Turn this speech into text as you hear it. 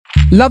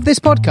Love this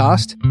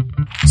podcast?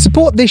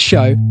 Support this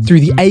show through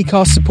the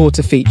Acast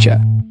supporter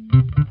feature.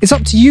 It's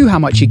up to you how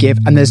much you give,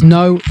 and there's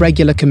no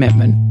regular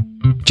commitment.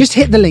 Just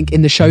hit the link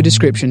in the show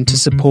description to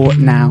support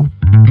now.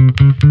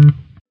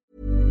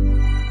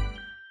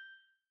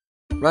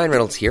 Ryan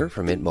Reynolds here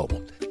from Mint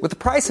Mobile. With the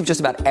price of just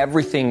about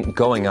everything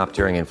going up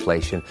during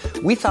inflation,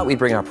 we thought we'd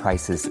bring our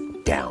prices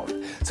down.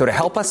 So to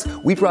help us,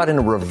 we brought in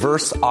a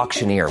reverse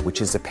auctioneer,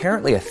 which is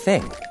apparently a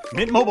thing.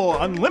 Mint Mobile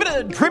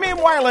Unlimited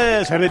Premium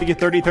Wireless. How to get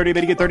 30, 30,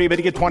 bit to get 30, bit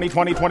to get 20,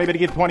 20, 20, bit to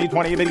get 20,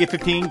 20, bit to get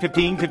 15,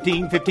 15,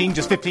 15, 15,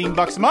 just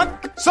 $15 a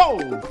month?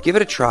 Sold! Give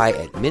it a try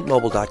at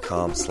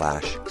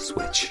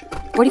mintmobile.com/switch.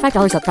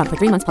 $45 up front for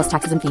 3 months plus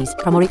taxes and fees.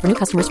 Promo rate for new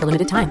customers for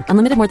limited time.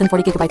 Unlimited more than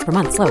 40 gigabytes per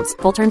month. Slows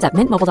full terms at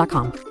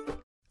mintmobile.com.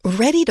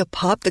 Ready to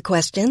pop the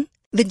question?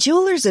 The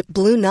jewelers at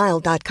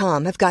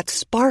BlueNile.com have got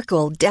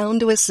sparkle down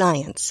to a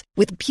science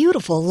with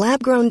beautiful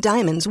lab-grown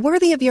diamonds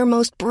worthy of your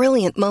most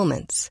brilliant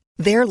moments.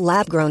 Their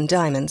lab-grown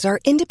diamonds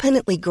are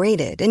independently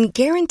graded and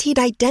guaranteed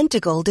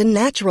identical to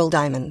natural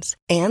diamonds,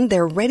 and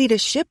they're ready to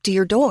ship to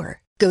your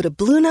door. Go to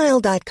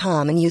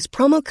BlueNile.com and use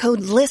promo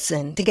code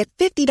LISTEN to get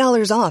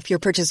 $50 off your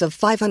purchase of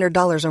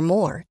 $500 or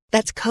more.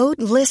 That's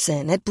code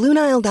LISTEN at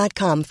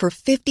BlueNile.com for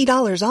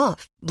 $50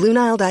 off.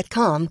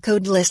 BlueNile.com,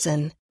 code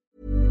LISTEN.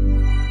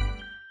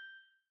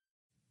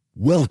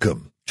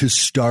 Welcome to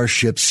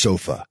Starship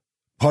Sofa,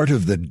 part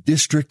of the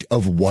District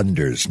of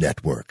Wonders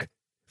network,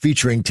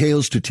 featuring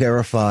Tales to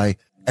Terrify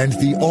and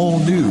the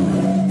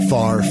all-new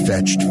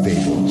Far-Fetched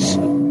Fables.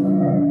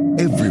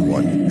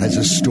 Everyone has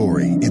a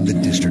story in the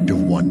District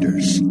of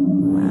Wonders.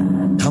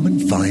 Come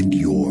and find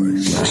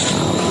yours.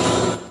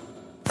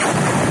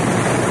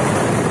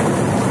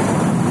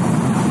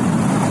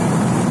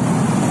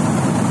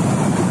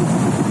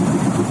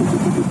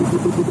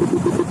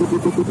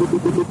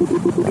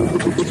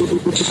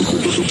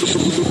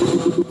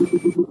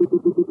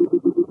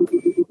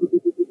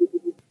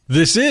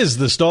 This is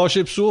the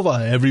Starship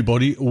Sofa,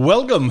 everybody.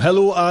 Welcome,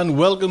 hello, and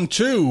welcome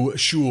to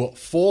show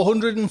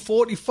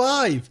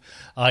 445.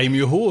 I'm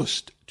your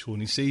host,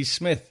 Tony C.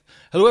 Smith.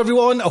 Hello,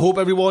 everyone. I hope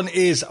everyone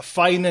is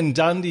fine and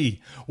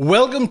dandy.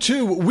 Welcome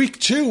to week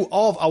 2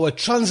 of our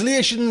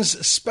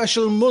Translations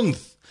special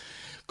month.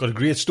 Got a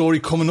great story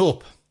coming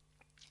up.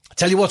 I'll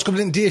tell you what's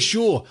coming in today's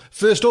show.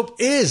 First up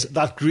is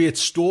that great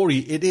story.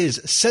 It is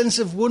Sense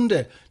of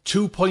Wonder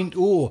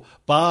 2.0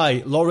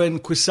 by Lauren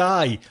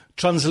Quisai,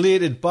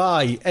 translated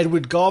by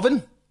Edward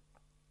Garvin.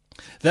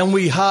 Then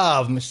we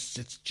have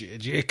Mr.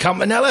 J.J.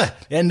 Campanella,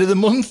 end of the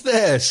month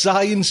there,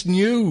 Science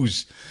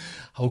News.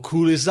 How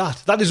cool is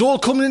that? That is all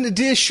coming in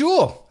today's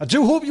show. I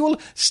do hope you will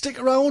stick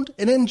around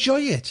and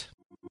enjoy it.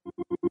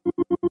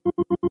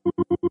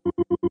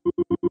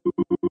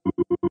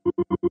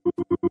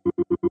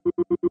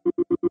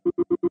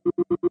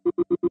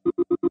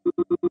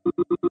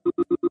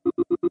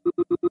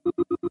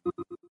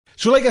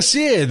 So like I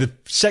say, the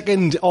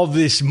second of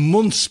this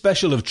month's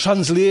special of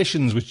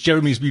translations which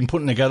Jeremy's been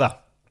putting together.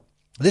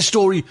 This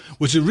story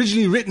was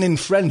originally written in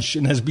French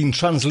and has been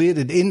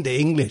translated into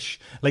English.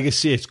 Like I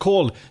say, it's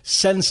called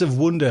Sense of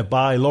Wonder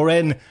by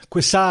Lauren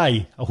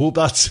Quisai. I hope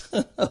that's,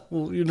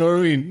 you know what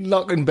I mean,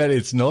 knocking better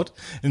it's not.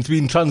 And it's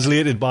been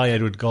translated by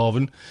Edward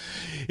Garvin.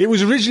 It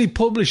was originally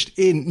published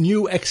in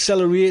New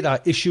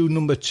Accelerator issue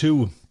number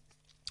 2.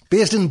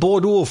 Based in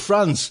Bordeaux,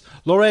 France,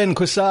 Lauren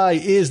Quisai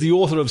is the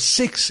author of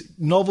 6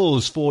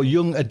 novels for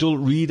young adult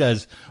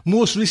readers.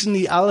 Most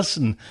recently,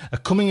 Alison, a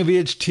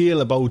coming-of-age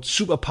tale about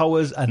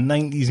superpowers and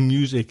 90s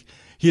music.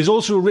 He has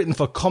also written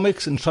for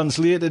comics and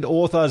translated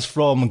authors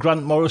from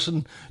Grant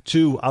Morrison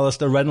to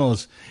Alastair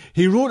Reynolds.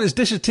 He wrote his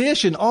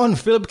dissertation on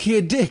Philip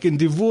K. Dick and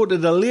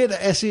devoted a later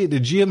essay to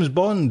James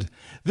Bond.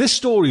 This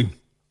story,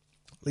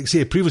 like I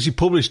say, previously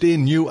published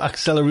in New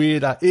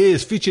Accelerator,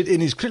 is featured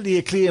in his critically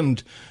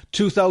acclaimed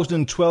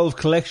 2012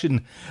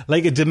 collection,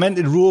 Like a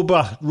Demented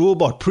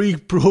Robot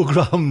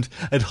Pre-Programmed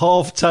at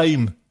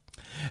Half-Time.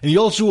 And he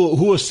also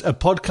hosts a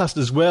podcast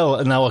as well,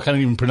 and now I can't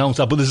even pronounce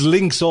that, but there's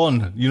links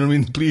on, you know what I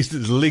mean? Please,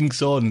 there's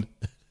links on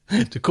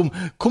to come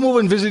over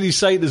and visit his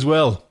site as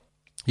well.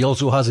 He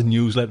also has a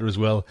newsletter as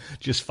well.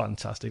 Just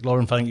fantastic.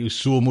 Lauren, thank you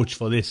so much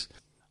for this.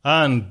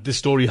 And this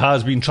story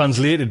has been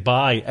translated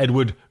by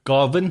Edward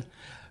Garvin,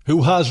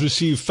 who has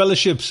received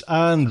fellowships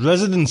and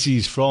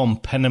residencies from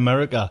PEN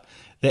America,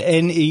 the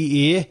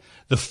NEA,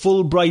 the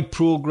Fulbright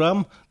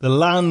Programme, the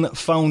Lann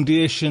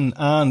Foundation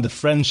and the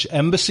French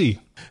Embassy.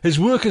 His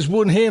work has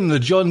won him the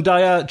John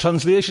Dyer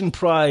Translation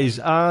Prize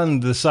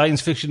and the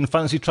Science Fiction and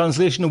Fantasy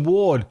Translation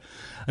Award,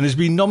 and has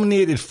been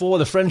nominated for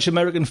the French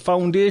American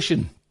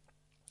Foundation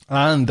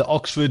and the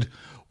Oxford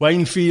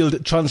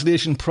Winefield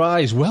Translation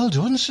Prize. Well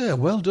done, sir.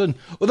 Well done.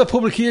 Other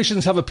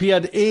publications have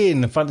appeared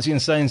in Fantasy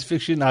and Science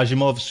Fiction,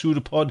 Asimov,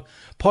 Pseudopod,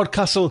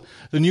 Podcastle,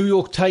 the New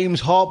York Times,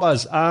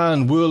 Harper's,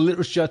 and World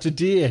Literature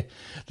Today.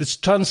 The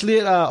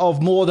translator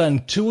of more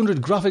than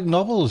 200 graphic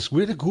novels.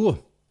 Way to go.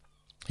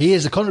 He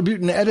is a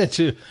contributing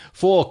editor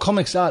for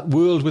comics at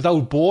World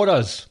Without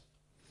Borders.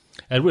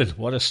 Edward,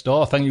 what a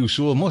star. Thank you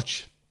so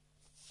much.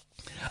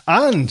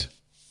 And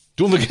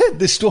Don't forget,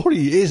 this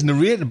story is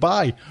narrated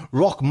by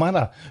Rock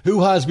Manor,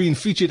 who has been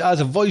featured as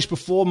a voice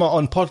performer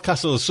on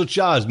podcasters such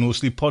as No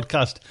Sleep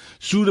Podcast,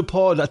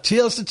 Pseudopod,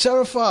 Tales to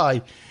Terrify.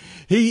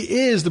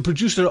 He is the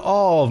producer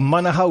of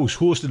Manor House,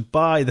 hosted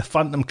by The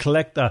Phantom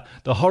Collector,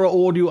 the horror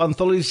audio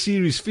anthology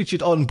series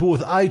featured on both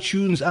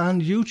iTunes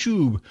and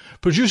YouTube.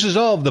 Producers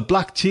of the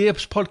Black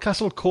Tapes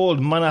podcast called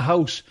Manor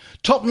House.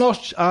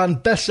 Top-notch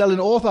and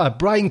best-selling author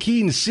Brian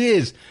Keane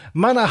says,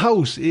 Manor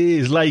House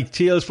is like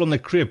Tales from the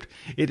Crypt.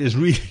 It is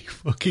really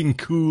fucking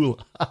cool.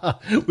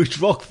 Which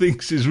Rock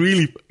thinks is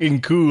really fucking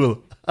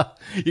cool.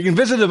 You can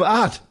visit him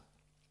at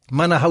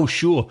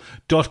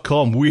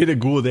manorhouseshow.com. Way to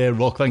go there,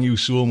 Rock. Thank you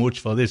so much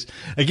for this.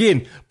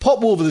 Again,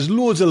 pop over. There's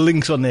loads of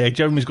links on there.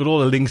 Jeremy's got all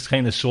the links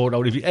kind of sorted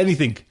out. If you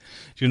anything,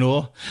 you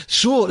know.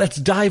 So let's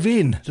dive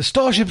in. The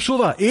Starship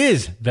Sofa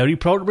is very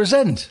proud to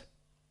present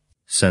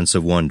Sense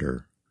of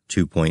Wonder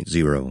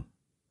 2.0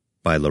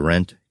 by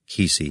Laurent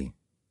Kesey.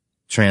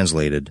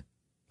 Translated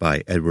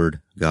by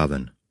Edward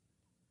Gavin.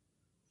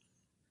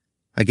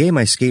 I gave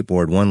my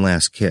skateboard one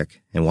last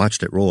kick and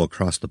watched it roll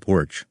across the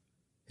porch.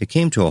 It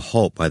came to a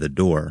halt by the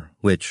door,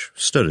 which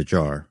stood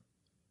ajar.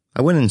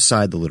 I went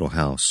inside the little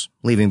house,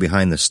 leaving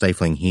behind the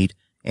stifling heat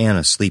and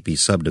a sleepy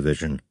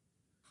subdivision.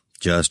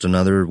 Just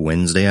another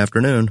Wednesday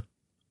afternoon.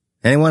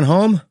 Anyone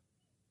home?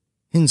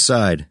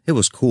 Inside, it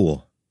was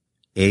cool.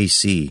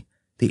 AC,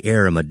 the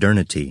air of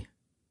modernity.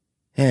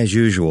 As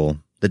usual,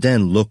 the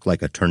den looked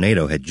like a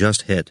tornado had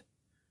just hit.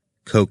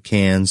 Coke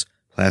cans,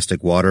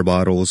 plastic water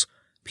bottles,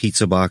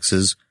 pizza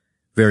boxes,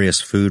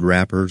 various food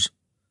wrappers.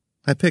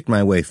 I picked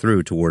my way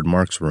through toward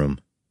Mark's room.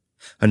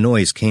 A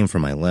noise came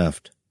from my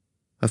left.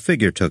 A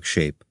figure took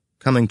shape,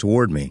 coming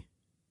toward me.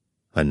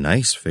 A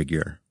nice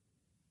figure.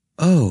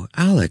 Oh,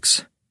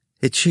 Alex,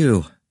 it's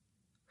you.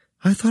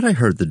 I thought I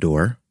heard the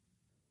door.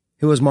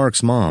 It was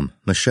Mark's mom,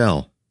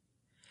 Michelle.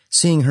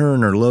 Seeing her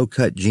in her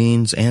low-cut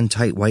jeans and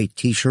tight white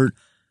t-shirt,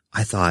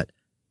 I thought,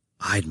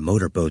 I'd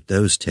motorboat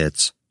those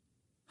tits.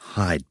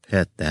 I'd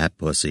pet that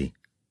pussy.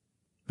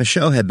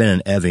 Michelle had been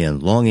an Evian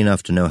long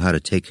enough to know how to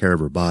take care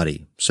of her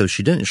body, so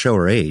she didn't show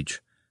her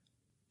age.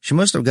 She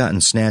must have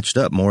gotten snatched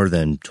up more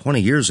than 20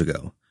 years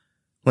ago,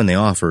 when the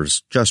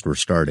offers just were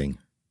starting.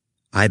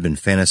 I'd been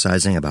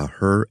fantasizing about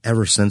her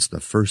ever since the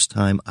first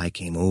time I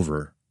came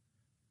over.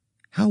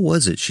 How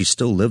was it she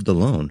still lived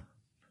alone?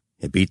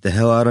 It beat the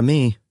hell out of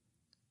me.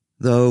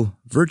 Though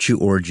virtue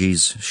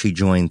orgies she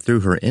joined through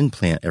her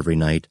implant every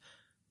night,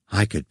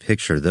 I could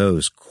picture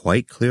those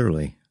quite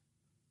clearly.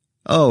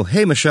 Oh,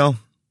 hey, Michelle.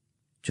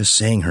 Just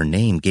saying her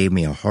name gave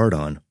me a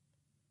hard-on.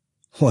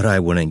 What I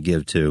wouldn't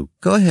give to.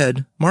 Go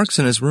ahead, Mark's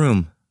in his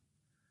room.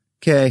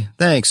 'Kay,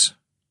 thanks.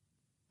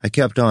 I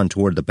kept on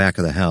toward the back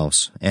of the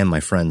house and my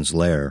friend's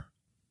lair.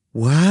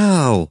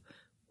 Wow!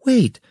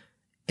 Wait,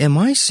 am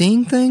I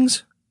seeing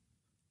things?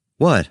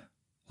 What?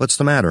 What's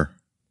the matter?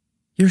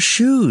 Your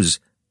shoes.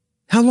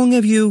 How long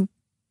have you...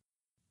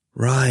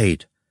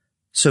 Right.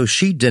 So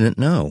she didn't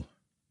know.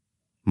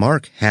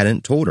 Mark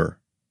hadn't told her.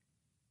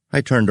 I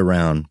turned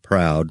around,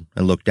 proud,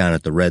 and looked down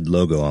at the red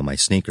logo on my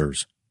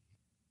sneakers.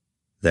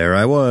 There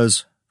I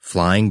was,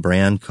 flying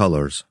brand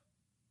colors.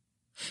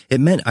 It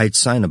meant I'd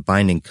signed a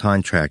binding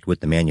contract with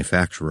the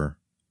manufacturer.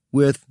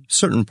 With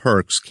certain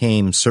perks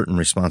came certain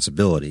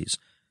responsibilities.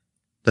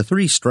 The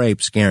 3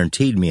 stripes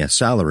guaranteed me a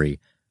salary,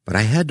 but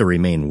I had to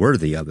remain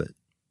worthy of it.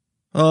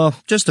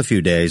 Oh, just a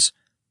few days.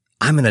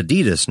 I'm an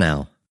Adidas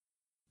now.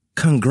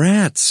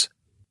 Congrats.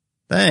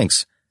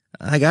 Thanks.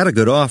 I got a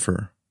good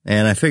offer,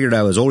 and I figured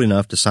I was old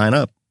enough to sign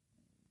up.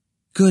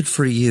 Good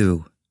for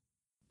you.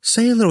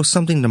 Say a little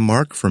something to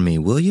Mark for me,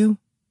 will you?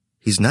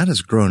 He's not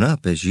as grown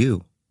up as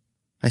you.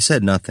 I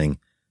said nothing,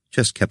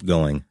 just kept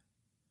going.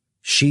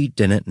 She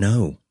didn't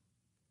know.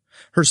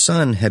 Her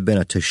son had been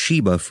a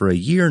Toshiba for a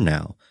year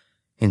now,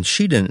 and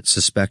she didn't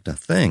suspect a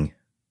thing.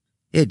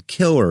 It'd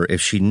kill her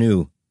if she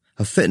knew.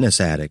 A fitness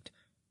addict,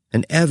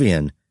 an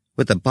Evian,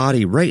 with a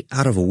body right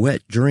out of a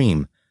wet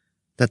dream,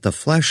 that the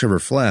flesh of her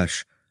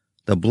flesh,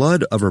 the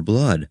blood of her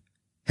blood,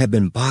 had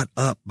been bought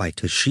up by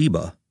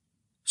Toshiba.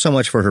 So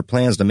much for her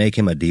plans to make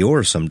him a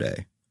Dior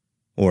someday.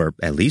 Or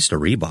at least a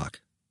Reebok.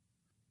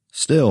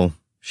 Still,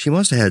 she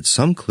must have had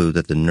some clue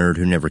that the nerd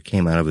who never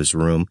came out of his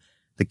room,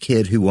 the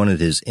kid who wanted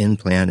his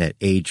implant at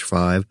age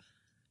 5,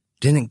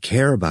 didn't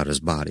care about his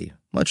body,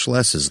 much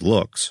less his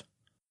looks.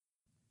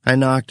 I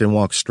knocked and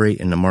walked straight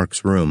into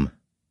Mark's room.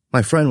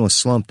 My friend was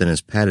slumped in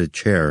his padded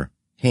chair,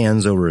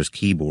 hands over his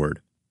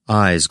keyboard,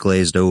 eyes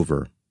glazed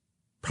over,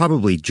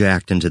 probably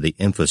jacked into the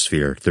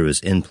infosphere through his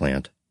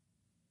implant.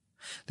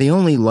 The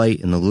only light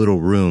in the little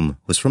room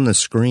was from the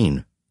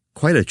screen,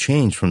 quite a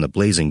change from the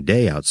blazing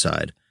day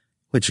outside,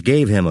 which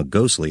gave him a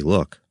ghostly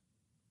look.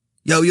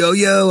 Yo, yo,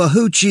 yo, a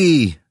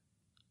hoochie!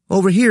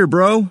 Over here,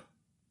 bro!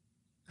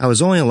 I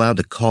was only allowed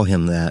to call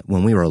him that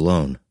when we were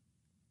alone.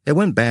 It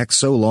went back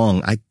so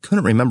long I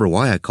couldn't remember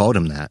why I called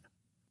him that.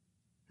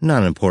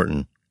 Not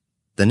important.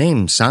 The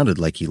name sounded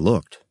like he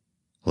looked.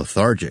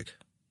 Lethargic.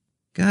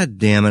 God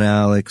damn it,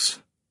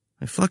 Alex.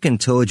 I fucking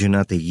told you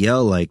not to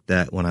yell like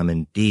that when I'm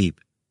in deep.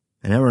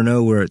 I never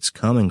know where it's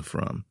coming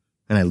from.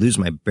 and I lose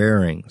my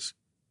bearings.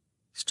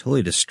 It's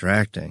totally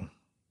distracting.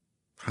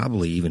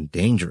 Probably even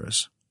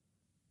dangerous.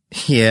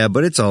 Yeah,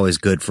 but it's always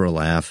good for a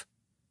laugh.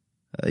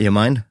 You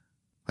mind?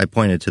 I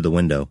pointed to the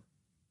window.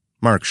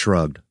 Mark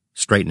shrugged,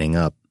 straightening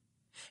up.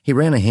 He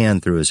ran a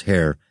hand through his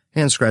hair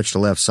and scratched the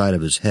left side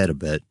of his head a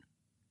bit.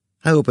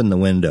 I opened the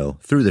window,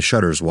 threw the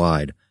shutters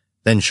wide,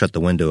 then shut the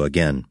window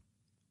again.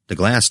 The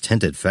glass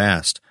tinted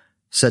fast,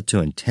 set to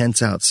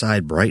intense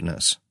outside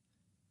brightness.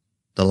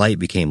 The light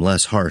became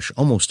less harsh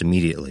almost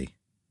immediately.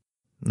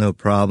 No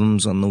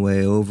problems on the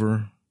way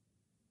over?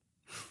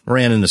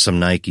 Ran into some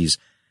Nikes,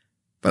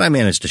 but I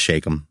managed to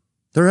shake them.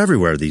 They're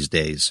everywhere these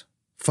days.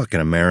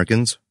 Fucking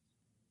Americans.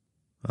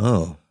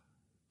 Oh,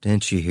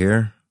 didn't you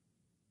hear?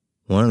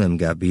 One of them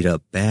got beat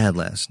up bad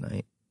last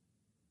night.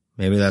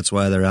 Maybe that's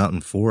why they're out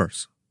in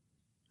force.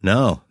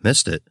 No,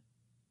 missed it.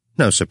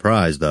 No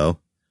surprise, though.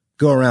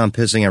 Go around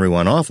pissing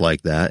everyone off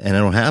like that, and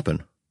it'll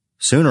happen.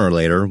 Sooner or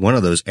later, one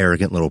of those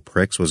arrogant little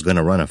pricks was going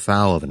to run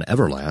afoul of an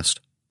Everlast.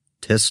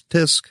 Tisk,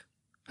 tisk.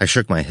 I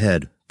shook my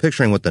head,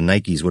 picturing what the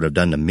Nikes would have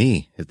done to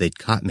me if they'd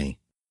caught me.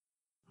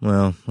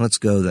 Well, let's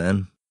go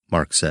then,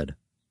 Mark said.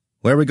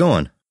 Where are we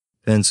going?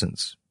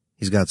 Vincent's.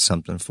 He's got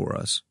something for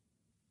us.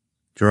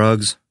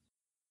 Drugs?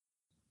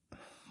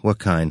 What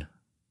kind?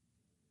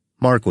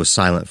 Mark was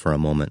silent for a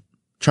moment,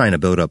 trying to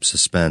build up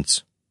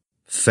suspense.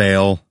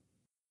 Fail.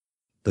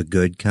 The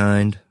good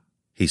kind,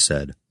 he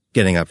said,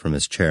 getting up from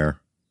his chair.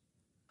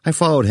 I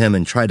followed him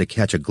and tried to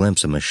catch a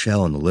glimpse of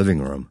Michelle in the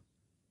living room.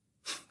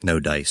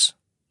 No dice.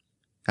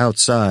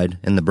 Outside,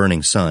 in the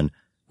burning sun,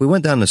 we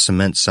went down the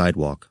cement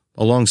sidewalk,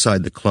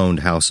 alongside the cloned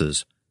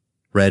houses.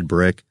 Red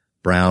brick,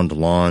 browned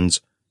lawns,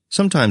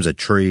 sometimes a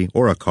tree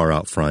or a car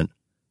out front.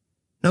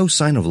 No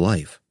sign of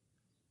life.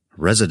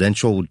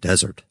 Residential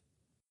desert.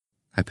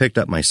 I picked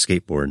up my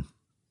skateboard.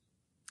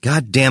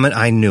 God damn it,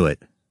 I knew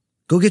it.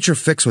 Go get your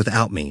fix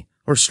without me,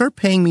 or start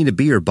paying me to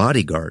be your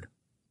bodyguard.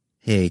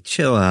 Hey,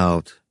 chill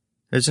out.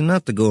 There's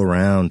enough to go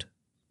around.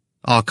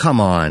 Aw,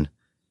 come on.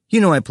 You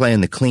know I play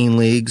in the clean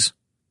leagues.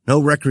 No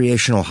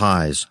recreational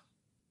highs.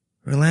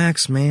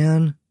 Relax,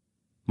 man,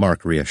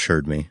 Mark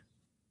reassured me.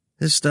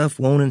 This stuff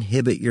won't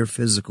inhibit your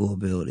physical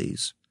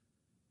abilities.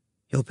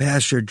 You'll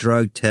pass your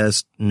drug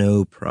test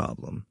no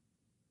problem.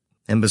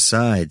 And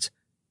besides,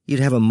 you'd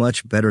have a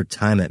much better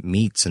time at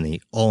meets in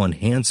the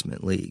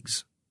all-enhancement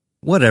leagues.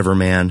 Whatever,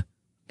 man.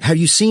 Have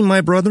you seen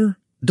my brother?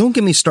 Don't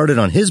get me started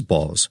on his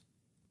balls.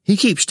 He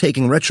keeps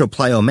taking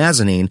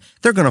retropliomazanine.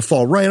 They're going to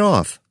fall right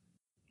off.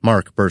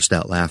 Mark burst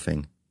out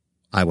laughing.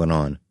 I went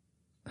on.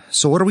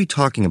 So what are we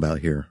talking about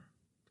here?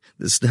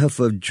 The stuff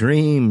of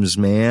dreams,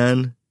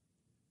 man.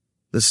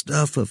 The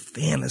stuff of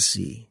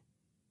fantasy.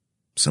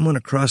 Someone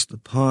across the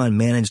pond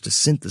managed to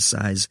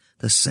synthesize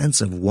the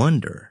sense of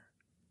wonder.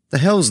 The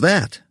hell's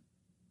that?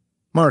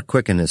 Mark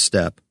quickened his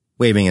step,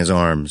 waving his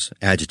arms,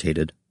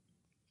 agitated.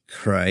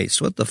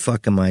 Christ, what the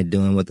fuck am I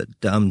doing with a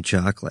dumb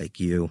jock like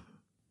you?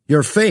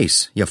 Your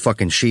face, you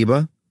fucking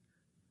Sheba.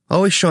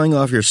 Always showing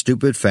off your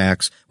stupid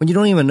facts when you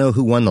don't even know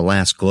who won the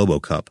last Globo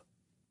Cup.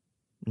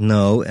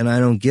 No, and I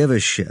don't give a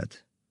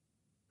shit.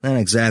 Not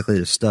exactly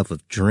the stuff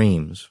of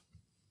dreams.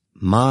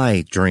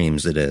 My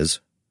dreams, it is.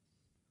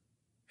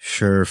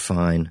 Sure,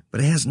 fine, but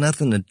it has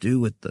nothing to do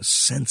with the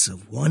sense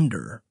of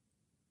wonder.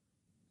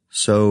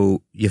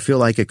 So, you feel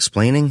like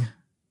explaining?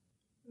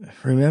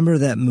 Remember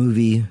that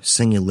movie,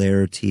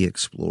 Singularity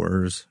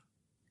Explorers?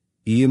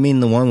 You mean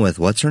the one with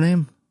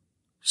what's-her-name?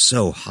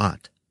 So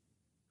Hot.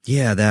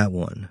 Yeah, that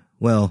one.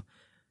 Well,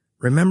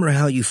 remember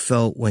how you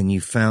felt when you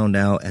found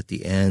out at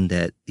the end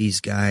that these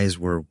guys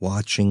were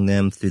watching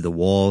them through the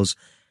walls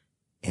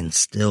and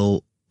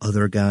still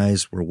other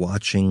guys were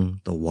watching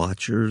the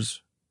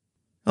watchers?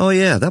 Oh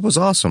yeah, that was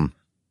awesome.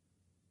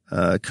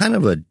 Kind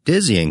of a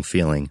dizzying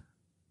feeling.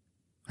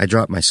 I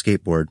dropped my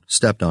skateboard,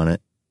 stepped on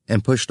it,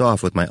 and pushed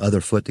off with my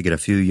other foot to get a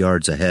few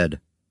yards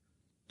ahead.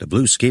 The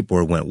blue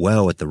skateboard went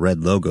well with the red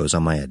logos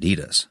on my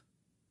Adidas.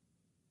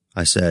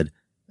 I said,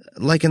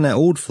 like in that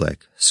old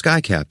flick, Sky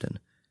Captain,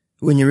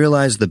 when you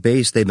realize the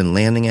base they've been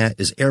landing at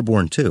is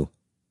airborne too.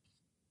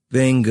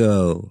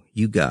 Bingo,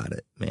 you got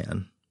it,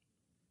 man.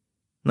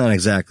 Not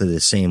exactly the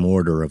same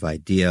order of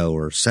idea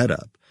or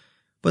setup,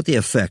 but the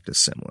effect is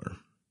similar.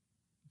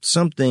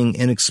 Something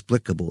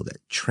inexplicable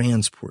that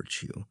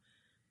transports you,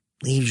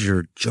 leaves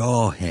your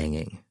jaw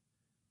hanging.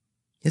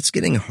 It's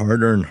getting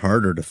harder and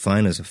harder to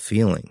find as a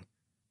feeling,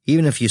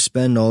 even if you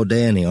spend all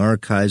day in the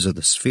archives of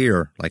the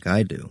Sphere like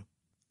I do.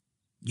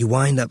 You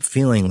wind up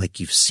feeling like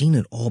you've seen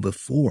it all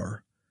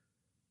before.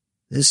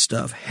 This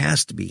stuff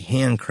has to be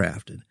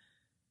handcrafted.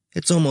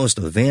 It's almost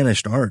a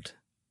vanished art.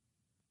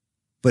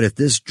 But if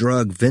this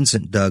drug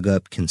Vincent dug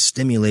up can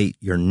stimulate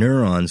your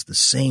neurons the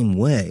same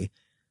way,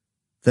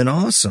 then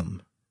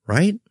awesome,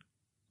 right?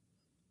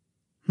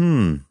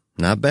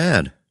 Not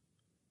bad.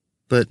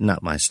 But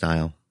not my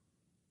style.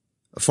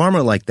 A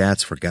pharma like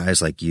that's for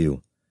guys like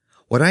you.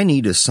 What I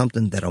need is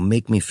something that'll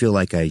make me feel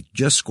like I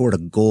just scored a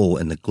goal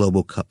in the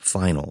Global Cup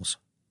finals.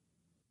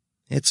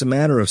 It's a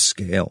matter of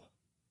scale.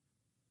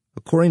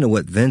 According to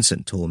what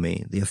Vincent told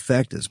me, the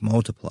effect is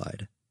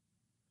multiplied.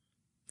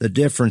 The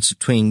difference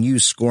between you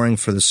scoring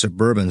for the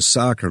Suburban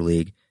Soccer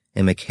League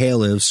and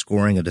Mikhailov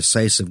scoring a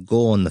decisive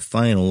goal in the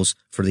finals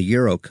for the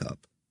Euro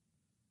Cup.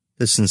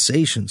 The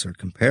sensations are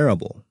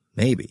comparable,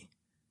 maybe,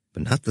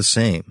 but not the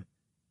same.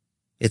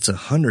 It's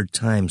 100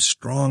 times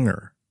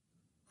stronger.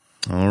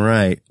 All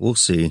right, we'll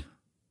see.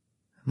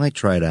 I might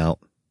try it out.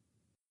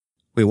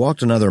 We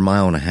walked another 1.5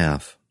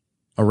 miles.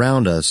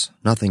 Around us,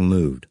 nothing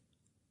moved.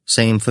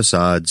 Same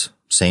facades,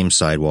 same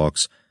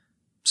sidewalks,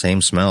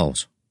 same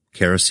smells,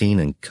 kerosene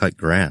and cut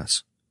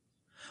grass.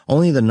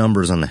 Only the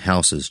numbers on the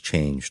houses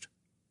changed.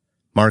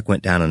 Mark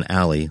went down an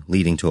alley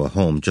leading to a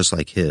home just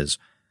like his,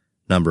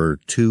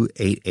 number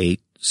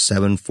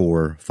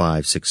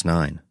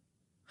 288-74569.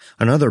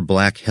 Another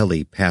black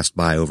heli passed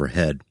by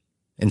overhead.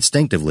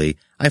 Instinctively,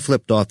 I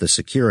flipped off the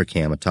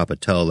Securicam atop a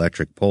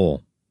teleelectric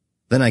pole.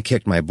 Then I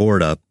kicked my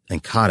board up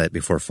and caught it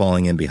before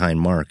falling in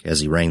behind Mark as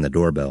he rang the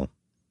doorbell.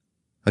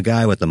 A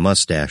guy with a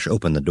mustache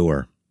opened the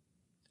door.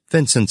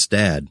 Vincent's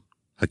dad,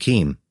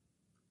 Hakeem.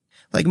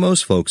 Like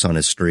most folks on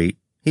his street,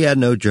 he had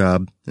no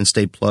job and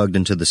stayed plugged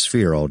into the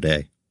Sphere all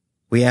day.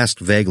 We asked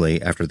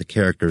vaguely after the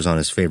characters on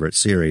his favorite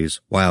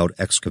series, Wild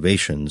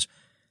Excavations,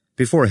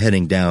 before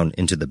heading down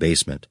into the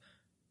basement.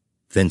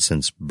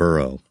 Vincent's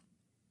burrow.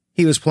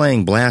 He was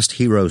playing Blast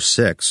Hero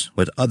 6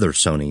 with other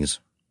Sonys.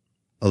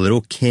 A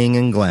little king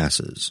in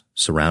glasses,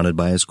 surrounded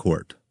by his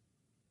court.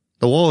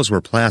 The walls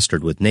were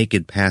plastered with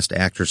naked past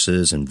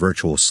actresses and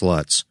virtual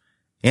sluts,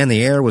 and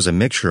the air was a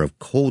mixture of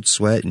cold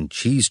sweat and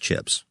cheese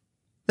chips.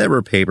 There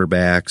were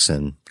paperbacks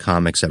and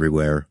comics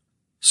everywhere,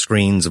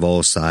 screens of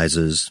all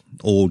sizes,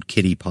 old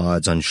kiddie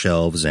pods on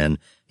shelves, and,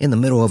 in the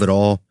middle of it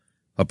all,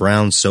 a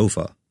brown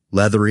sofa,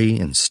 leathery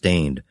and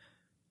stained,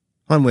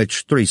 on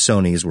which 3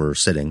 Sonys were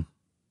sitting.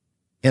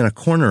 In a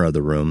corner of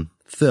the room,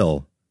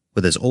 Phil,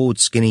 with his old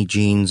skinny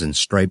jeans and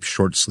striped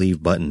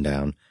short-sleeve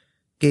button-down,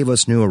 gave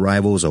us new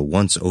arrivals a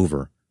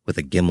once-over with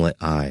a gimlet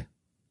eye.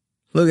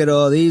 "Look at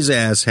all these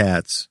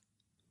asshats,"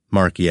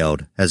 Mark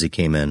yelled as he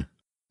came in.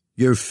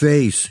 "Your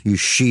face, you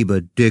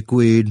Sheba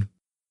dickweed,"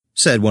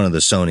 said one of the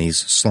Sonys,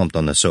 slumped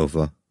on the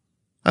sofa.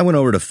 I went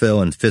over to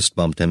Phil and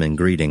fist-bumped him in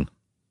greeting.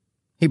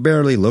 He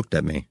barely looked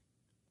at me.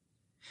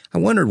 I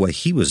wondered what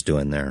he was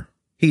doing there.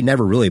 He'd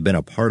never really been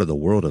a part of the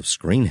world of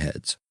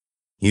screenheads.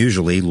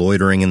 Usually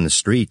loitering in the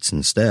streets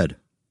instead,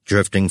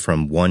 drifting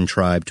from one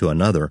tribe to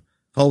another,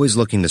 always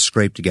looking to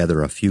scrape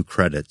together a few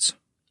credits.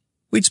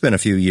 We'd spent a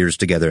few years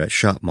together at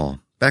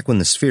Shopmall, back when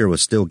the Sphere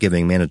was still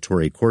giving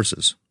mandatory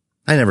courses.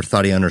 I never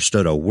thought he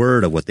understood a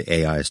word of what the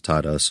AIs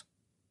taught us.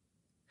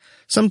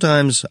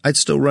 Sometimes I'd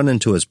still run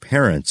into his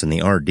parents in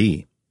the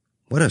RD.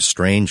 What a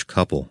strange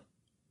couple.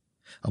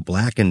 A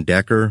Black &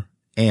 Decker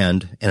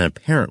and an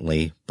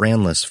apparently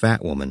brandless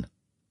fat woman.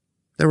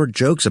 There were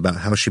jokes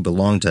about how she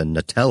belonged to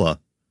Nutella.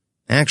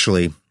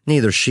 Actually,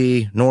 neither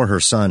she nor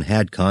her son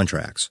had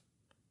contracts.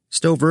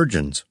 Still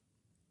virgins.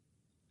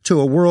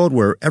 To a world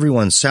where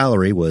everyone's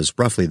salary was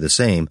roughly the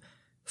same,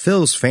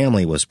 Phil's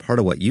family was part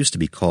of what used to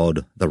be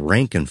called the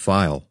rank and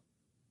file.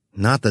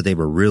 Not that they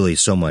were really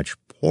so much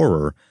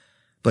poorer,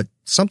 but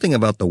something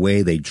about the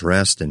way they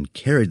dressed and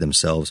carried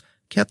themselves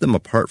kept them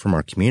apart from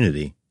our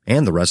community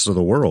and the rest of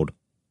the world.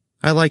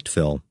 I liked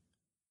Phil.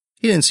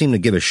 He didn't seem to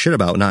give a shit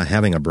about not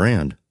having a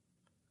brand.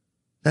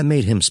 That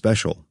made him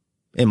special,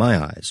 in my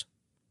eyes.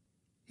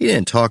 He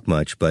didn't talk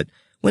much, but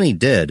when he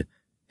did,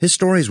 his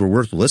stories were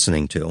worth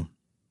listening to.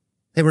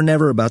 They were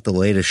never about the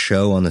latest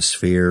show on the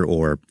Sphere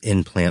or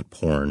in-plant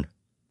porn.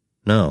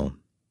 No.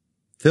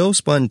 Phil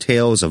spun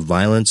tales of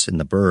violence in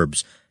the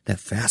burbs that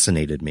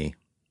fascinated me.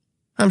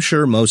 I'm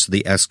sure most of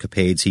the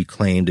escapades he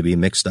claimed to be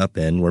mixed up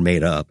in were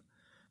made up,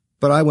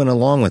 but I went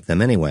along with them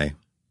anyway,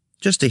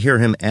 just to hear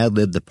him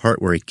ad-lib the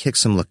part where he kicked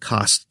some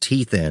Lacoste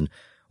teeth in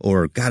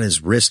or got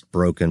his wrist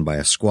broken by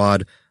a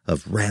squad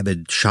of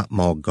rabid shop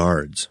mall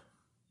guards.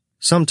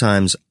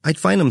 Sometimes I'd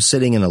find him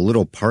sitting in a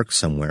little park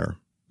somewhere,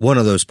 one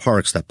of those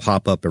parks that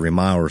pop up every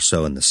mile or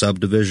so in the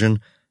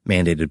subdivision,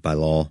 mandated by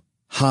law,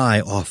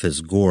 high off his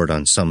gourd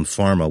on some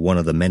farm of one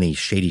of the many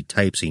shady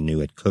types he knew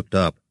had cooked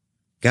up.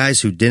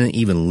 Guys who didn't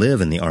even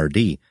live in the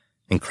RD,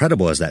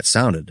 incredible as that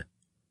sounded.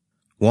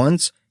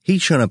 Once,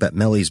 he'd shown up at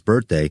Mellie's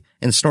birthday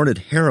and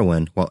snorted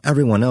heroin while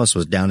everyone else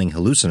was downing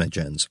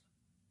hallucinogens.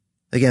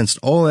 Against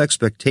all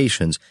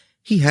expectations,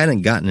 he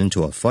hadn't gotten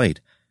into a fight.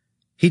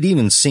 He'd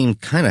even seemed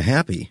kind of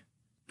happy.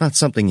 Not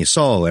something you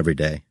saw every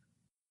day.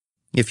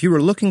 If you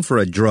were looking for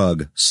a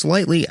drug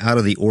slightly out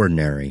of the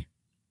ordinary,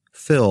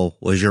 Phil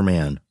was your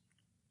man.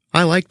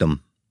 I liked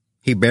him.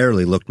 He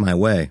barely looked my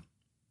way.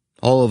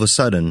 All of a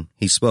sudden,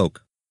 he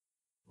spoke.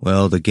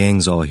 "Well, the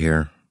gang's all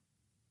here.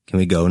 Can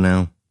we go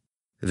now?"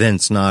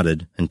 Vince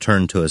nodded and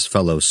turned to his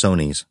fellow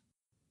Sonys.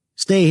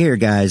 "Stay here,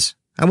 guys.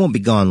 I won't be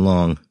gone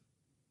long.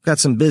 Got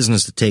some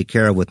business to take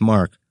care of with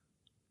Mark.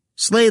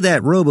 Slay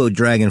that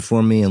robo-dragon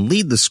for me and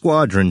lead the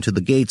squadron to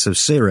the gates of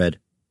Sered.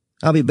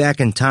 I'll be back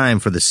in time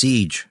for the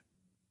siege."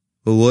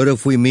 "Well, what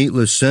if we meet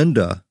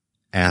Lucinda?"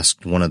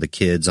 asked one of the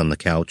kids on the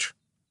couch.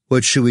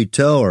 "What should we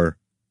tell her?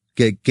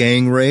 Get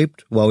gang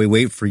raped while we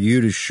wait for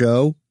you to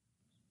show?"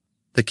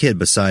 The kid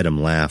beside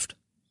him laughed.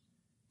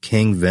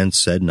 King Vince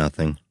said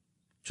nothing,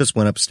 just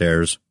went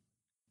upstairs.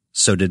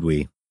 So did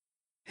we.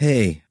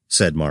 "Hey,"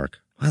 said Mark,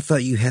 "I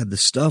thought you had the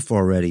stuff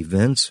already,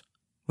 Vince.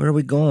 Where are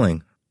we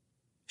going?"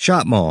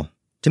 "Shop Mall,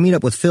 to meet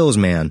up with Phil's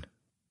man."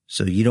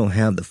 "So you don't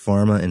have the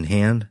pharma in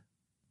hand?"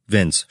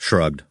 Vince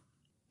shrugged.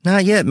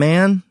 "Not yet,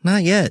 man,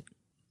 not yet."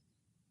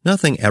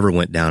 Nothing ever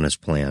went down as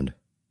planned.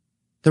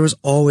 There was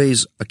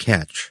always a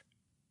catch.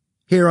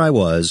 Here I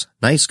was,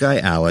 nice guy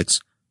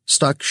Alex,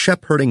 stuck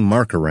shepherding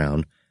Mark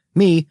around,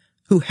 me,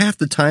 who half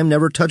the time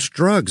never touched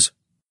drugs.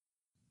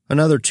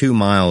 Another 2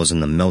 miles in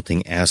the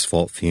melting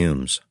asphalt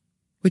fumes.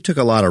 We took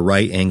a lot of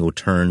right-angle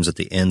turns at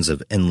the ends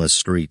of endless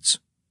streets,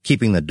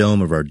 keeping the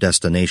dome of our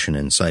destination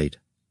in sight.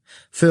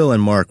 Phil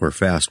and Mark were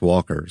fast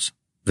walkers.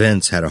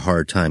 Vince had a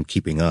hard time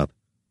keeping up.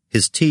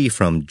 His tea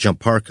from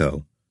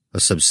Jumparco, a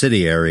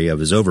subsidiary of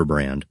his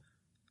overbrand,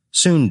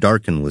 soon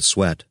darkened with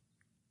sweat.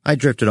 I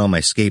drifted on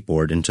my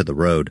skateboard into the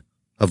road,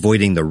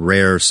 avoiding the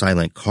rare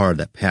silent car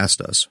that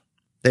passed us.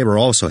 They were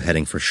also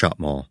heading for Shop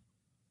Mall,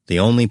 the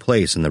only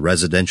place in the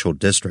residential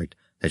district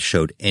that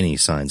showed any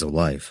signs of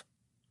life.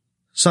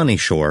 Sunny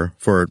Shore,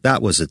 for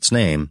that was its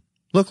name,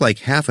 looked like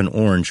half an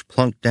orange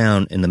plunked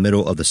down in the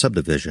middle of the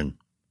subdivision.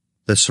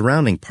 The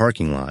surrounding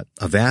parking lot,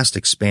 a vast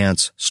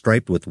expanse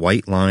striped with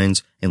white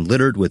lines and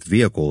littered with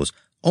vehicles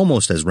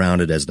almost as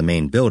rounded as the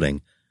main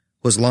building,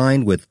 was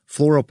lined with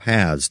floral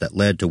paths that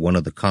led to one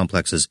of the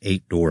complex's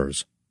 8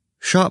 doors.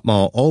 Shop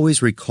Mall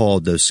always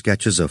recalled those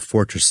sketches of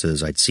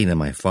fortresses I'd seen in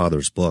my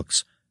father's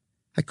books.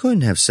 I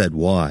couldn't have said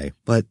why,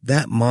 but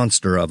that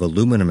monster of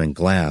aluminum and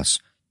glass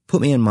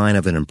put me in mind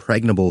of an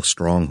impregnable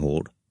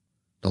stronghold,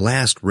 the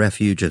last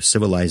refuge of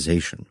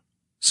civilization.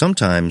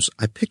 Sometimes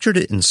I pictured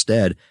it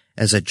instead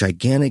as a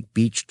gigantic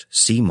beached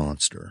sea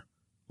monster,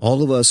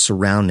 all of us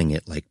surrounding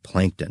it like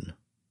plankton.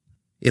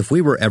 If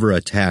we were ever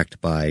attacked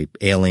by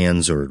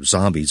aliens or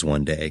zombies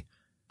one day,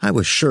 I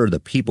was sure the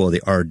people of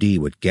the RD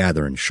would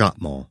gather in Shop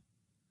Mall.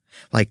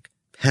 Like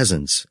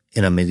peasants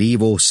in a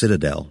medieval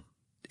citadel,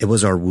 it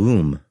was our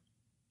womb,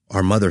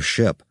 our mother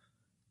ship,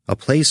 a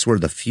place where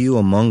the few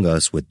among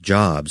us with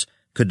jobs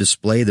could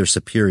display their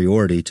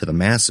superiority to the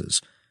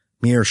masses,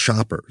 mere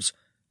shoppers,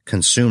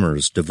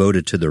 consumers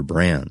devoted to their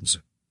brands.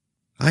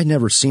 I'd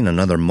never seen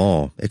another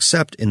mall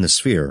except in the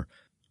Sphere,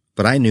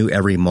 but I knew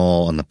every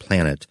mall on the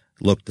planet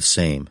looked the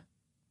same.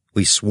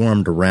 We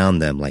swarmed around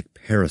them like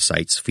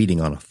parasites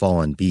feeding on a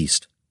fallen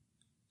beast.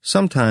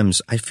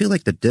 Sometimes I feel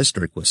like the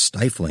district was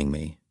stifling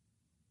me,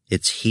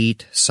 its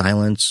heat,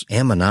 silence,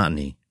 and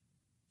monotony.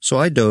 So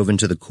I dove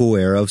into the cool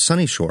air of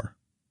Sunny Shore,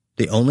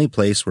 the only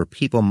place where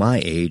people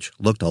my age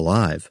looked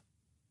alive.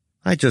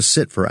 I'd just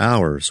sit for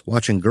hours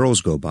watching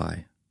girls go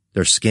by,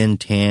 their skin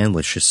tan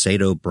with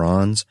Shiseido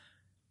bronze,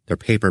 their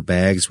paper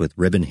bags with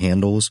ribbon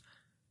handles,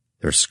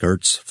 their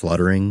skirts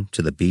fluttering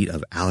to the beat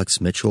of Alex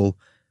Mitchell,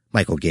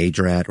 Michael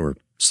Gaydrat, or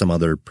some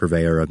other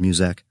purveyor of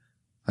music.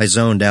 I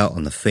zoned out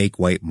on the fake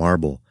white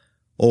marble,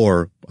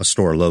 or a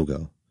store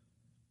logo.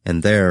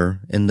 And there,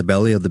 in the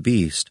belly of the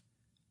beast,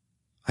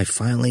 I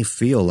finally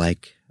feel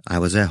like I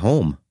was at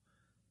home,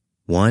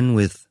 one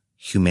with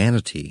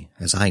humanity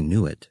as I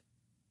knew it.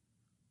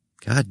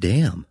 God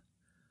damn,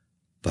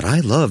 but I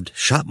loved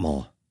Shop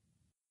Mall.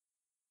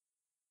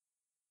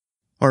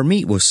 Our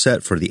meet was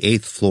set for the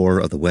 8th floor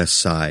of the West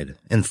Side,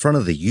 in front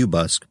of the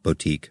Ubusk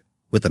boutique,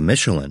 with a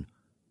Michelin,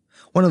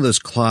 one of those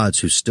clods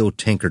who still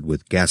tinkered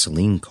with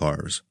gasoline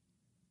cars.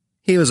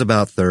 He was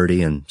about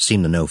 30 and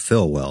seemed to know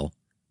Phil well.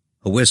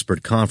 A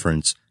whispered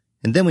conference,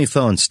 and then we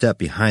fell in step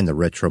behind the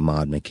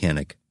retro-mod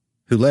mechanic,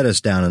 who led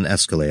us down an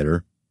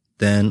escalator,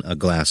 then a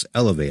glass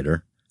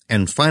elevator,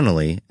 and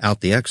finally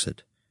out the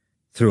exit,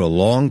 through a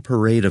long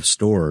parade of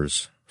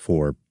stores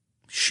for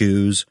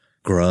shoes,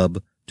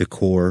 grub,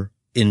 decor,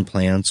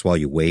 implants while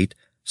you wait,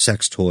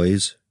 sex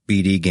toys,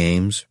 BD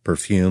games,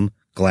 perfume,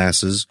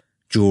 glasses,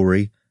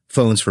 jewelry,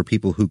 phones for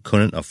people who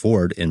couldn't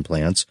afford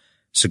implants,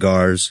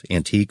 cigars,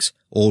 antiques,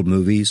 old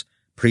movies,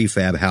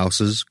 prefab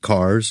houses,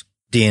 cars,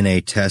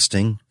 DNA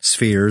testing,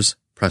 spheres,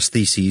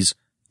 prostheses,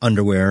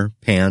 underwear,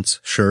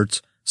 pants,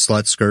 shirts,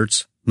 slut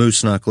skirts,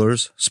 moose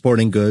knucklers,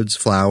 sporting goods,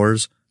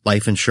 flowers,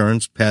 life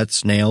insurance,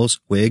 pets, nails,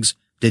 wigs,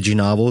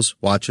 diginovels,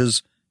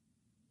 watches.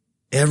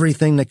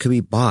 Everything that could be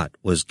bought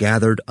was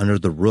gathered under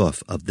the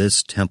roof of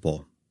this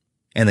temple,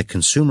 and the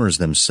consumers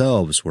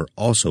themselves were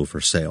also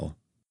for sale.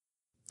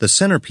 The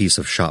centerpiece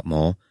of Shop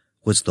Mall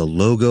was the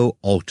logo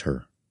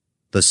altar,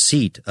 the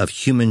seat of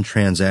human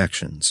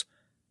transactions,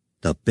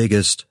 the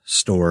biggest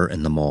store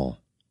in the mall,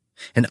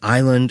 an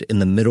island in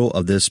the middle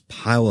of this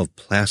pile of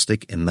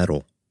plastic and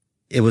metal.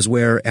 It was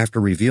where,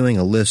 after reviewing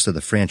a list of the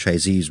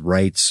franchisee's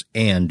rights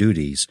and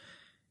duties,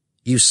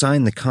 you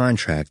signed the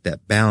contract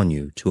that bound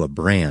you to a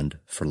brand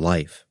for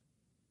life.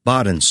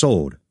 Bought and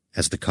sold,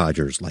 as the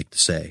codgers like to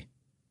say.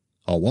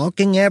 A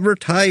walking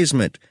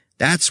advertisement,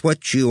 that's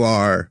what you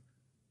are,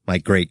 my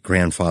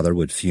great-grandfather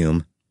would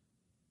fume.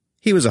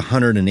 He was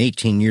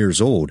 118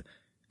 years old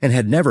and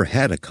had never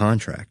had a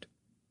contract.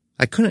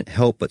 I couldn't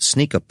help but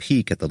sneak a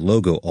peek at the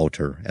logo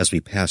altar as we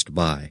passed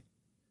by.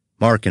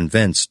 Mark and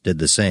Vince did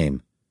the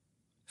same.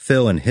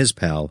 Phil and his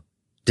pal,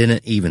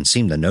 didn't even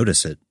seem to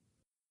notice it.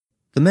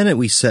 The minute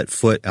we set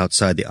foot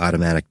outside the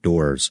automatic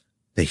doors,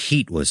 the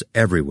heat was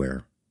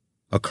everywhere.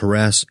 A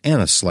caress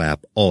and a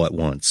slap all at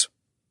once.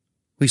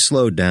 We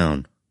slowed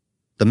down.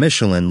 The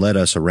Michelin led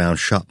us around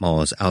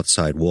Shopmall's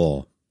outside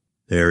wall.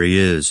 "There he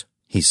is,"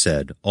 he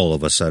said all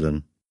of a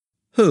sudden.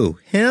 "Who,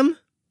 him?"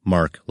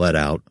 Mark let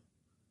out.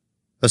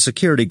 A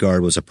security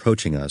guard was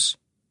approaching us.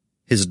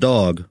 His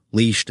dog,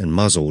 leashed and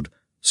muzzled,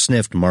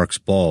 sniffed Mark's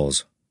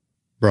balls.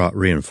 "Brought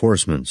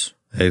reinforcements,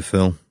 eh,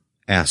 Phil?"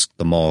 asked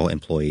the mall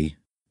employee.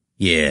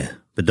 "Yeah,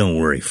 but don't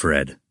worry,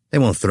 Fred. They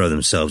won't throw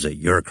themselves at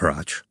your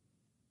crotch,"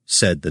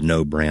 said the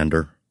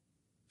no-brander.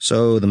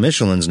 So the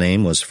Michelin's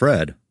name was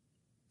Fred.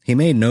 He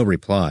made no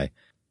reply,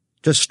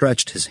 just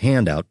stretched his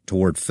hand out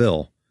toward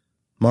Phil.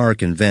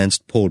 Mark and Vince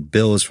pulled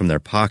bills from their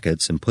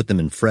pockets and put them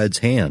in Fred's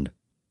hand.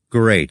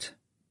 "Great.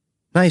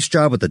 Nice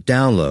job with the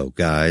down low,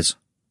 guys.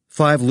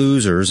 5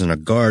 losers and a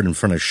guard in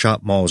front of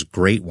Shopmall's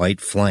great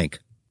white flank.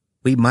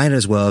 We might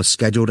as well have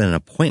scheduled an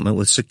appointment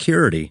with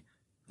security,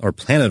 or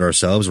planted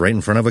ourselves right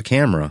in front of a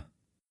camera."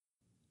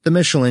 The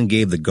Michelin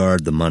gave the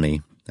guard the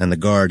money, and the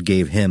guard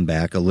gave him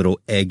back a little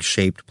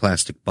egg-shaped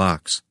plastic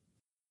box.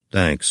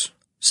 "Thanks,"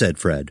 said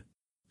Fred.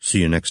 "See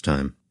you next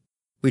time."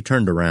 We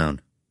turned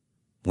around.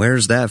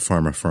 "Where's that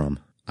farmer from?"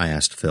 I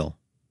asked Phil.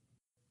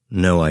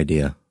 "No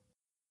idea."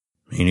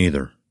 "Me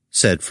neither,"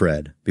 said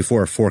Fred,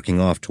 before forking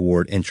off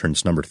toward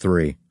entrance number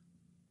 3.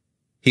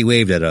 He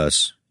waved at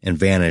us and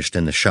vanished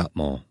in the shop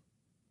mall.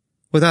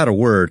 Without a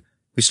word,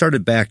 we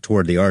started back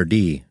toward the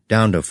RD,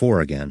 down to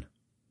 4 again.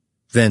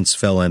 Vince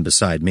fell in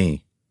beside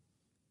me.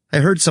 "I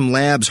heard some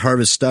labs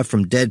harvest stuff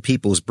from dead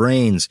people's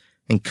brains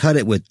and cut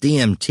it with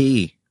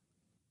DMT.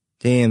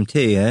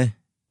 "DMT, eh?"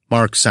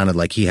 Mark sounded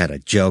like he had a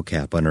gel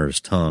cap under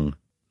his tongue.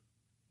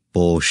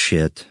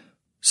 "Bullshit,"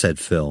 said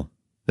Phil.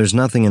 "There's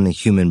nothing in the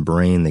human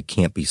brain that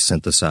can't be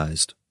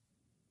synthesized."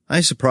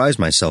 I surprised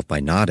myself by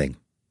nodding.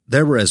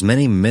 There were as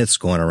many myths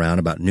going around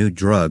about new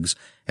drugs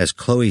as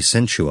Chloe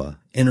Sentua,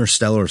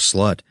 interstellar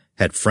slut,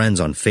 had friends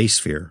on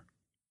Facesphere.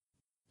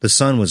 The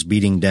sun was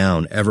beating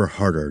down ever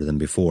harder than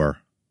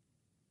before.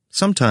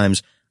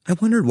 Sometimes I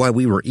wondered why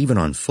we were even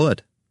on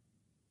foot.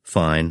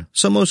 Fine,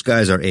 so most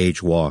guys our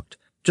age walked,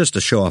 just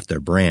to show off their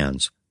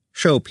brands,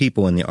 show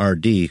people in the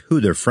RD who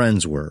their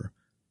friends were,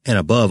 and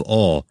above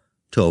all,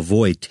 to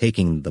avoid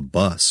taking the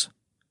bus,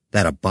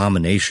 that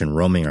abomination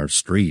roaming our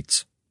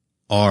streets,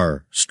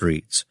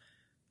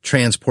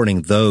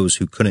 transporting those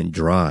who couldn't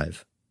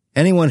drive.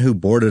 Anyone who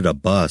boarded a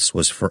bus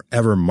was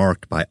forever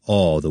marked by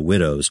all the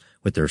widows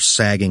with their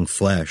sagging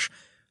flesh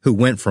who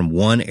went from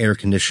one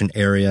air-conditioned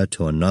area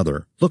to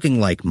another, looking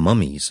like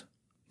mummies.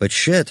 But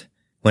shit,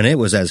 when it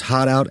was as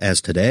hot out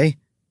as today,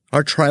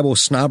 our tribal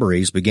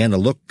snobberies began to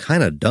look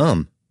kinda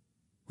dumb.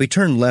 We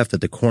turned left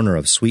at the corner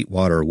of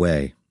Sweetwater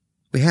Way.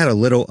 We had a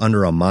little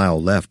under a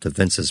mile left to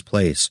Vince's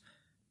place.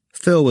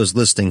 Phil was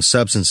listing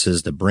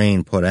substances the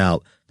brain put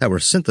out that were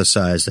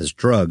synthesized as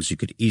drugs you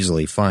could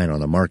easily find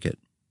on the market.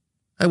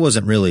 I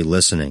wasn't really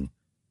listening,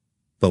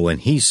 but when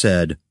he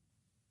said,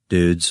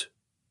 "Dudes,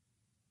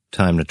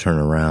 time to turn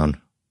around,"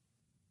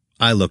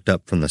 I looked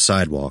up from the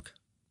sidewalk.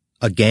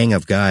 A gang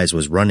of guys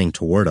was running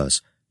toward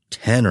us,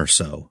 10 or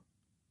so.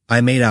 I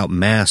made out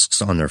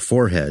masks on their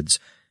foreheads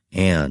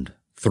and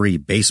 3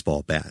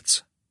 baseball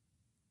bats.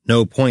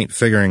 No point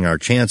figuring our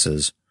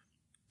chances.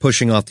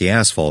 Pushing off the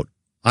asphalt,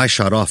 I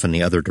shot off in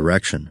the other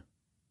direction.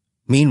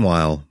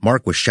 Meanwhile,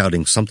 Mark was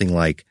shouting something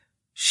like,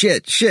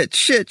 "Shit, shit,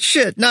 shit,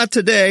 shit, not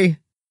today."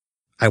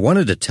 I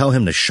wanted to tell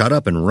him to shut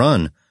up and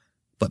run,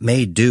 but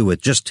made do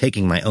with just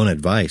taking my own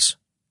advice.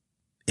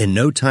 In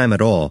no time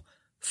at all,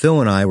 Phil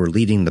and I were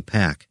leading the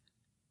pack,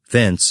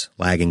 Vince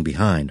lagging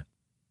behind.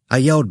 I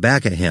yelled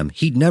back at him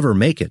he'd never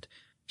make it.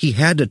 He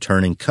had to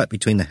turn and cut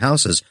between the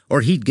houses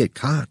or he'd get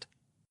caught.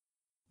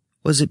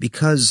 Was it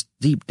because,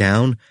 deep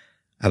down,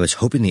 I was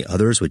hoping the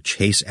others would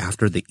chase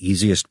after the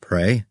easiest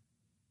prey?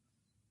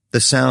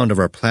 The sound of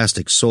our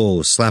plastic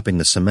soles slapping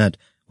the cement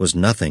was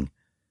nothing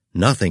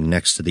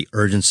next to the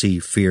urgency,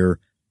 fear,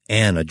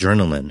 and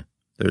adrenaline.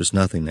 There's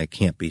nothing that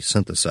can't be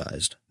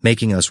synthesized,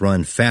 making us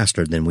run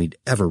faster than we'd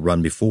ever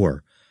run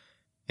before,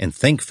 and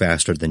think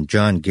faster than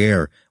John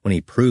Gare when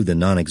he proved the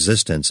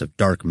non-existence of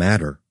dark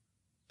matter.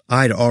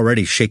 I'd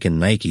already shaken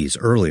Nikes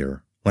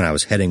earlier when I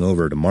was heading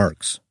over to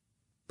Mark's,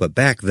 but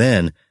back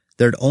then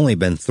there'd only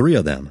been 3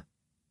 of them,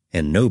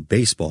 and no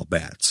baseball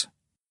bats.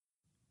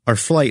 Our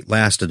flight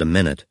lasted a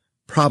minute,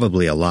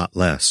 probably a lot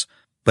less,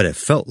 but it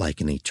felt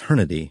like an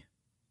eternity.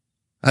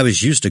 I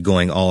was used to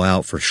going all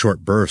out for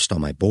short bursts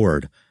on my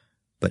board,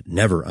 but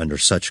never under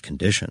such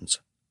conditions.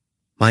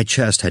 My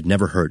chest had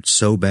never hurt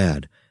so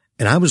bad,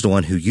 and I was the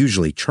one who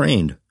usually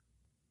trained.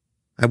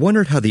 I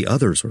wondered how the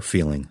others were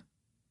feeling.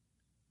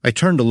 I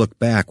turned to look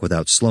back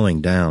without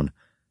slowing down.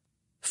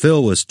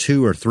 Phil was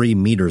 2 or 3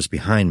 meters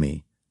behind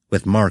me,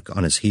 with Mark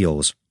on his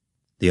heels.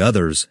 The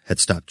others had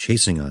stopped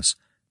chasing us.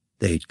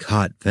 They'd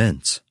caught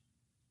Vince.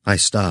 I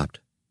stopped.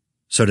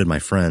 So did my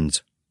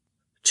friends.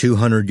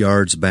 200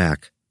 yards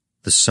back,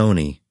 the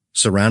Sony,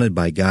 surrounded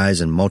by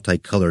guys in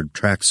multicolored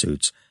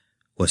tracksuits,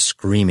 was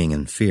screaming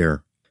in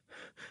fear.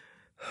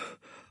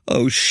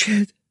 "Oh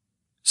shit,"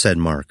 said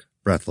Mark,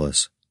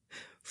 breathless.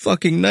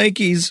 "Fucking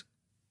Nikes."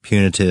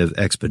 Punitive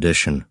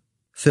expedition.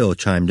 Phil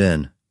chimed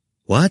in.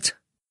 "What?"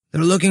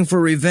 "They're looking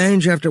for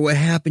revenge after what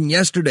happened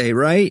yesterday,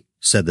 right?"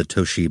 said the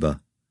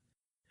Toshiba.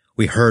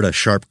 We heard a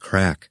sharp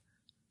crack.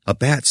 A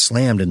bat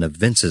slammed into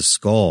Vince's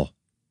skull.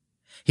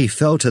 He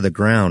fell to the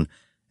ground,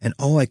 and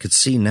all I could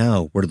see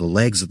now were the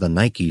legs of the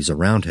Nikes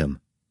around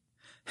him.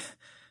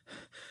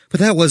 "But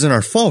that wasn't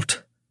our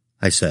fault,"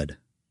 I said.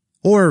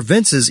 "Or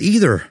Vince's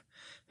either.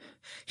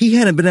 He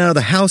hadn't been out of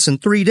the house in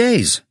 3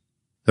 days.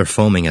 "They're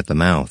foaming at the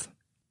mouth,"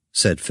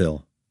 said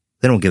Phil.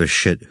 "They don't give a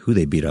shit who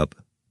they beat up,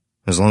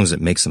 as long as it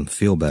makes them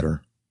feel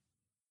better."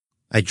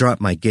 I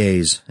dropped my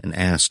gaze and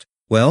asked,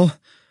 "Well,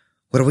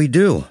 what do we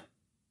do?"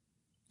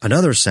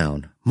 Another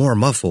sound, more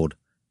muffled,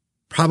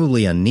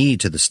 probably a knee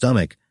to the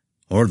stomach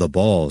or the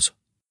balls.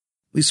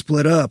 "We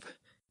split up,"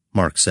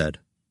 Mark said.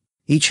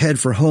 "Each head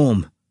for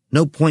home.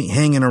 No point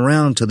hanging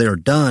around till they're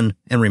done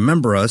and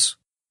remember us."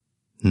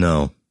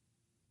 No.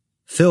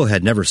 Phil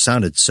had never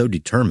sounded so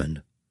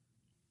determined.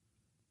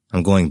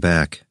 "I'm going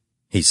back,"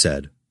 he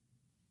said.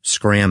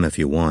 "Scram if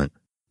you want.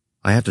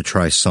 I have to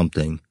try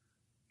something,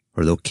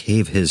 or they'll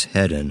cave his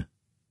head in."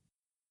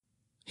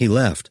 He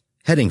left,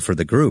 heading for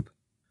the group.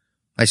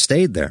 I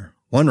stayed there,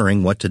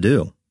 wondering what to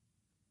do.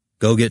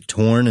 Go get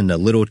torn into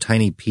little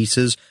tiny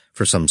pieces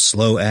for some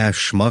slow-ass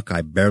schmuck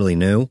I barely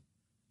knew,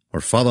 or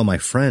follow my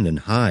friend and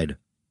hide.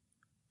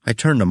 I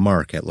turned to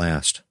Mark at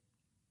last.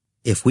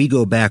 "If we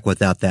go back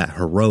without that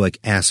heroic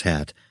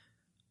asshat,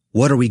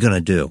 what are we going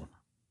to do?"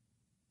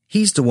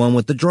 "He's the one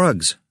with the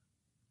drugs."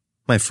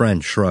 My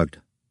friend shrugged.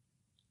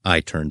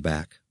 I turned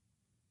back.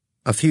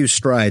 A few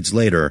strides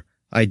later,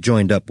 I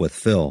joined up with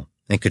Phil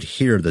and could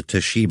hear the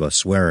Toshiba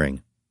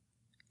swearing.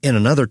 In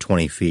another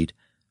 20 feet,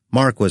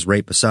 Mark was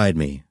right beside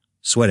me,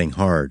 sweating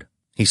hard.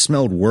 He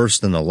smelled worse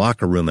than the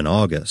locker room in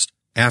August,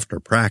 after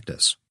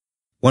practice.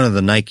 One of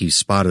the Nikes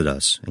spotted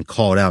us and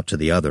called out to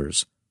the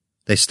others.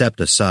 They stepped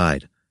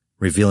aside,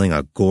 revealing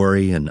a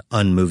gory and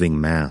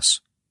unmoving mass.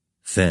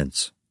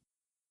 Vince.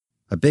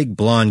 A big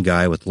blonde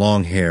guy with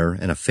long hair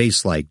and a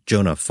face like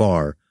Jonah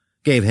Farr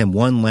gave him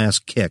one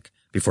last kick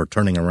before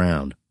turning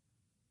around.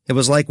 It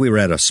was like we were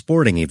at a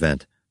sporting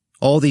event.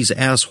 All these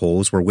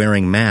assholes were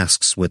wearing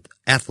masks with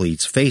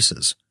athletes'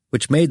 faces,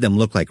 which made them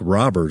look like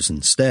robbers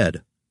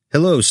instead.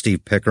 Hello,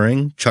 Steve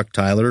Pickering, Chuck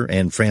Tyler,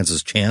 and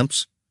Francis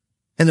Champs.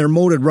 And their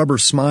molded rubber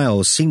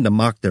smiles seemed to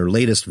mock their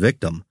latest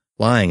victim,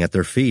 lying at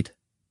their feet.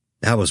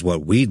 That was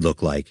what we'd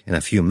look like in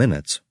a few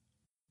minutes.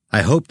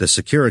 I hoped the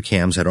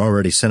Securicams had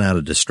already sent out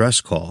a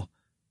distress call,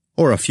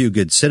 or a few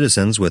good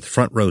citizens with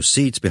front row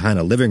seats behind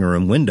a living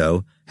room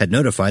window had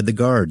notified the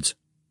guards.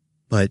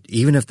 But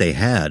even if they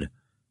had,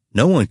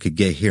 no one could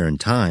get here in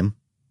time.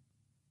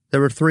 There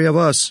were 3 of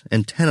us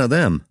and 10 of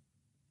them.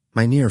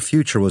 My near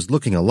future was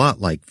looking a lot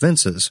like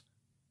Vince's.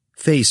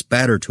 Face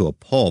battered to a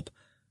pulp,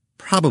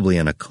 probably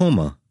in a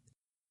coma.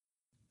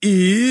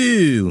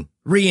 "Ew,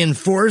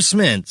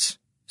 reinforcements,"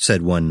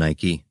 said one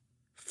Nike.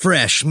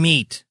 "Fresh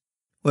meat."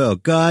 "Well,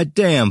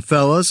 goddamn,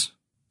 fellas,"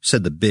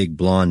 said the big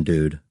blonde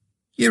dude.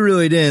 "You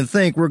really didn't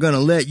think we're going to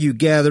let you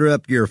gather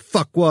up your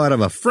fuckwad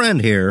of a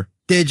friend here,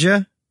 did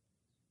ya?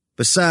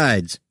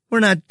 Besides, we're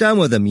not done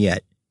with him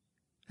yet.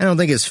 I don't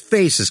think his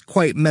face is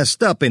quite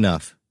messed up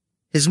enough.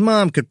 His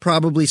mom could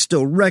probably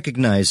still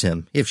recognize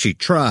him if she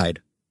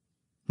tried.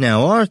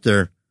 Now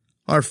Arthur,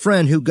 our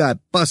friend who got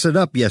busted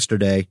up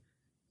yesterday,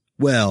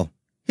 well,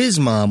 his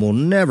mom will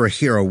never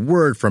hear a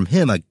word from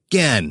him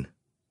again."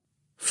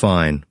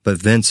 "Fine,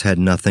 but Vince had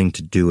nothing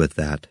to do with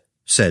that,"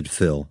 said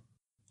Phil.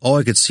 All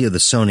I could see of the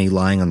Sony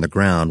lying on the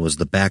ground was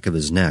the back of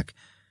his neck,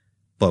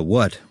 but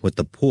what with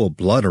the pool of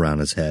blood around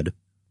his head,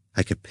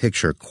 I could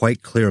picture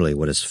quite clearly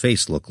what his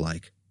face looked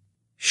like.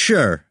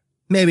 "Sure,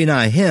 maybe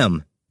not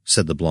him,"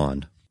 said the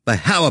blonde, "but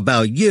how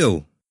about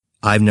you?"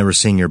 "I've never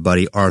seen your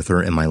buddy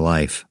Arthur in my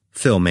life,"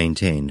 Phil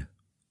maintained.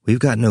 "We've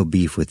got no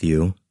beef with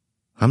you.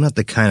 I'm not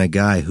the kind of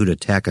guy who'd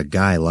attack a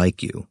guy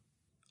like you."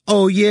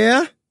 "Oh,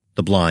 yeah?"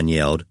 the blonde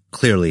yelled,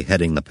 clearly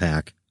heading the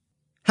pack.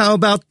 "How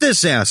about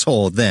this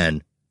asshole,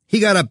 then? He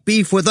got a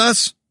beef with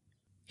us?"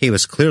 He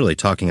was clearly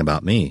talking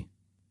about me.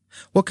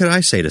 What could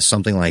I say to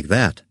something like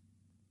that?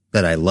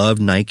 That I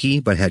loved Nike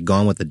but had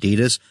gone with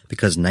Adidas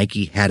because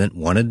Nike hadn't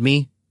wanted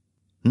me?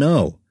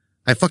 No,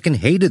 I fucking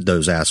hated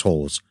those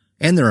assholes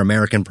and their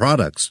American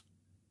products.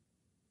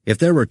 If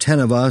there were 10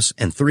 of us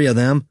and 3 of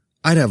them,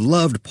 I'd have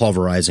loved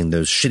pulverizing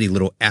those shitty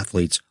little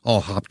athletes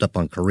all hopped up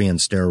on Korean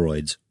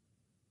steroids.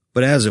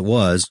 But as it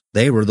was,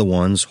 they were the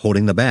ones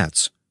holding the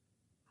bats.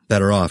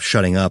 Better off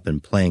shutting up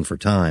and playing for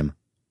time.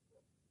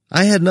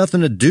 I had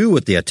nothing to do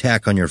with the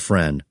attack on your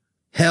friend.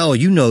 Hell,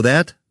 you know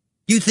that.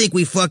 You think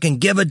we fucking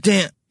give a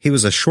damn? He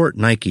was a short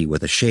Nike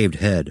with a shaved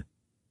head.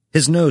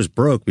 His nose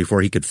broke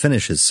before he could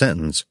finish his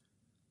sentence.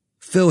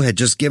 Phil had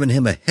just given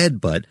him a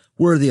headbutt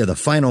worthy of the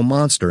final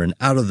monster in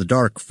Out of the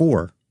Dark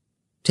 4.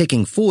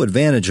 Taking full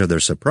advantage of their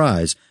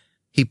surprise,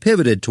 he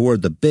pivoted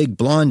toward the big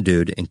blonde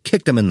dude and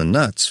kicked him in the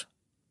nuts.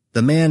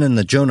 The man in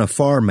the Jonah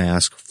Farr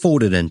mask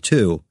folded in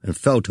two and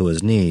fell to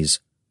his knees.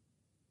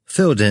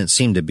 Phil didn't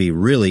seem to be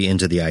really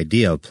into the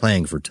idea of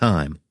playing for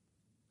time.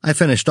 I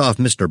finished off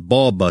Mr.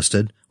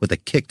 Ball-Busted with a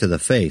kick to the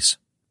face.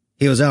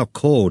 He was out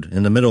cold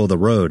in the middle of the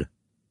road.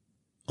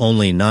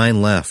 Only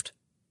 9 left.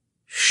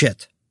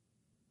 Shit.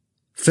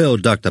 Phil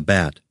ducked a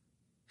bat.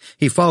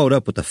 He followed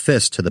up with a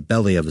fist to the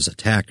belly of his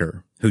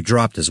attacker, who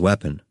dropped his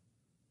weapon.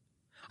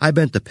 I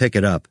bent to pick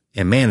it up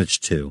and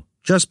managed to,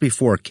 just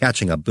before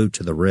catching a boot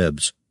to the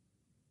ribs.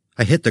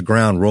 I hit the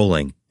ground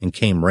rolling and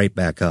came right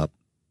back up.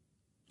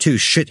 2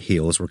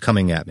 shitheels were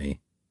coming at me.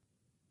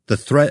 The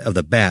threat of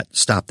the bat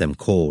stopped them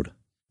cold.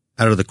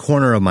 Out of the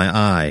corner of my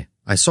eye,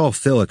 I saw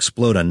Phil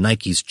explode on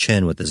Nike's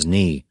chin with his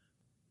knee.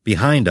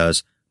 Behind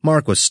us,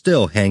 Mark was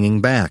still hanging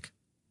back.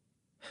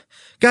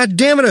 God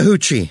damn it,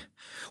 Ahuchi!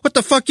 What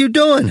the fuck you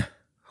doing?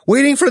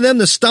 Waiting for them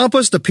to stomp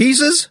us to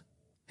pieces?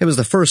 It was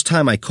the first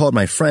time I called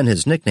my friend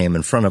his nickname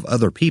in front of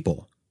other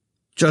people.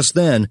 Just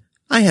then,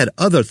 I had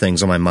other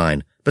things on my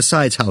mind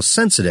besides how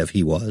sensitive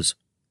he was.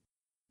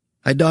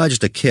 I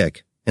dodged a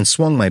kick and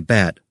swung my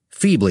bat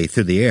feebly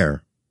through the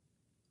air.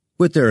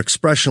 With their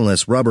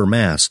expressionless rubber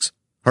masks,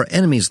 our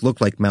enemies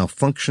looked like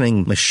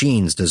malfunctioning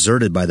machines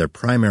deserted by their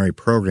primary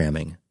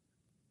programming.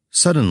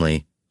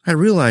 Suddenly, I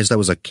realized I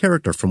was a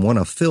character from one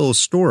of Phil's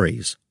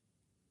stories.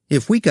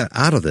 If we got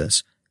out of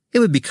this, it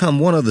would become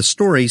one of the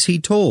stories he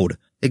told,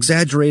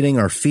 exaggerating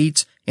our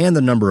feats and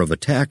the number of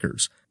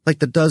attackers, like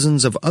the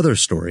dozens of other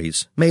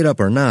stories, made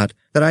up or not,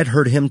 that I'd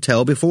heard him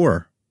tell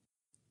before.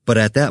 But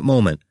at that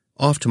moment,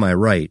 off to my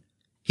right,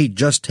 he'd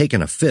just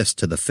taken a fist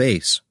to the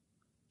face.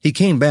 He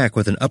came back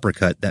with an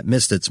uppercut that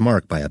missed its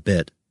mark by a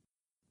bit.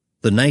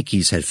 The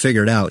Nikes had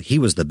figured out he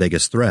was the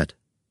biggest threat.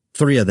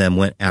 3 of them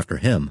went after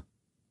him.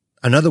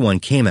 Another one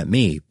came at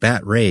me,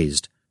 bat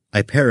raised.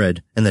 I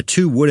parried, and the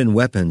 2 wooden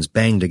weapons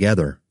banged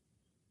together.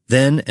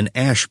 Then an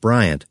Ash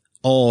Bryant,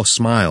 all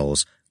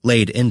smiles,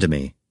 laid into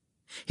me.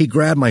 He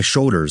grabbed my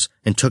shoulders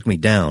and took me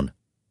down.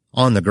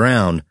 On the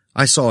ground,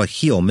 I saw a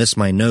heel miss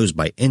my nose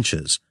by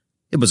inches.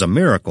 It was a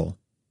miracle.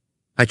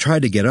 I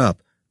tried to get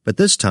up, but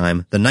this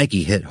time the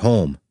Nike hit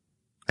home.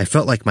 I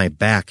felt like my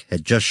back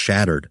had just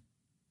shattered.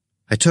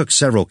 I took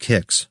several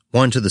kicks,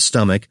 one to the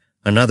stomach,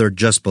 another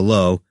just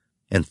below,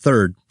 and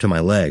third to my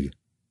leg.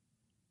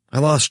 I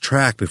lost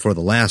track before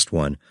the last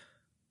one,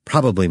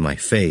 probably my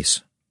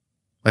face.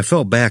 I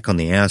fell back on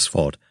the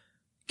asphalt,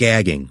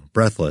 gagging,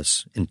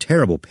 breathless, in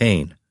terrible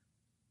pain.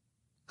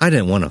 I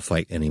didn't want to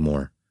fight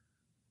anymore.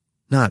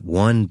 Not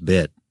one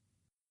bit.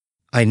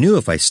 I knew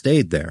if I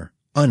stayed there,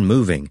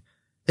 unmoving,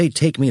 they'd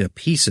take me to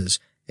pieces.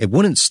 It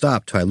wouldn't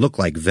stop till I looked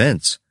like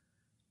Vince.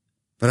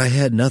 But I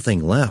had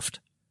nothing left.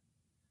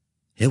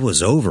 It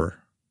was over.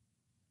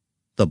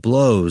 The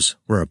blows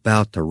were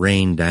about to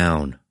rain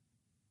down.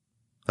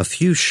 A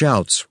few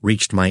shouts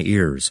reached my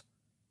ears.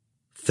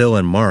 Phil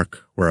and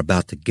Mark were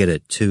about to get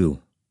it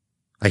too.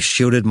 I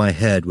shielded my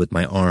head with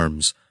my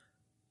arms,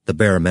 the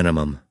bare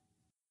minimum.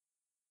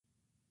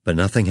 But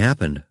nothing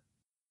happened.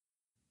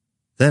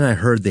 Then I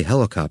heard the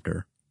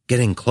helicopter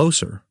getting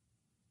closer.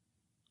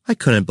 I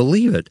couldn't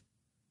believe it.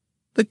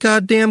 The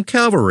goddamn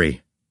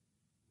cavalry.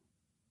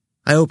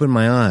 I opened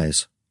my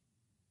eyes.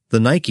 The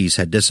Nikes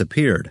had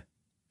disappeared.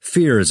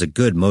 Fear is a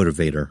good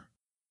motivator.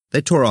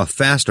 They tore off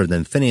faster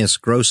than Phineas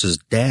Gross's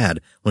dad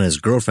when his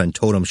girlfriend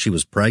told him she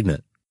was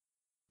pregnant.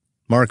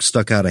 Mark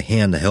stuck out a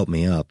hand to help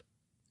me up.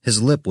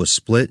 His lip was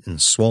split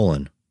and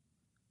swollen.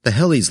 The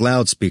heli's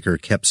loudspeaker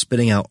kept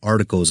spitting out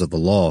articles of the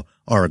law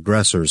our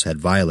aggressors had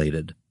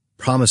violated,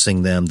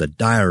 promising them the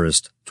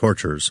direst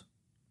tortures.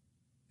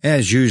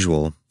 As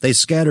usual, they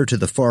scattered to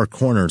the far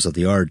corners of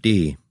the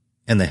RD,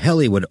 and the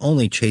heli would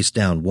only chase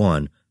down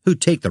one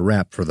who'd take the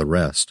rap for the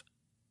rest.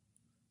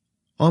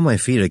 On my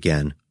feet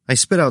again, I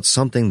spit out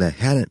something that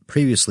hadn't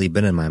previously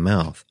been in my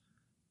mouth.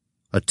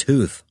 A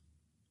tooth.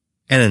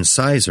 An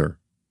incisor.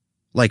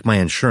 Like my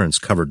insurance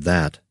covered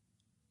that.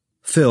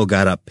 Phil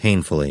got up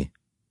painfully.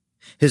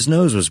 His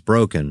nose was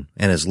broken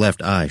and his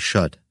left eye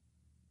shut.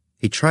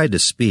 He tried to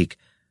speak,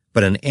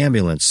 but an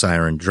ambulance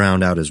siren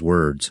drowned out his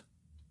words.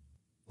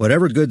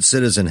 Whatever good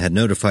citizen had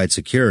notified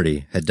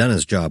security had done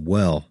his job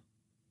well.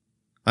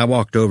 I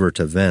walked over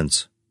to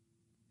Vince.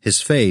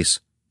 His face,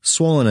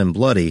 swollen and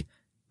bloody,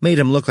 made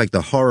him look like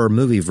the horror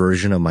movie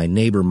version of my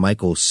neighbor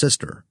Michael's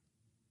sister.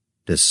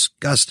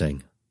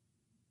 Disgusting.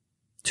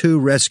 2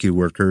 rescue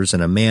workers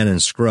and a man in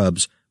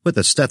scrubs with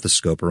a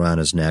stethoscope around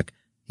his neck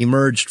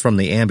emerged from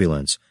the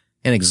ambulance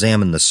and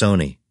examined the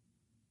Sony.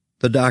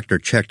 The doctor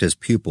checked his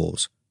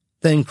pupils,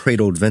 then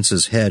cradled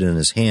Vince's head in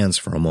his hands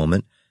for a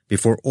moment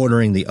before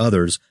ordering the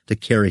others to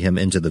carry him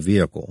into the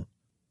vehicle.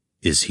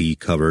 "Is he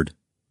covered?"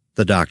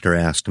 the doctor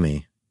asked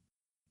me.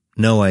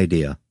 No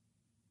idea.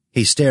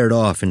 He stared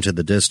off into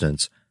the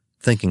distance,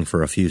 thinking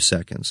for a few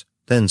seconds,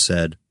 then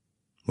said,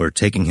 "We're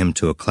taking him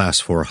to a Class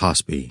 4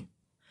 hospital.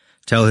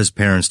 Tell his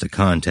parents to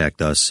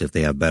contact us if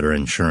they have better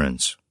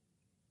insurance.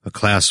 A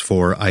Class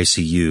 4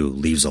 ICU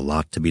leaves a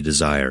lot to be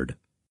desired."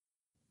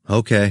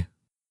 "Okay.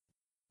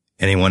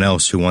 Anyone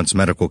else who wants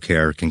medical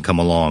care can come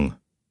along."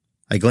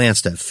 I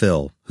glanced at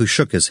Phil, who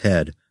shook his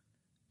head.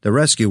 The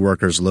rescue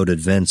workers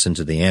loaded Vince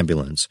into the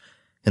ambulance,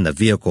 and the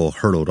vehicle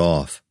hurtled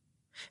off,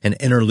 an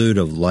interlude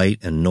of light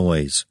and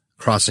noise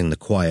crossing the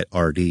quiet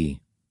RD.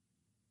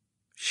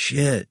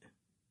 "Shit,"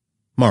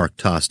 Mark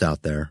tossed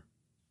out there.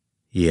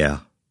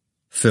 "Yeah,"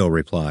 Phil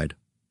replied.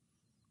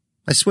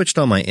 I switched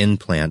on my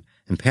implant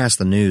and passed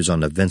the news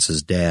on to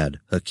Vince's dad,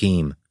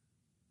 Hakeem.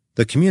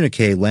 The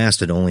communique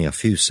lasted only a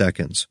few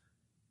seconds.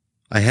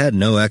 I had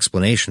no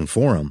explanation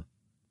for him.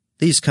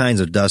 These kinds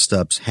of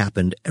dust-ups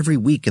happened every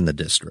week in the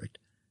district.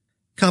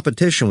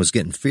 Competition was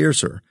getting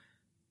fiercer,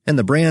 and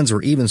the brands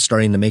were even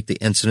starting to make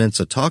the incidents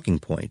a talking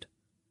point.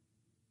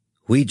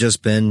 We'd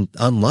just been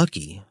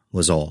unlucky,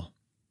 was all.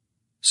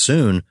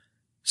 Soon,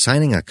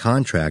 signing a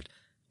contract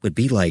would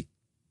be like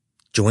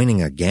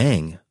joining a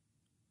gang.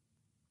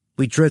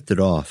 We drifted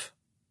off.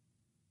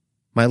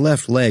 My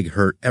left leg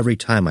hurt every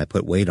time I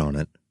put weight on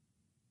it.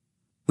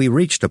 We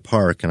reached a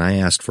park and I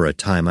asked for a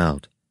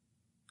timeout.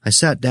 I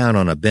sat down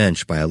on a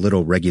bench by a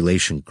little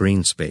regulation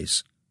green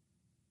space.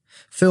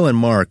 Phil and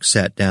Mark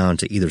sat down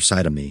to either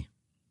side of me.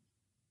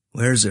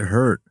 "Where's it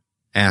hurt?"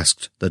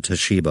 asked the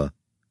Toshiba.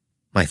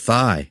 "My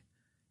thigh.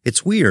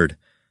 It's weird.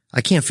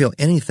 I can't feel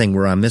anything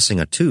where I'm missing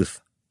a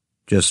tooth."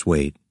 "Just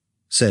wait,"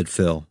 said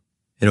Phil.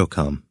 "It'll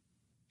come."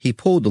 He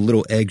pulled the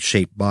little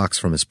egg-shaped box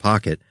from his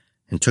pocket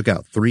and took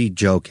out 3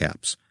 gel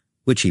caps,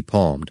 which he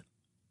palmed.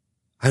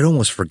 I'd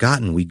almost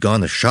forgotten we'd gone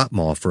to Shop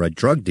Mall for a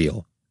drug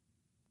deal.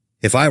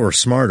 If I were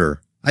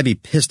smarter, I'd be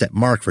pissed at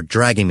Mark for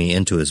dragging me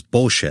into his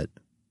bullshit.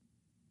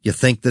 "You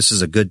think this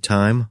is a good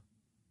time?"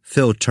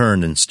 Phil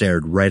turned and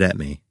stared right at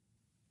me.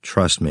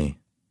 "Trust me,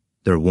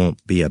 there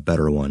won't be a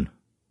better one."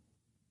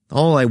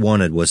 All I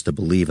wanted was to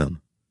believe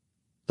him.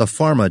 The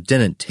pharma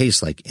didn't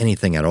taste like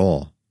anything at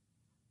all.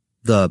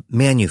 The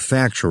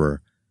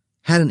manufacturer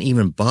hadn't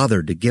even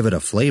bothered to give it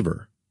a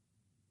flavor.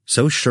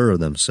 So sure of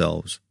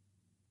themselves.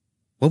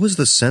 What was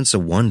the sense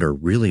of wonder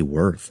really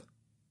worth?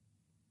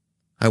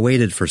 I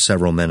waited for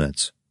several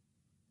minutes.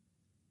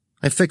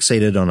 I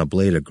fixated on a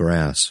blade of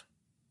grass.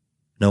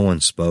 No one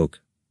spoke.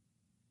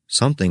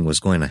 Something was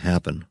going to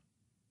happen.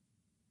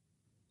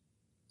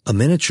 A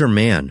miniature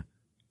man,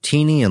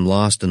 teeny and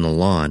lost in the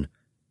lawn,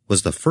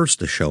 was the first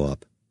to show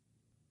up.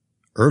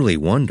 Early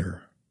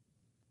wonder.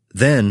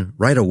 Then,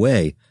 right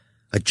away,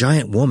 a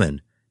giant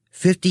woman,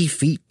 50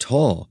 feet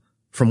tall,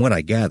 from what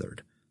I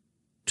gathered,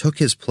 took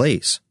his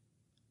place.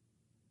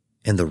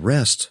 And the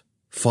rest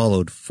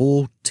followed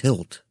full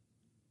tilt.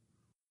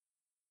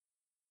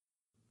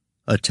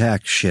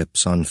 Attack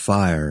ships on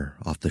fire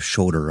off the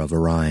shoulder of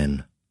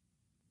Orion.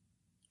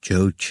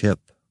 Joe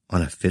Chip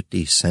on a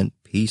 50-cent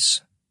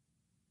piece.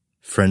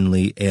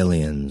 Friendly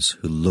aliens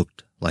who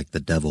looked like the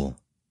devil.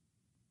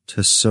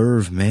 To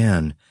serve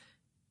man,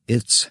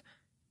 it's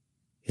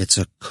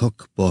a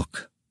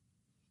cookbook.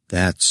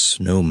 That's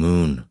no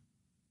moon.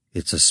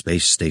 It's a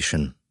space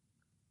station.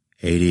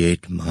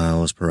 88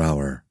 miles per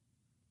hour.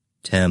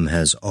 Tem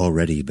has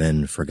already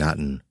been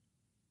forgotten.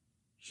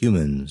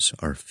 Humans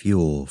are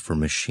fuel for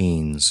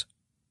machines.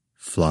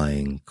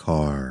 Flying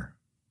car.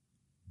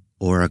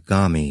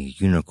 Origami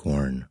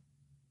unicorn.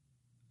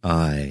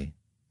 I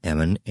am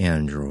an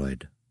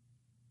android.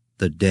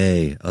 The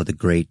day of the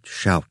great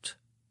shout.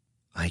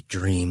 I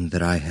dream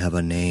that I have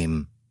a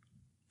name.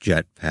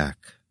 Jetpack.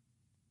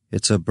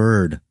 It's a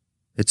bird.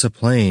 It's a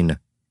plane.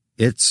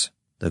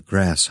 The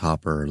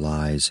grasshopper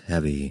lies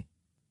heavy.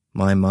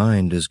 My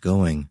mind is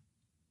going.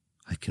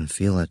 I can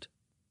feel it.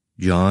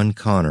 John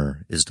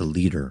Connor is the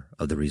leader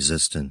of the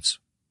resistance.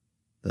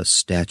 The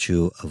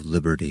Statue of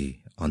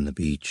Liberty on the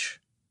beach.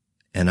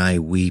 And I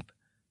weep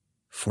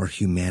for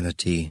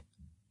humanity.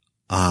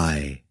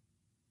 I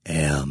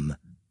am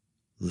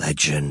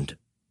legend.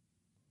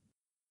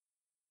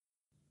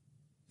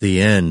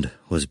 The end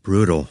was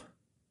brutal.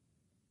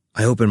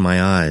 I opened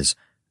my eyes.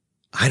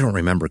 I don't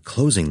remember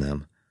closing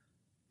them,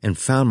 and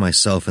found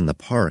myself in the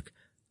park,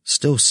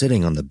 still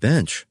sitting on the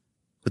bench,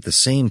 with the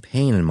same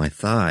pain in my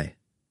thigh.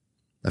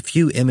 A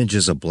few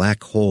images of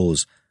black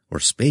holes or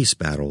space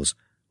battles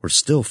were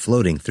still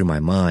floating through my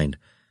mind,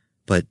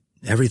 but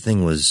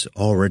everything was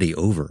already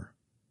over.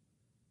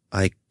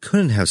 I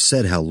couldn't have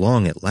said how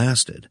long it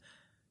lasted,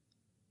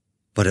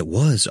 but it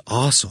was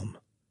awesome.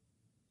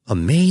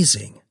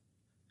 Amazing.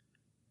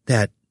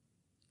 That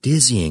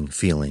dizzying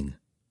feeling.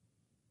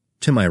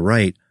 To my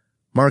right,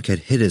 Mark had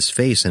hid his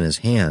face in his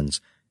hands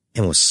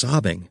and was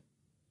sobbing.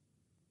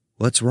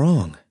 "What's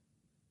wrong?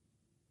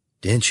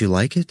 Didn't you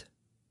like it?"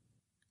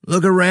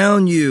 "Look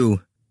around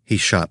you," he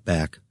shot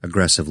back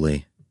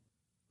aggressively.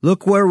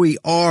 "Look where we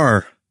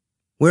are,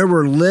 where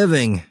we're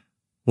living,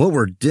 what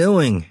we're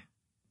doing."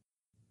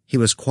 He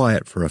was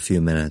quiet for a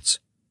few minutes,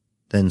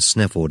 then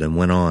sniffled and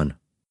went on.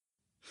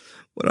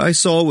 "What I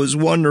saw was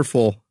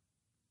wonderful,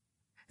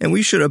 and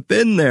we should have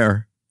been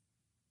there.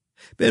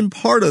 Been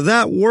part of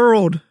that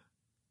world.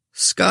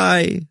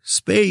 Sky,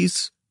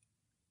 space,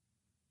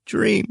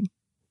 dream."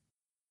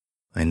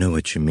 "I know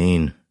what you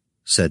mean,"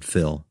 said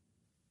Phil.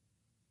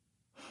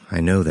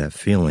 "I know that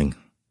feeling."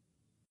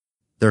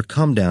 Their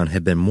come-down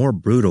had been more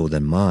brutal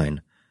than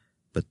mine,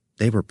 but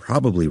they were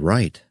probably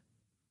right.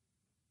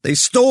 "They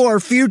stole our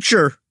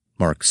future,"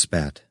 Mark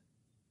spat.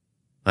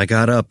 I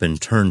got up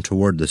and turned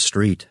toward the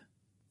street.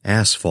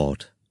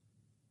 Asphalt.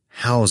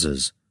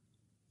 Houses.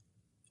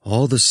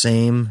 All the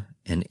same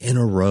and in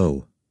a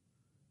row.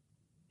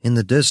 In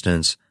the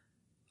distance,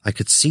 I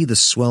could see the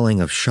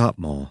swelling of Shop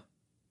Mall.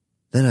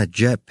 Then a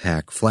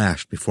jetpack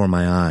flashed before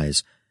my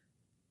eyes,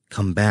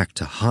 come back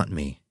to haunt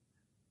me.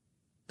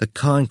 The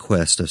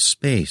conquest of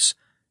space.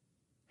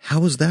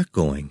 How was that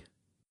going?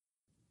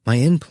 My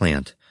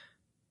implant.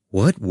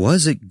 What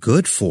was it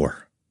good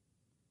for?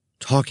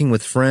 Talking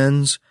with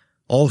friends,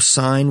 all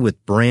signed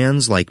with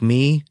brands like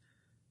me,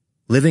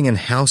 living in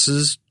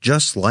houses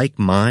just like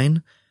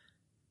mine.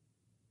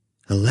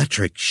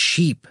 Electric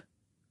sheep.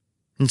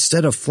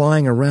 Instead of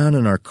flying around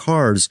in our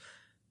cars,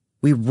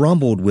 we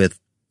rumbled with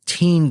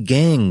teen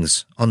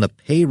gangs on the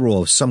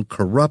payroll of some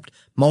corrupt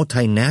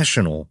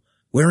multinational,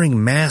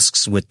 wearing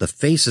masks with the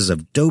faces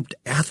of doped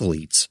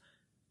athletes.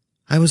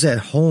 I was at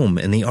home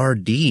in the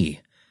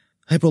RD.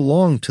 I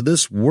belonged to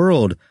this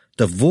world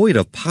devoid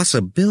of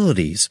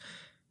possibilities,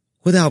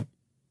 without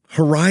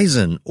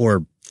horizon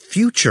or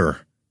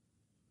future.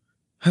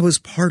 I was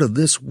part of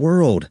this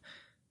world,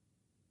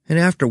 and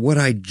after what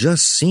I'd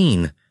just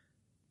seen,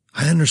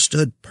 I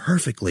understood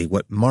perfectly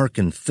what Mark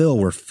and Phil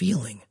were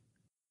feeling.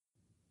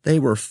 They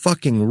were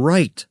fucking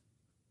right.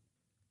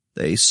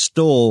 They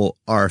stole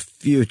our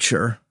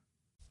future.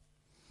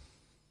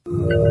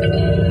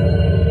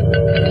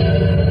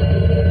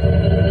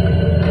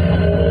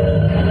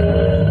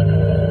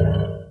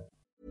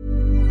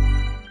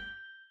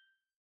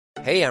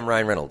 Hey, I'm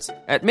Ryan Reynolds.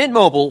 At Mint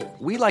Mobile,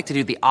 we like to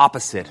do the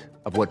opposite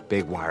of what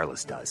Big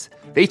Wireless does.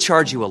 They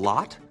charge you a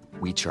lot,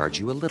 we charge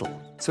you a little.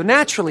 So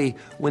naturally,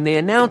 when they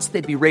announced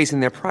they'd be raising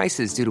their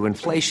prices due to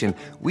inflation,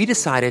 we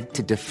decided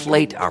to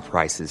deflate our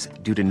prices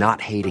due to not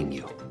hating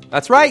you.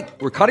 That's right.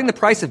 We're cutting the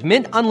price of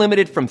Mint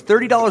Unlimited from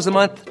 $30 a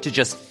month to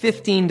just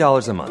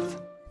 $15 a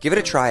month. Give it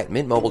a try at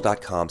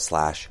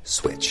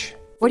mintmobile.com/switch.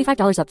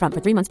 $45 up front for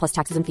 3 months plus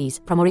taxes and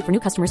fees. Promo rate for new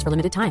customers for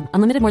limited time.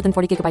 Unlimited more than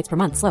 40 gigabytes per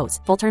month slows.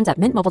 Full terms at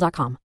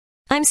mintmobile.com.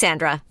 I'm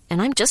Sandra, and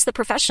I'm just the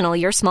professional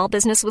your small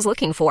business was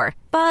looking for.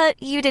 But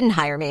you didn't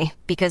hire me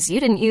because you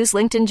didn't use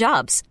LinkedIn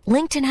Jobs.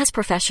 LinkedIn has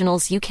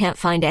professionals you can't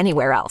find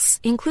anywhere else,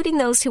 including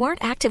those who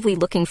aren't actively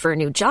looking for a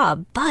new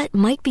job, but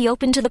might be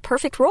open to the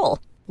perfect role,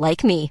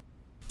 like me.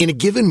 In a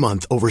given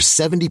month, over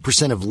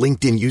 70% of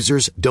LinkedIn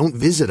users don't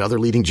visit other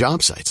leading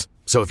job sites.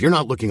 So if you're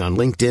not looking on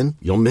LinkedIn,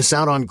 you'll miss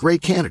out on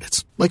great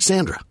candidates like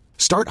Sandra.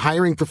 Start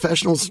hiring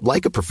professionals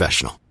like a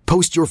professional.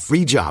 Post your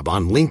free job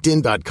on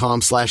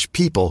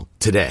linkedin.com/people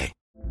today.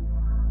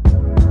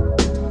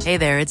 Hey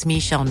there, it's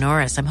Michelle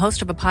Norris. I'm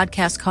host of a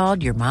podcast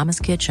called Your Mama's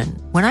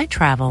Kitchen. When I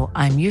travel,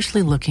 I'm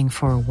usually looking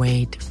for a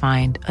way to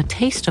find a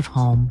taste of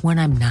home when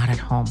I'm not at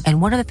home.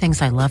 And one of the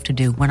things I love to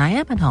do when I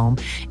am at home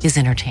is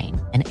entertain.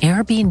 And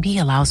Airbnb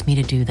allows me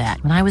to do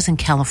that. When I was in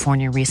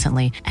California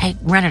recently, I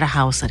rented a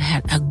house that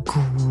had a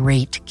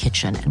great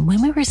kitchen. And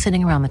when we were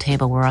sitting around the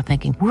table, we were all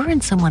thinking, we're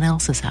in someone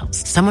else's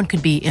house. Someone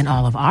could be in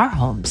all of our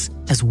homes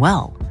as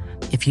well.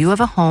 If you have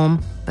a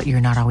home, but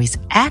you're not always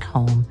at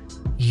home,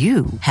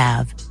 you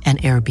have an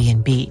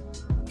Airbnb.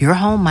 Your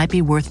home might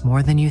be worth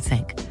more than you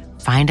think.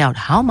 Find out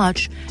how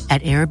much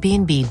at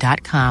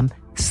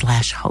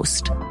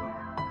airbnb.com/host.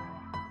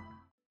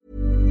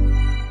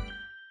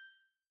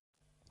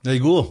 There you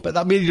go. But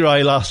that made your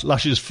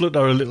eyelashes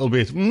flutter a little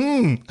bit.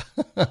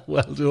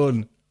 Well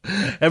done.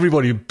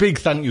 Everybody, big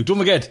thank you. Don't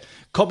forget,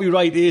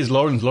 copyright is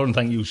Lauren's. Lauren,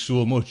 thank you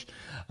so much.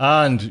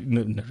 And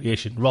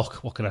narration,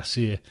 rock, what can I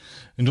say?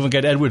 And don't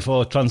forget Edward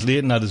for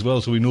translating that as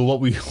well, so we know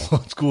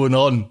what's going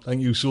on.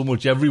 Thank you so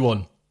much,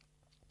 everyone.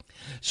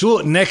 So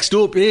next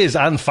up is,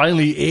 and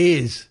finally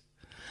is,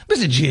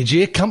 Mr.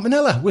 JJ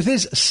Campanella with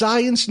his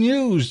science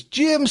news.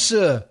 James,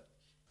 sir.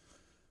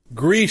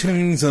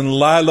 Greetings and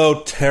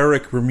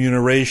liloteric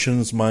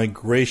remunerations, my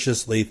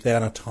graciously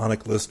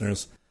thanatonic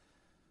listeners,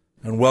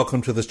 and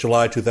welcome to this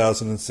July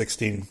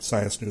 2016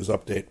 Science News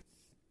Update.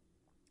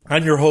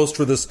 I'm your host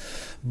for this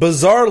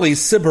bizarrely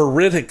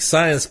sybaritic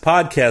science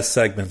podcast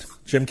segment,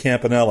 Jim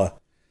Campanella.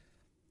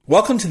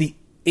 Welcome to the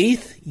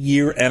 8th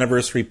year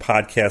anniversary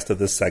podcast of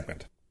this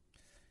segment.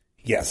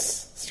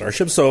 Yes,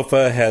 Starship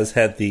Sofa has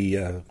had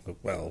the,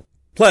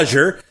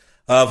 pleasure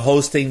of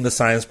hosting the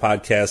science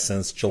podcast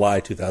since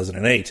July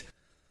 2008.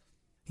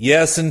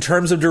 Yes, in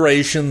terms of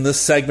duration, this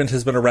segment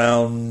has been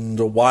around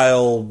a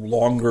while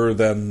longer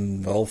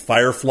than,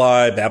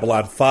 Firefly,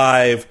 Babylon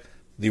 5,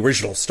 the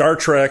original Star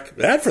Trek,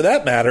 and for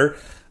that matter,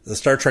 the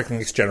Star Trek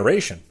Next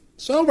Generation.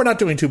 So we're not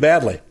doing too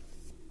badly.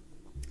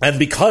 And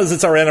because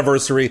it's our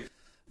anniversary,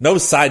 no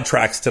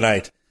sidetracks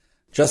tonight.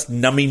 Just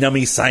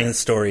nummy science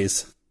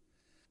stories.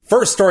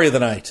 First story of the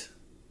night.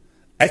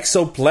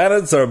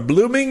 Exoplanets are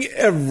blooming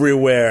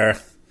everywhere.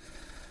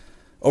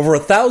 Over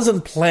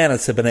 1,000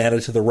 planets have been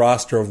added to the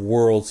roster of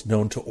worlds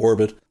known to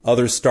orbit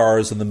other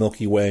stars in the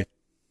Milky Way.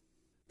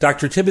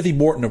 Dr. Timothy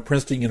Morton of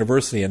Princeton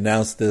University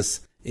announced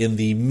this in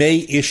the May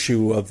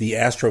issue of the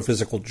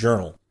Astrophysical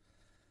Journal.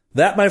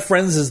 That, my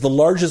friends, is the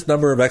largest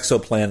number of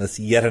exoplanets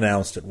yet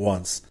announced at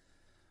once.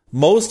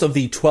 Most of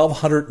the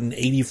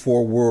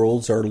 1,284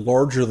 worlds are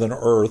larger than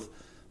Earth,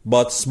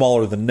 but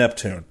smaller than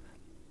Neptune.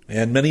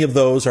 And many of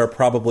those are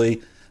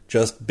probably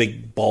just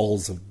big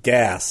balls of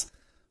gas.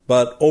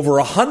 But over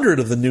 100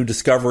 of the new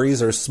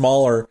discoveries are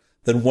smaller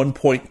than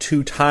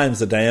 1.2 times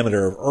the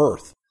diameter of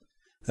Earth.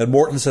 And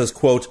Morton says,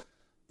 quote,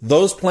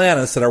 "Those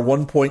planets that are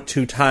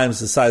 1.2 times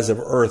the size of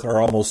Earth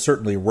are almost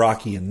certainly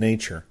rocky in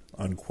nature,"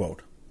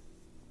 unquote.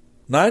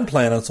 9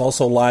 planets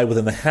also lie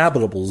within the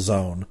habitable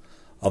zone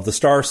of the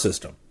star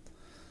system.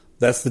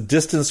 That's the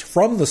distance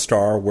from the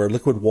star where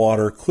liquid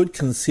water could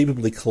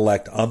conceivably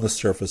collect on the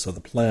surface of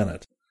the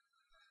planet.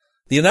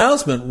 The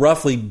announcement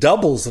roughly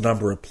doubles the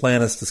number of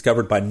planets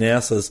discovered by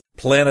NASA's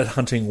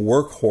planet-hunting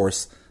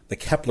workhorse, the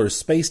Kepler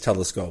Space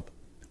Telescope,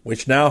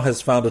 which now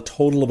has found a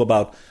total of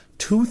about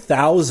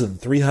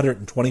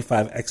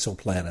 2,325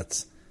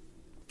 exoplanets.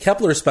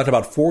 Kepler spent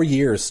about 4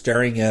 years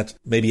staring at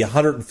maybe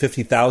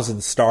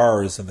 150,000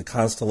 stars in the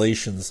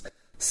constellations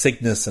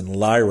Cygnus and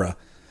Lyra,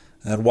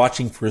 and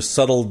watching for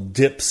subtle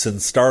dips in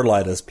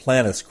starlight as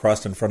planets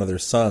crossed in front of their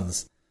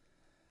suns.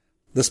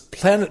 This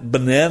planet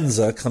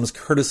bonanza comes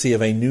courtesy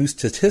of a new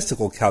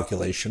statistical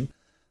calculation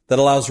that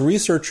allows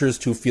researchers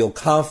to feel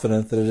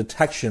confident that a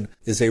detection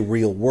is a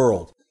real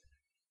world.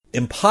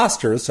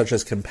 Imposters, such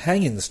as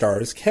companion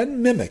stars,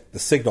 can mimic the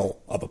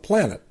signal of a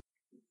planet.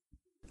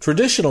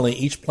 Traditionally,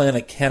 each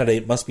planet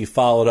candidate must be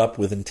followed up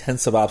with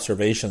intensive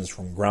observations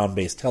from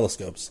ground-based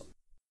telescopes.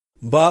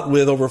 But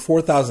with over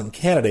 4,000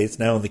 candidates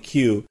now in the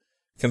queue,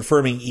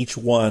 confirming each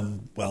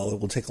one, well, it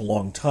will take a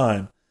long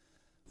time.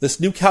 This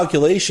new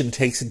calculation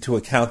takes into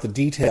account the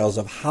details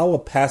of how a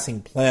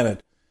passing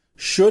planet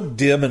should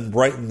dim and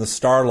brighten the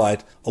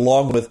starlight,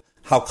 along with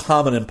how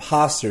common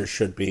imposters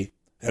should be,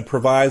 and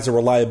provides a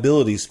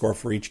reliability score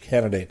for each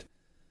candidate.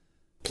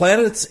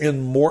 Planets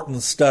in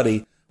Morton's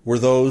study were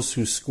those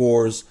whose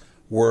scores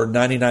were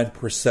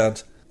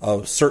 99%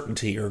 of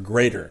certainty or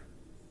greater.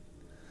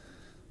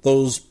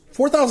 Those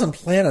 4,000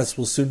 planets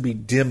will soon be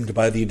dimmed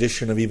by the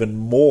addition of even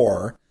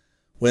more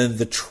when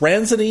the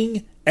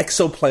Transiting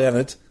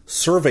Exoplanet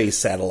Survey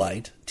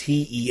Satellite,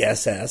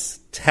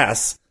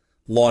 TESS,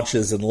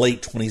 launches in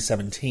late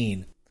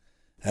 2017.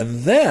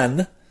 And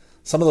then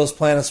some of those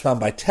planets found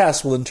by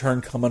TESS will in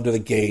turn come under the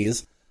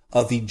gaze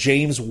of the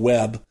James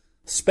Webb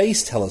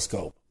Space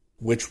Telescope,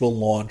 which will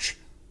launch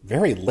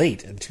very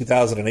late in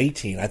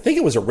 2018. I think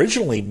it was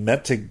originally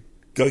meant to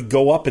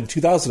go up in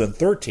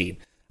 2013.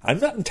 I'm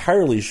not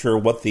entirely sure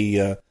what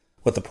the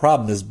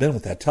problem has been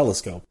with that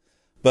telescope.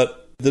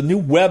 But the new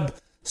Webb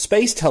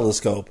Space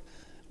Telescope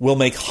will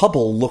make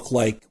Hubble look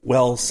like,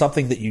 well,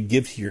 something that you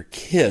give to your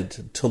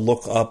kid to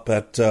look up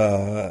at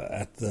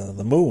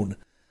the moon.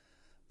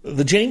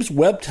 The James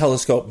Webb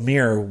Telescope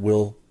mirror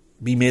will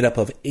be made up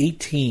of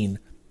 18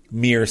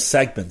 mirror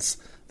segments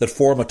that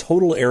form a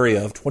total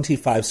area of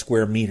 25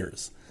 square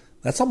meters.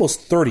 That's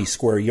almost 30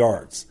 square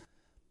yards.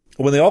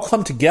 When they all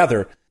come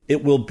together,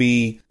 it will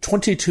be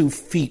 22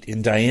 feet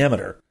in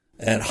diameter,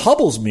 and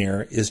Hubble's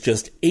mirror is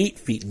just 8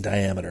 feet in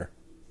diameter.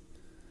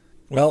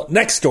 Well,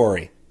 next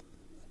story.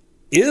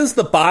 Is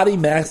the body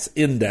mass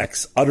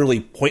index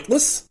utterly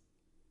pointless?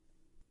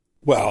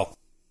 Well,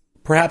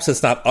 perhaps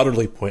it's not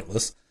utterly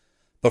pointless,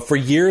 but for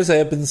years I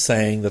have been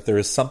saying that there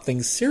is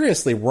something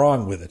seriously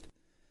wrong with it.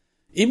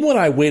 Even when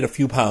I weighed a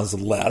few pounds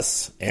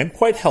less, and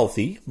quite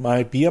healthy,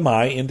 my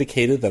BMI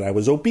indicated that I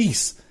was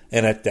obese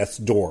and at death's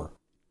door.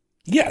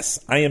 Yes,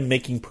 I am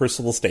making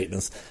personal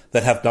statements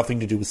that have nothing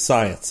to do with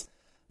science,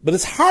 but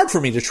it's hard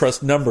for me to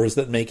trust numbers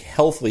that make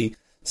healthy,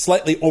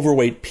 slightly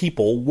overweight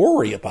people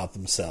worry about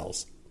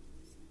themselves.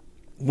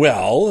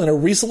 Well, in a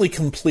recently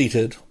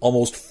completed,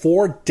 almost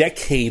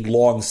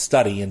 4-decade-long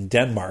study in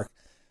Denmark,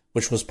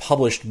 which was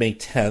published May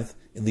 10th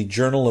in the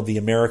Journal of the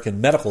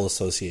American Medical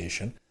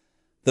Association,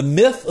 the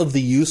myth of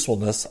the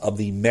usefulness of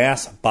the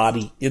mass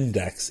body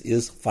index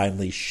is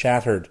finally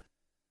shattered.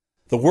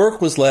 The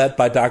work was led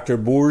by Dr.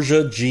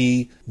 Børge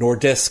G.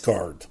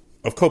 Nordesgaard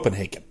of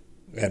Copenhagen,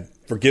 and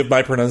forgive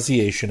my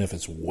pronunciation if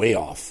it's way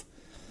off.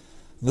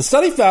 The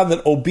study found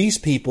that obese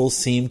people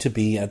seem to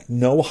be at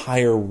no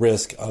higher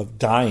risk of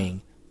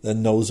dying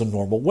than those of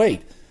normal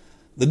weight.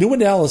 The new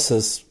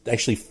analysis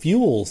actually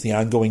fuels the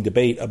ongoing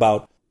debate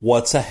about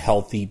what's a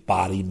healthy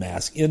body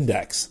mass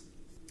index,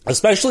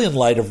 especially in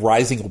light of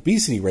rising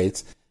obesity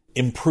rates,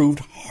 improved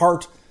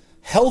heart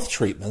health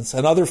treatments,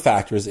 and other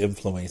factors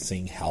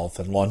influencing health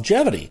and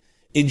longevity.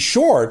 In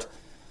short,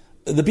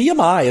 the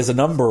BMI as a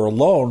number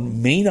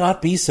alone may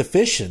not be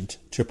sufficient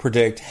to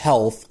predict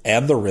health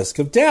and the risk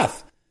of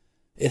death.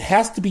 It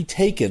has to be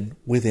taken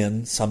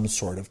within some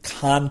sort of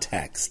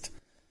context.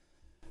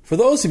 For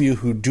those of you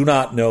who do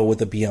not know what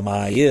the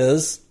BMI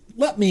is,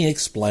 let me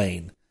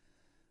explain.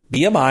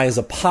 BMI is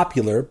a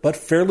popular but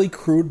fairly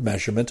crude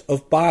measurement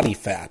of body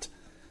fat.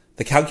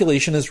 The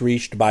calculation is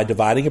reached by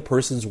dividing a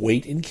person's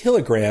weight in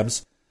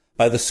kilograms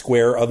by the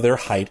square of their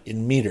height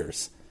in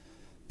meters.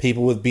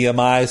 People with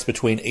BMIs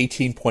between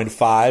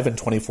 18.5 and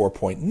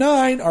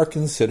 24.9 are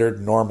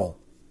considered normal.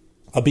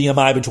 A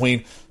BMI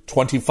between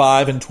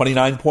 25 and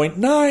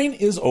 29.9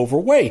 is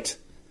overweight.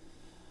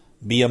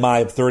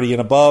 BMI of 30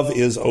 and above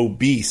is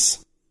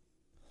obese.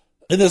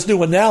 In this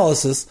new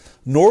analysis,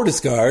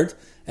 Nordisgaard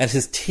and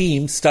his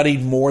team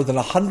studied more than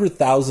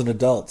 100,000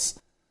 adults.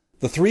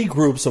 The three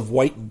groups of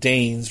white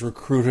Danes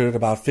recruited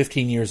about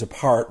 15 years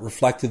apart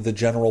reflected the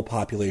general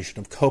population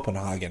of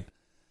Copenhagen.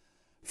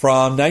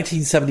 From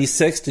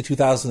 1976 to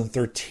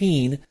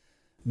 2013,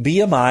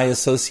 BMI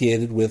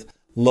associated with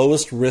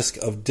lowest risk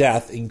of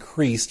death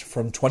increased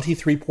from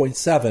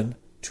 23.7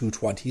 to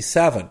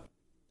 27.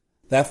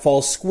 That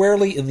falls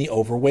squarely in the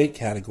overweight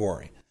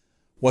category.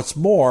 What's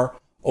more,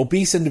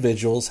 obese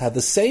individuals have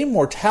the same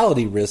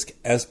mortality risk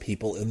as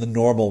people in the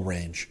normal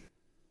range.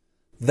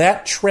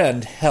 That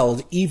trend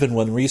held even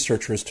when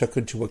researchers took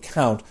into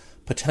account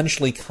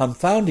potentially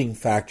confounding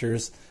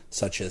factors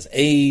such as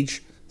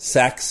age,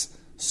 sex,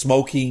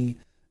 smoking,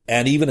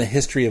 and even a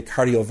history of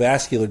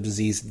cardiovascular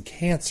disease and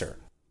cancer.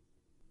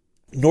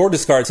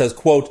 Nordisgaard says,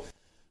 quote,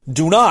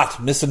 "Do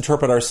not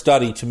misinterpret our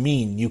study to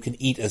mean you can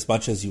eat as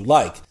much as you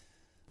like.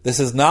 This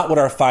is not what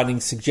our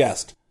findings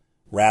suggest.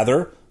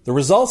 Rather, the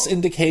results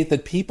indicate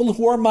that people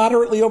who are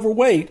moderately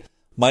overweight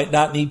might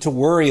not need to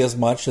worry as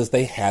much as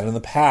they had in the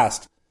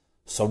past.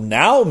 So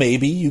now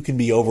maybe you can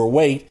be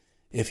overweight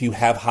if you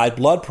have high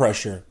blood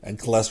pressure and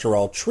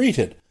cholesterol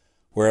treated,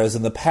 whereas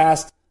in the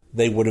past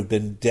they would have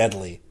been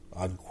deadly,"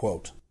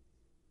 unquote.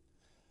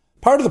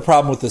 Part of the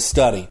problem with this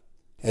study,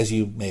 as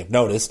you may have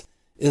noticed,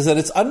 is that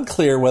it's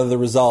unclear whether the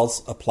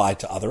results apply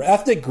to other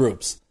ethnic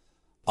groups.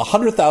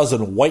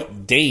 100,000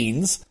 white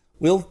Danes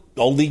will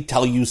only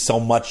tell you so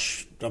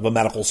much of a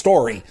medical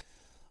story.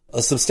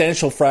 A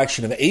substantial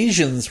fraction of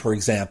Asians, for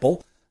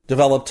example,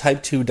 develop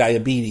type 2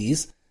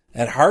 diabetes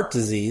and heart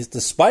disease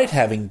despite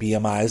having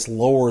BMIs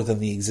lower than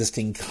the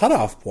existing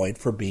cutoff point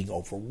for being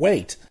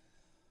overweight.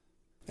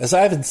 As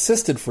I've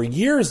insisted for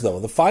years, though,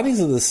 the findings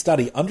of this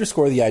study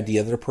underscore the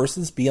idea that a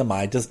person's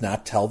BMI does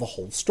not tell the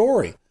whole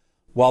story.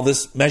 While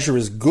this measure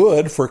is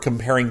good for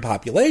comparing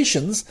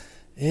populations,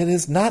 it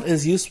is not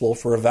as useful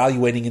for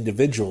evaluating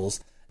individuals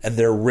and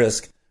their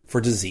risk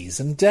for disease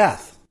and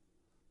death.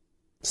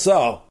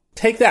 So,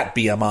 take that,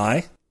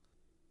 BMI.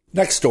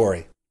 Next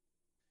story.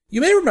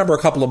 You may remember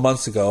a couple of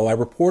months ago I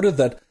reported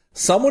that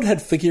someone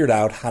had figured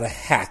out how to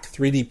hack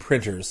 3D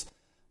printers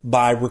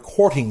by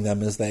recording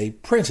them as they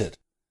printed.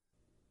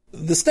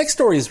 This next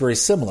story is very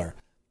similar,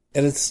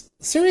 and it's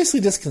seriously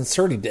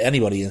disconcerting to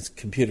anybody in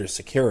computer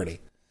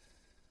security.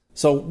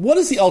 So, what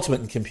is the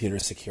ultimate in computer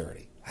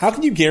security? How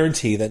can you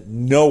guarantee that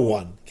no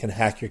one can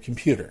hack your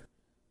computer?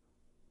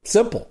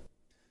 Simple.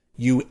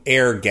 You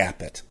air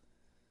gap it.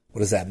 What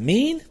does that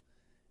mean?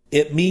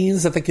 It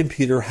means that the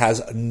computer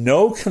has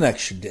no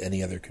connection to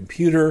any other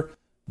computer,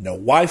 no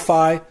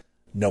Wi-Fi,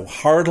 no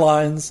hard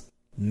lines,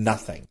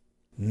 nothing.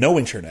 No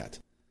internet.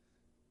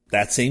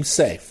 That seems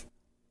safe.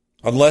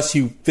 Unless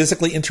you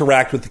physically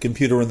interact with the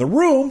computer in the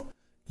room,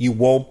 you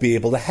won't be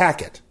able to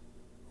hack it.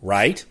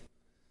 Right?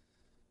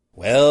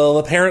 Well,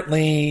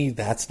 apparently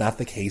that's not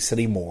the case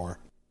anymore.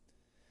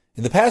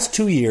 In the past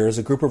 2 years,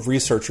 a group of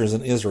researchers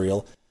in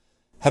Israel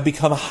have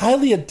become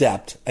highly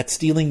adept at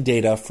stealing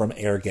data from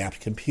air-gapped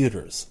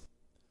computers.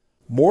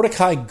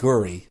 Mordecai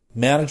Guri,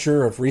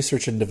 manager of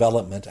research and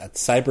development at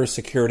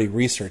Cybersecurity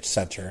Research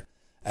Center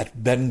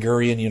at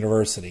Ben-Gurion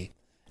University,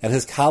 and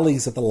his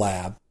colleagues at the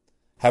lab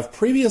have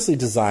previously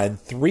designed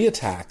 3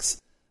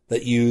 attacks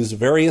that use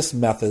various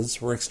methods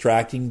for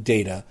extracting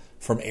data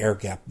from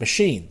air-gapped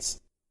machines.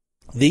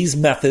 These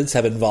methods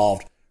have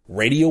involved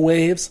radio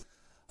waves,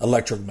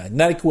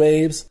 electromagnetic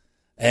waves,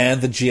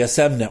 and the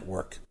GSM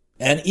network,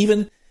 and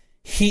even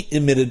heat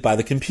emitted by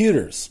the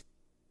computers.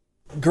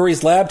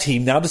 Guri's lab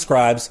team now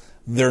describes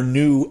their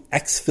new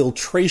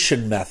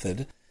exfiltration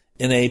method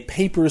in a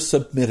paper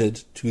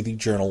submitted to the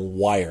journal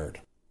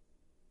Wired.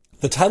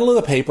 The title of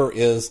the paper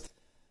is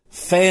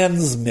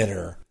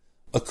Fansmitter,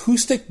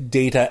 Acoustic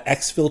Data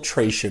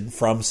Exfiltration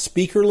from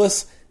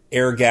Speakerless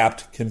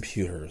Air-Gapped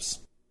Computers.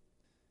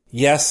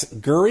 Yes,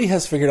 Guri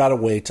has figured out a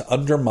way to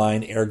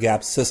undermine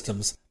air-gapped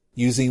systems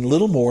using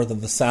little more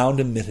than the sound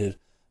emitted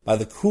by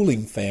the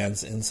cooling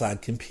fans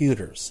inside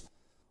computers.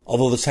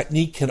 Although the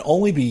technique can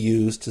only be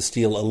used to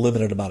steal a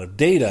limited amount of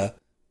data,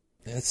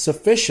 it's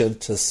sufficient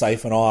to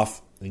siphon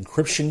off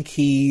encryption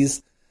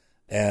keys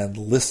and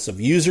lists of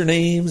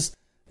usernames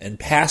and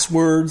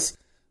passwords,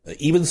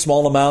 even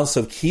small amounts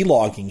of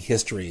keylogging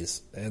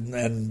histories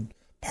and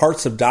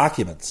parts of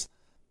documents.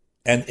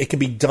 And it can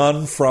be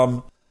done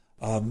from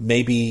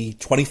maybe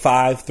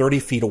 25, 30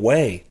 feet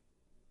away.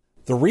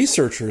 The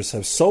researchers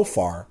have so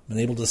far been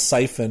able to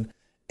siphon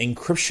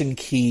encryption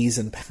keys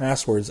and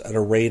passwords at a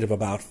rate of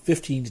about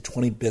 15 to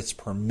 20 bits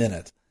per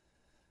minute.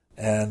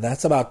 And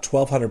that's about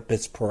 1,200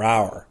 bits per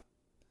hour.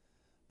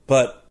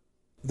 But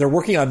they're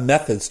working on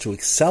methods to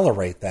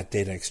accelerate that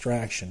data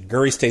extraction.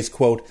 Guri states,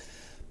 quote,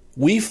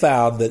 "We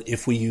found that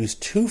if we use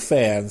 2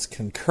 fans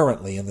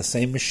concurrently in the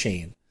same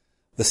machine,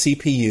 the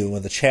CPU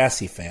and the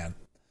chassis fan,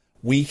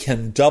 we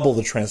can double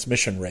the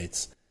transmission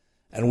rates,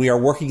 and we are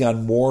working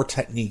on more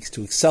techniques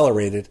to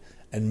accelerate it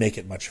and make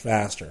it much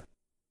faster."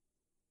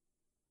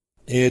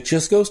 It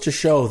just goes to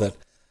show that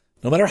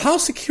no matter how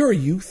secure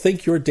you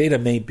think your data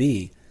may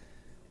be,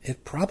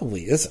 it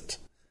probably isn't.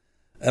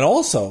 And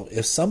also,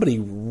 if somebody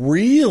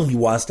really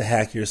wants to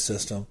hack your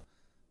system,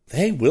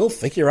 they will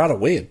figure out a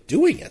way of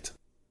doing it.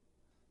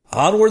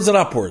 Onwards and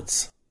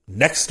upwards.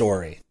 Next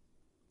story.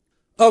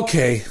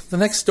 Okay, the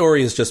next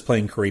story is just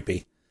plain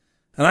creepy.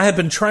 And I have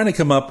been trying to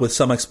come up with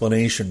some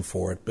explanation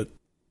for it, but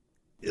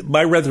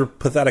my rather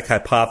pathetic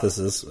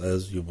hypothesis,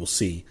 as you will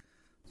see,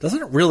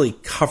 doesn't really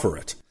cover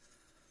it.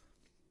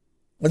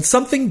 When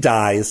something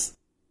dies,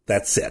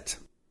 that's it.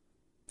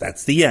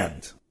 That's the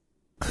end.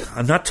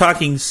 I'm not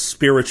talking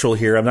spiritual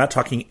here. I'm not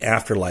talking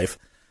afterlife.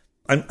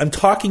 I'm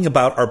talking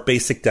about our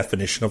basic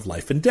definition of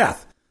life and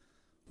death.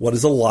 What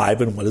is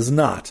alive and what is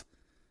not.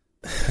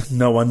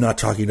 No, I'm not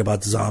talking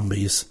about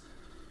zombies.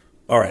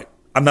 All right,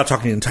 I'm not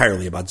talking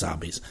entirely about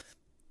zombies.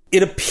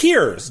 It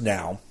appears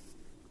now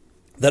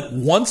that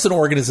once an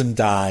organism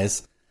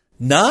dies,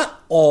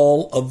 not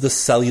all of the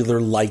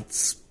cellular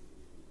lights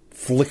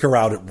flicker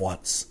out at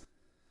once.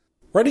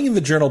 Writing in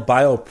the journal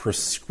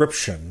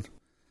Bioprescription,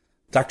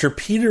 Dr.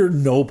 Peter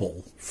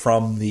Noble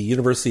from the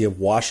University of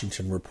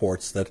Washington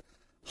reports that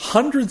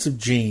hundreds of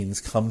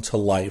genes come to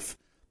life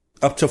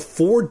up to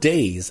 4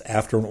 days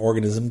after an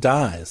organism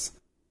dies.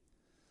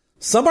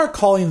 Some are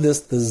calling this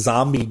the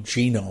zombie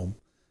genome,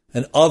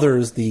 and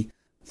others the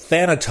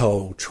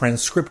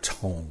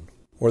thanatotranscriptome,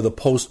 or the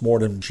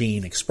postmortem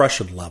gene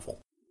expression level.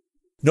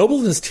 Noble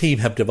and his team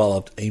have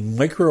developed a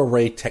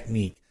microarray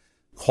technique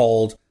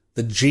called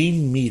the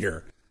gene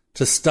meter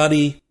to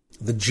study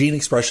the gene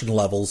expression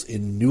levels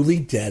in newly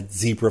dead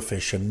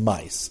zebrafish and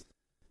mice.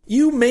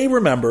 You may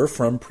remember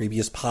from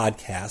previous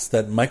podcasts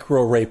that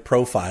microarray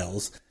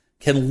profiles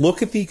can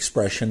look at the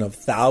expression of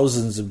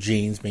thousands of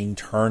genes being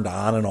turned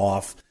on and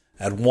off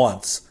at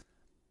once,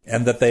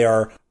 and that they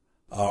are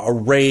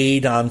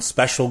arrayed on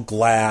special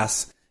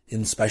glass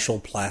in special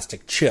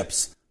plastic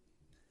chips.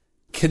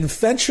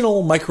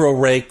 Conventional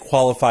microarray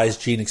qualifies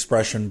gene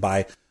expression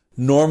by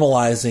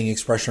normalizing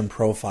expression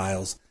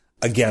profiles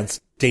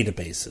against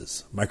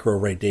databases,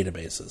 microarray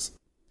databases.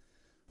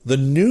 The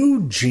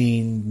new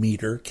gene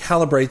meter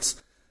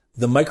calibrates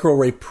the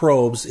microarray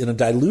probes in a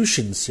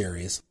dilution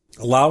series,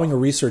 allowing a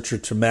researcher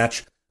to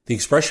match the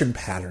expression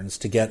patterns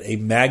to get a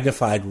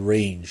magnified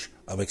range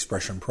of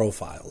expression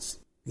profiles,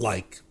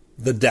 like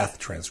the death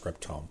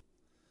transcriptome.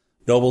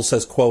 Noble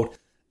says, quote,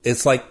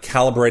 "It's like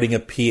calibrating a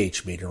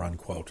pH meter,"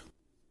 unquote.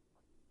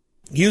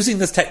 Using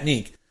this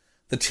technique,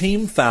 the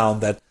team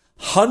found that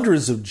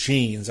hundreds of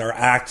genes are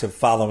active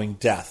following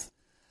death,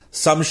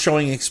 some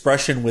showing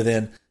expression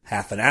within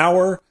half an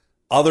hour,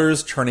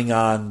 others turning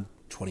on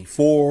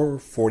 24,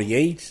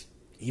 48,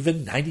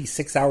 even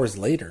 96 hours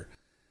later.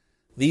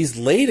 These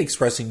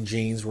late-expressing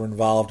genes were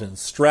involved in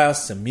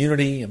stress,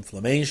 immunity,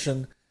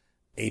 inflammation,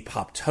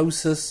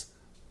 apoptosis,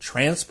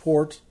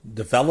 transport,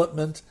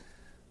 development,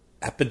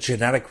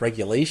 epigenetic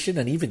regulation,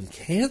 and even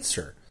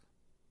cancer.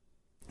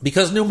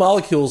 Because new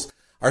molecules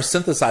are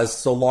synthesized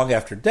so long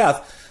after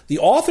death, the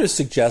authors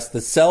suggest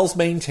that cells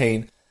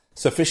maintain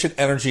sufficient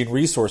energy and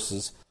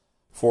resources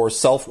for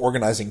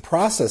self-organizing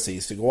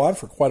processes to go on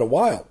for quite a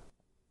while.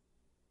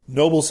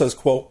 Noble says,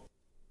 quote,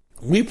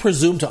 "We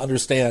presume to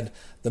understand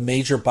the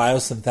major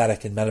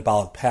biosynthetic and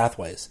metabolic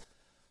pathways.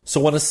 So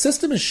when a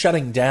system is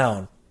shutting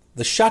down,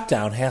 the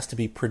shutdown has to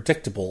be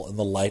predictable in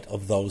the light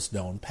of those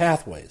known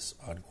pathways,"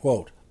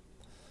 unquote.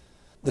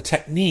 The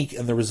technique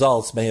and the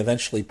results may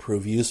eventually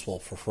prove useful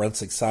for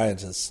forensic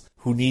scientists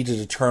who need to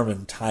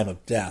determine time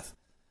of death,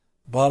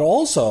 but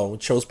also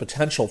it shows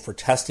potential for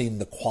testing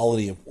the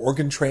quality of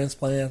organ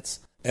transplants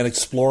and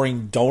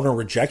exploring donor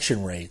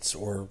rejection rates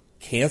or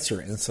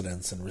cancer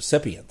incidence in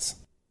recipients.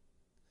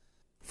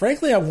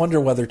 Frankly, I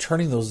wonder whether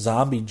turning those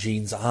zombie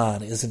genes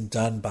on isn't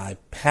done by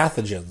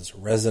pathogens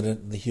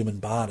resident in the human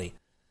body.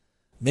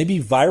 Maybe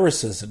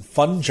viruses and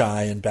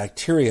fungi and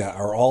bacteria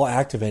are all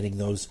activating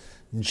those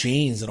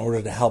genes in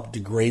order to help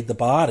degrade the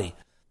body.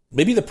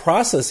 Maybe the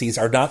processes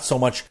are not so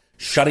much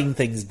shutting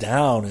things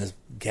down as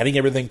getting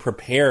everything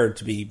prepared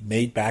to be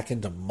made back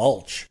into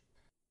mulch.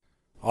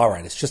 All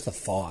right, it's just a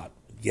thought.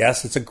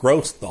 Yes, it's a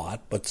gross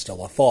thought, but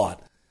still a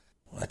thought.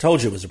 I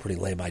told you it was a pretty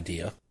lame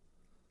idea.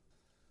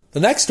 The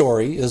next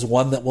story is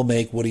one that will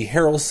make Woody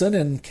Harrelson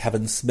and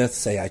Kevin Smith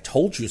say, "I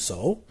told you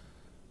so."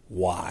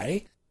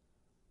 Why?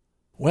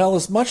 Well,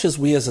 as much as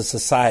we as a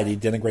society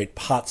denigrate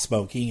pot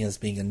smoking as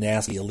being a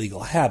nasty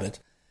illegal habit,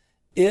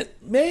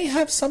 it may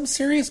have some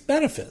serious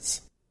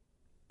benefits.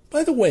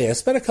 By the way, I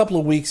spent a couple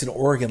of weeks in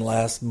Oregon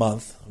last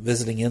month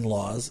visiting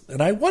in-laws,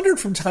 and I wondered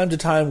from time to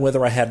time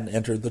whether I hadn't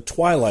entered the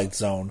twilight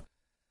zone.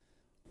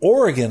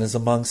 Oregon is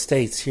among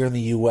states here in the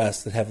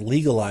U.S. that have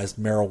legalized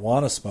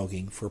marijuana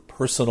smoking for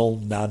personal,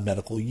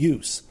 non-medical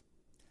use.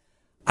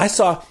 I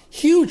saw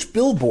huge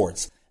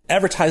billboards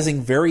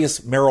advertising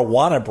various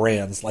marijuana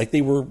brands like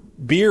they were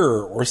beer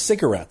or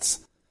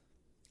cigarettes.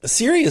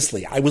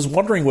 Seriously, I was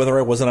wondering whether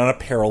I wasn't on a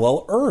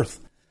parallel Earth.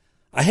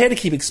 I had to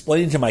keep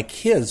explaining to my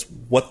kids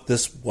what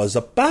this was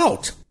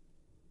about.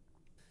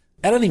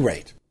 At any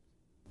rate,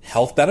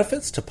 health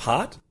benefits to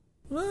pot?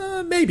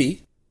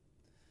 Maybe.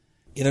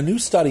 In a new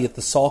study at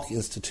the Salk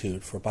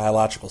Institute for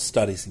Biological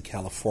Studies in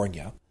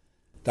California,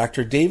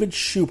 Dr. David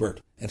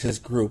Schubert and his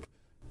group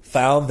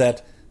found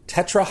that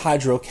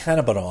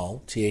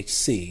tetrahydrocannabinol,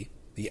 THC,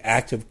 the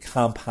active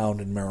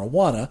compound in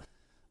marijuana,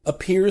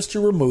 appears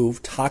to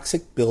remove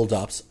toxic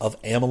buildups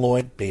of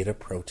amyloid beta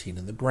protein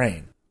in the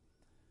brain.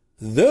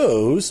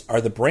 Those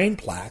are the brain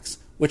plaques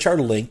which are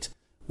linked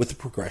with the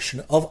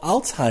progression of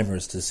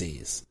Alzheimer's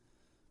disease.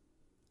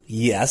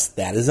 Yes,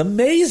 that is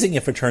amazing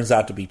if it turns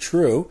out to be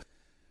true.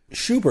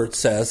 Schubert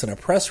says in a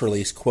press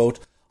release, quote,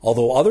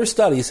 although other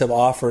studies have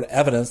offered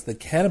evidence that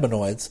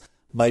cannabinoids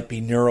might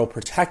be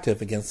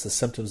neuroprotective against the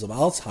symptoms of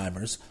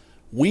Alzheimer's,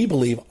 we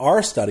believe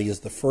our study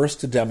is the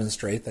first to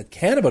demonstrate that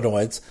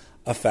cannabinoids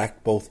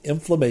affect both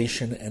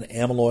inflammation and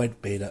amyloid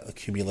beta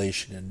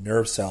accumulation in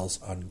nerve cells,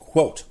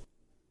 unquote.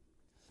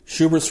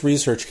 Schubert's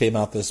research came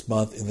out this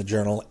month in the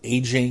journal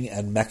Aging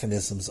and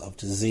Mechanisms of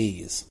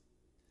Disease.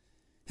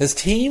 His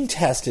team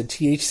tested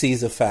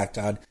THC's effect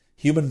on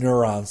human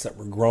neurons that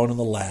were grown in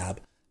the lab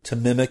to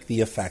mimic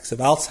the effects of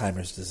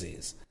Alzheimer's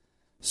disease.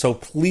 So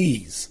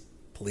please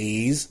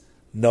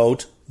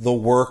note the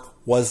work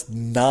was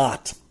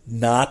not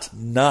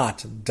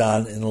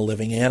done in a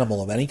living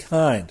animal of any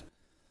kind.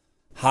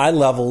 High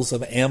levels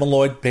of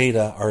amyloid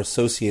beta are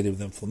associated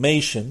with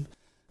inflammation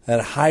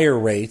and higher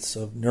rates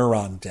of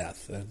neuron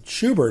death. And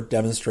Schubert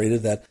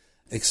demonstrated that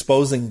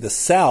exposing the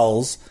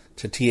cells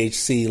to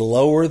THC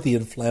lowered the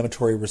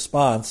inflammatory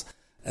response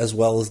as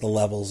well as the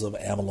levels of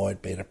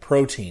amyloid beta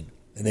protein,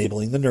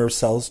 enabling the nerve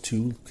cells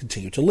to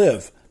continue to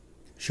live.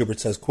 Schubert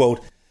says,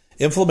 quote,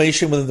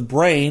 inflammation within the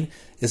brain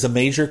is a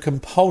major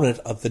component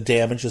of the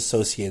damage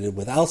associated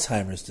with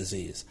Alzheimer's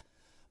disease,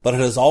 but it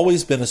has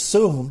always been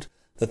assumed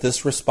that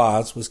this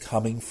response was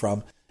coming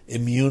from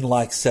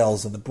immune-like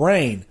cells in the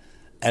brain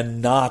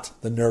and not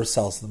the nerve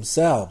cells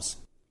themselves.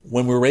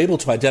 When we were able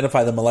to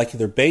identify the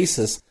molecular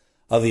basis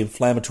of the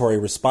inflammatory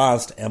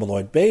response to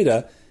amyloid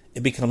beta,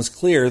 it becomes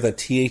clear that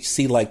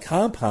THC-like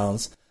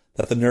compounds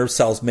that the nerve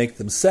cells make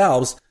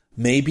themselves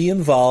may be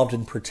involved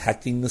in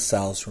protecting the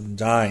cells from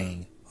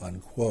dying,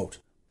 unquote.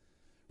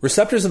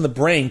 Receptors in the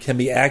brain can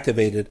be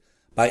activated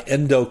by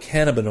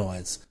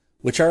endocannabinoids,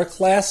 which are a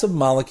class of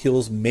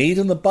molecules made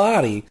in the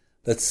body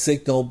that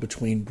signal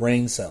between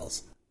brain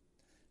cells.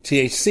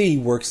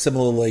 THC works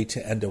similarly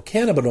to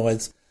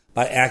endocannabinoids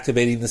by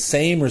activating the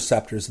same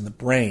receptors in the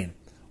brain,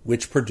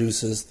 which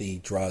produces the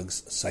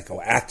drug's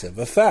psychoactive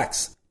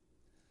effects.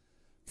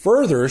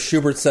 Further,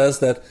 Schubert says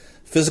that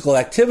physical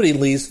activity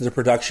leads to the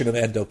production of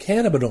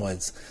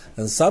endocannabinoids,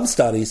 and some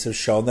studies have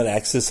shown that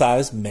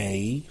exercise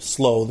may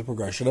slow the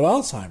progression of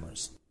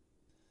Alzheimer's.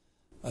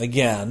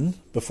 Again,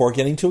 before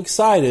getting too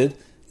excited,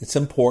 it's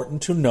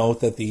important to note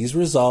that these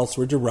results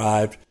were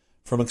derived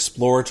from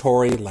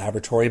exploratory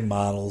laboratory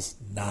models,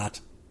 not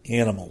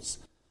animals.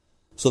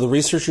 So the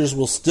researchers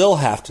will still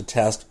have to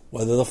test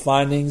whether the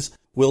findings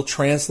will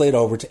translate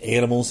over to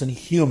animals and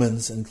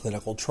humans in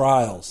clinical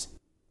trials.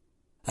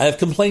 I have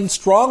complained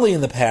strongly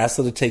in the past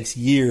that it takes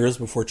years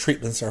before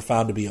treatments are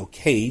found to be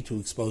okay to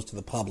expose to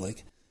the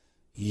public.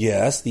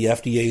 Yes, the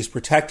FDA is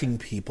protecting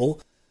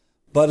people,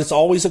 but it's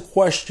always a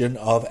question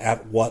of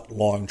at what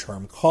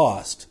long-term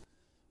cost.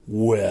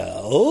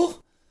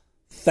 Well,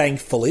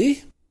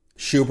 thankfully,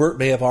 Schubert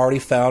may have already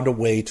found a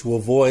way to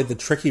avoid the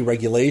tricky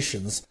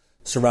regulations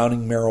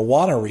surrounding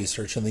marijuana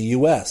research in the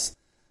U.S.,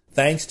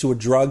 thanks to a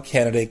drug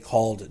candidate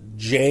called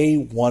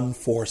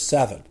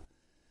J147.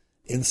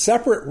 In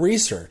separate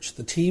research,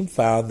 the team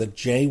found that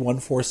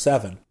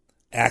J147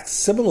 acts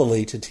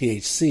similarly to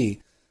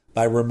THC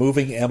by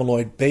removing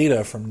amyloid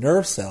beta from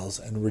nerve cells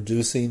and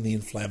reducing the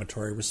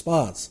inflammatory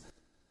response.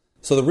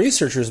 So the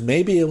researchers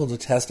may be able to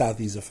test out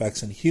these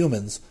effects in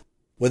humans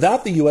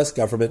without the U.S.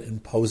 government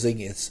imposing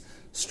its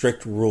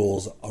strict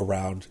rules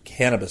around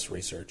cannabis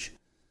research.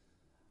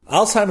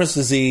 Alzheimer's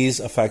disease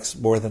affects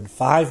more than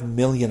 5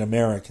 million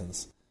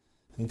Americans,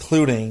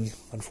 including,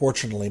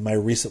 unfortunately, my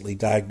recently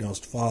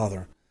diagnosed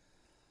father.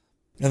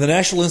 And the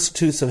National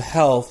Institutes of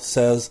Health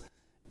says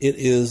it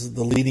is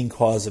the leading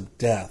cause of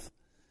death.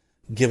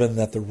 Given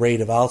that the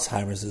rate of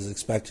Alzheimer's is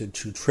expected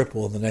to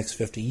triple in the next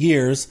 50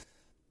 years,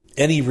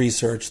 any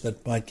research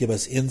that might give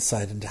us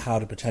insight into how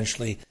to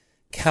potentially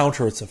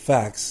counter its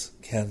effects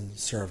can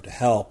serve to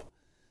help.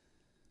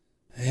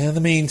 In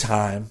the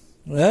meantime,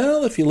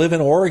 well, if you live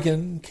in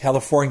Oregon,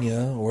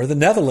 California, or the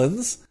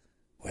Netherlands,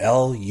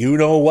 well, you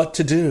know what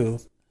to do.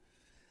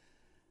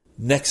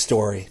 Next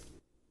story.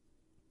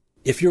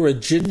 If you're a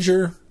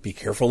ginger, be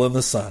careful in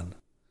the sun.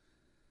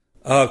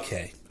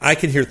 Okay, I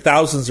can hear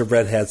thousands of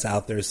redheads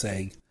out there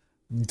saying,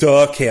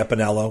 duh,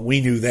 Campanella, we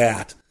knew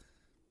that.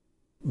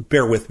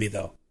 Bear with me,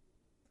 though.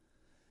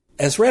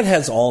 As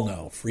redheads all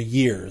know, for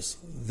years,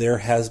 there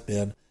has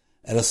been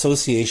an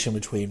association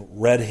between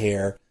red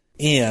hair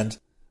and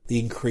the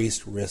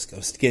increased risk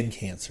of skin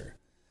cancer.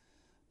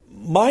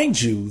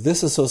 Mind you,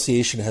 this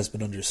association has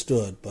been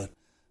understood, but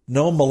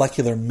no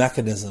molecular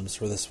mechanisms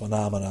for this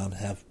phenomenon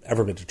have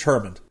ever been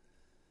determined.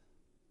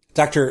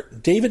 Dr.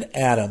 David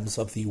Adams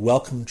of the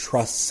Wellcome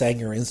Trust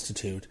Sanger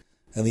Institute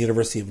and the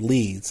University of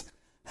Leeds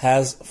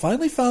has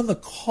finally found the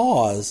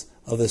cause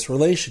of this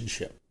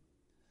relationship.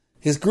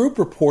 His group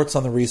reports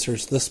on the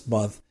research this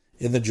month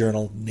in the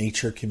journal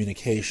Nature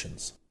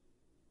Communications.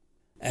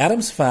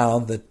 Adams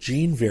found that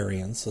gene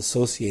variants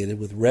associated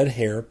with red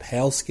hair,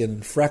 pale skin,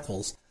 and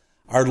freckles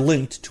are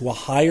linked to a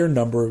higher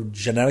number of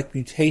genetic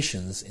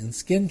mutations in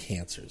skin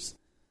cancers.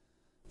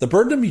 The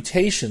burden of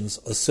mutations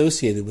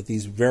associated with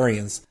these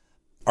variants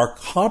are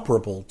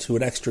comparable to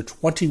an extra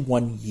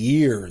 21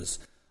 years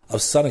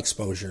of sun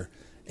exposure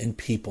in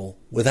people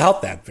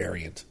without that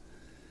variant.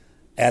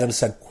 Adams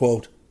said,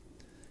 quote,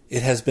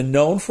 "It has been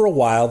known for a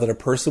while that a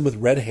person with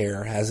red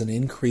hair has an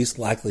increased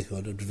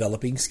likelihood of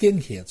developing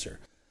skin cancer,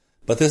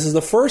 but this is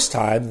the first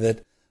time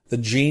that the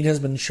gene has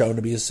been shown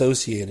to be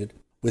associated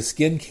with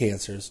skin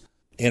cancers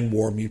and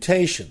more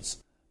mutations.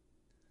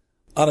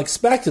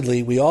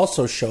 Unexpectedly, we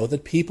also show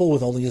that people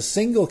with only a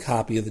single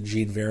copy of the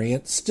gene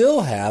variant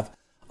still have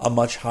a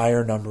much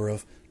higher number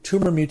of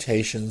tumor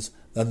mutations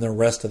than the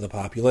rest of the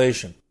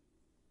population.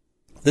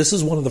 This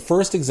is one of the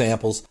first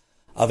examples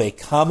of a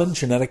common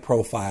genetic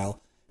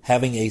profile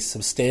having a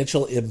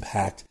substantial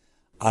impact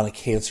on a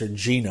cancer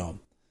genome,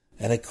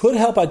 and it could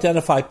help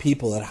identify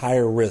people at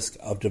higher risk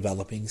of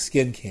developing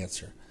skin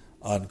cancer,"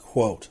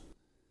 unquote.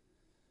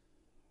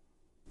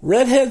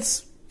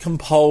 Redheads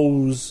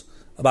compose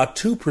about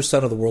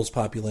 2% of the world's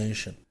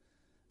population,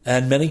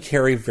 and many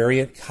carry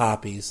variant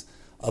copies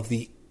of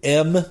the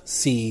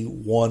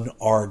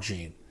MC1R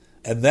gene,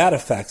 and that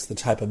affects the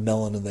type of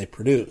melanin they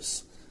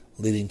produce,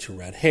 leading to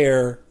red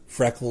hair,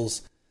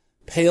 freckles,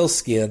 pale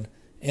skin,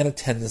 and a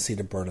tendency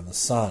to burn in the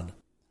sun.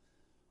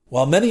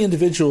 While many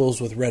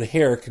individuals with red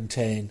hair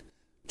contain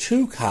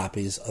 2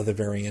 copies of the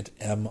variant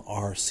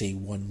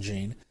MRC1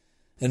 gene,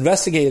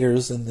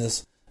 investigators in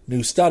this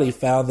new study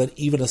found that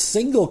even a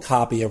single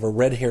copy of a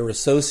red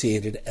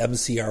hair-associated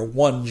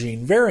MCR1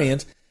 gene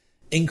variant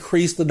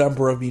increased the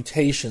number of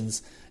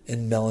mutations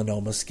in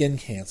melanoma skin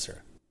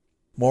cancer.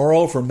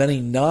 Moreover, many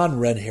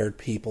non-red-haired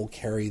people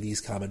carry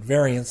these common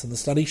variants, and the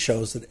study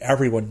shows that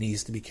everyone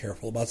needs to be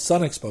careful about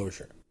sun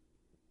exposure.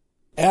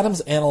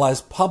 Adams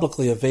analyzed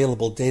publicly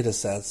available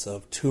datasets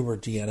of tumor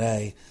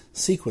DNA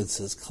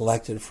sequences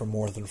collected from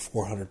more than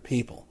 400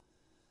 people.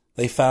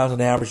 They found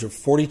an average of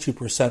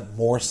 42%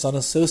 more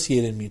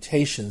sun-associated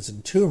mutations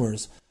in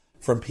tumors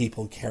from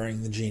people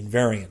carrying the gene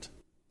variant.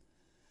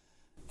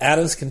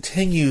 Adams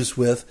continues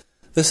with,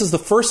 "This is the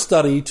first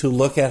study to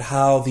look at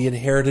how the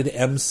inherited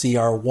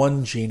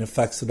MCR1 gene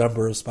affects the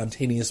number of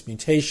spontaneous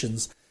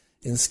mutations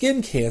in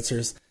skin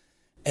cancers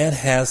and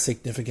has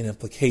significant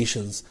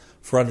implications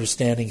for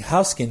understanding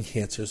how skin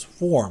cancers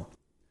form.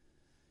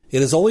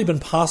 It has only been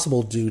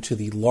possible due to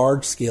the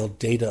large-scale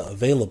data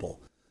available.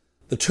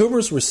 The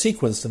tumors were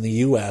sequenced in the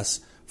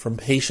U.S. from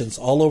patients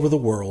all over the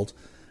world,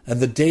 and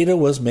the data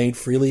was made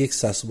freely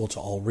accessible to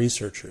all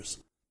researchers.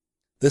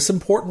 This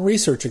important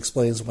research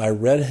explains why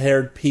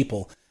red-haired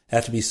people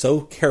have to be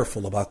so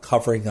careful about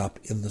covering up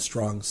in the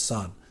strong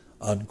sun,"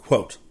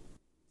 unquote.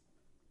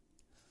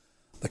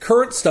 The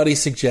current study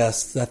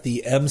suggests that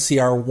the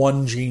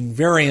MCR1 gene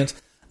variant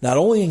not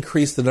only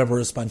increased the number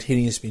of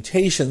spontaneous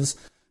mutations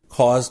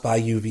caused by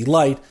UV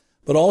light,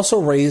 but also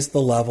raised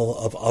the level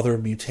of other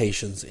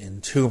mutations in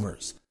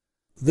tumors.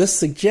 This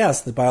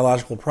suggests that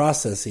biological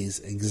processes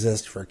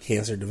exist for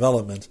cancer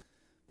development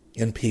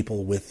in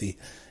people with the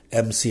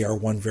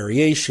MCR1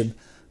 variation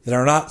that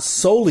are not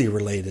solely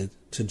related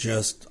to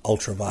just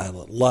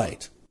ultraviolet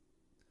light.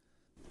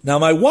 Now,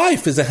 my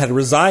wife is a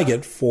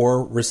heterozygote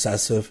for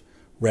recessive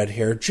red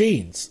hair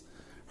genes.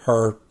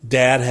 Her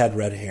dad had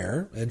red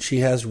hair, and she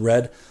has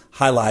red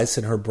highlights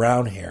in her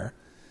brown hair,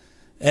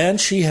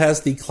 and she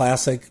has the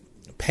classic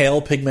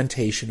pale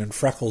pigmentation and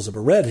freckles of a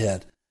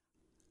redhead.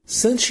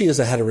 Since she is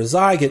a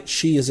heterozygote,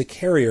 she is a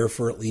carrier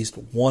for at least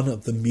one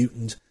of the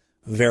mutant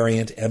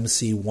variant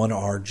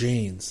MC1R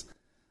genes.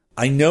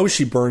 I know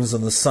she burns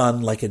in the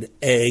sun like an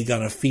egg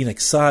on a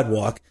Phoenix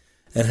sidewalk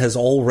and has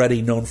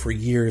already known for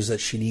years that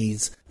she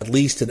needs at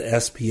least an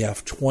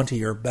SPF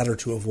 20 or better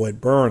to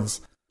avoid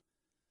burns.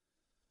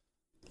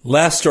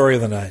 Last story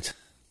of the night.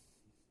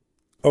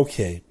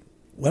 Okay,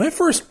 when I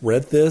first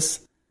read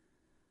this,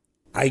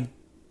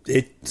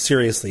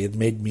 it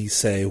made me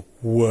say,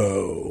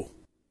 whoa.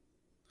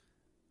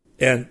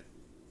 And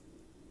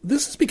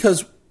this is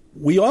because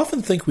we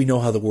often think we know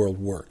how the world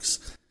works.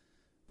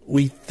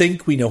 We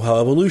think we know how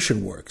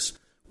evolution works.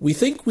 We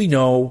think we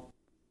know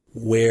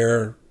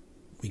where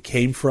we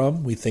came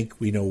from. We think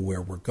we know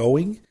where we're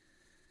going.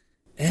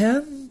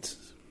 And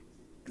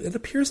it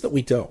appears that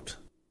we don't.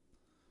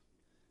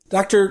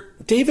 Dr.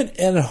 David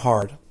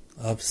Enhard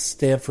of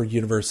Stanford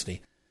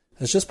University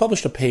has just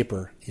published a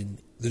paper in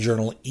the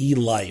journal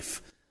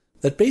eLife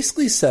that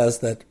basically says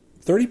that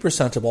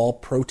 30% of all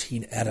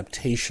protein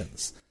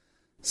adaptations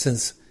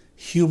since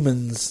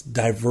humans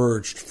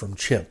diverged from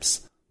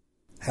chimps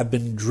have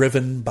been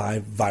driven by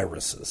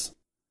viruses.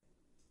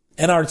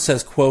 Enhard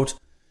says, quote,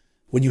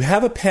 "When you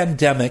have a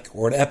pandemic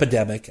or an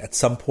epidemic at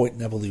some point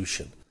in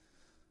evolution,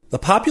 the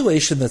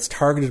population that's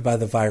targeted by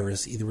the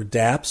virus either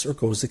adapts or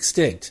goes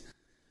extinct.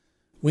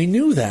 We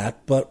knew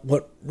that, but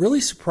what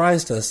really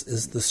surprised us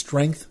is the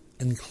strength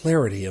and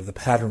clarity of the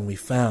pattern we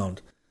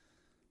found.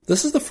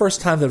 This is the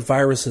first time that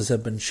viruses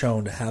have been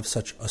shown to have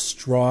such a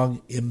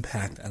strong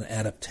impact on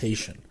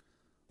adaptation,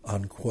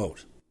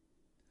 unquote.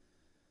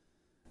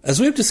 As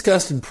we've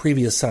discussed in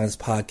previous science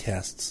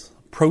podcasts,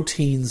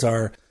 proteins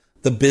are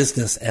the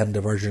business end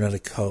of our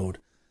genetic code.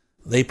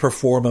 They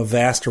perform a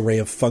vast array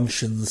of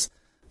functions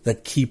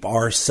that keep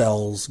our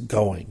cells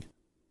going.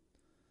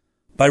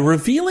 By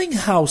revealing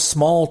how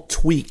small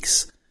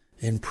tweaks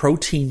in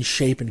protein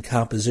shape and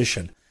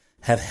composition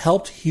have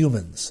helped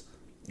humans,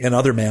 and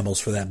other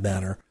mammals for that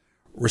matter,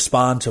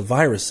 respond to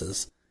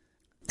viruses,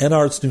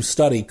 Enard's new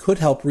study could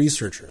help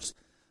researchers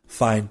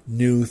find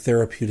new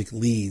therapeutic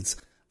leads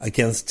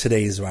against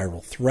today's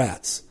viral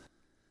threats.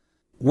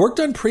 Work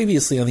done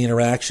previously on the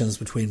interactions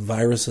between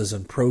viruses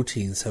and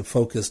proteins have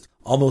focused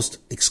almost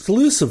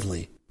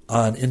exclusively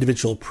on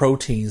individual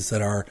proteins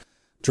that are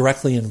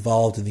directly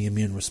involved in the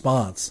immune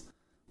response,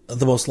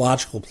 the most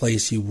logical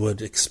place you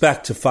would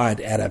expect to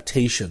find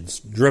adaptations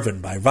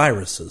driven by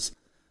viruses.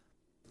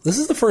 This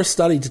is the first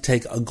study to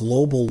take a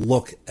global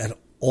look at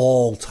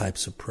all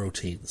types of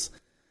proteins.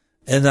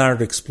 Enard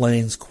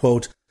explains,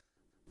 quote,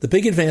 "The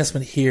big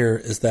advancement here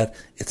is that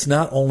it's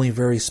not only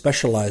very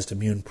specialized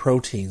immune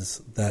proteins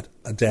that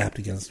adapt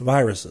against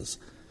viruses.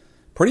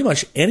 Pretty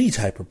much any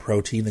type of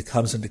protein that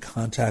comes into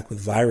contact with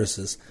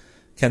viruses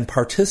can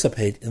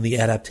participate in the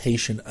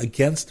adaptation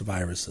against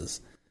viruses.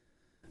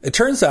 It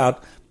turns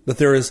out that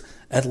there is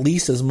at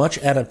least as much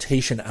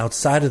adaptation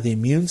outside of the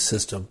immune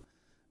system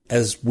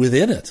as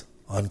within it,"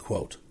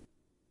 unquote.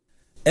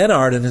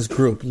 Enard and his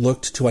group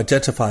looked to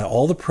identify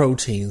all the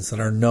proteins that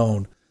are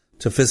known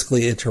to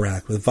physically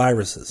interact with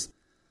viruses,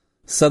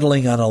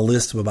 settling on a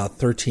list of about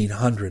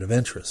 1,300 of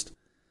interest.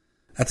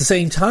 At the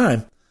same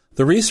time,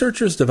 the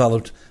researchers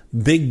developed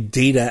big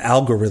data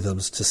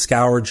algorithms to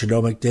scour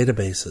genomic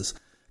databases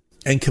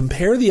and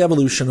compare the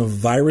evolution of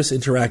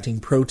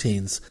virus-interacting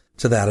proteins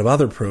to that of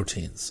other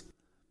proteins.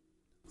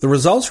 The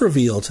results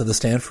revealed to the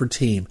Stanford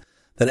team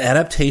that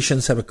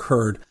adaptations have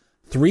occurred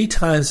 3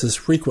 times as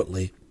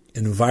frequently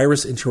in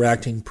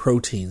virus-interacting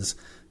proteins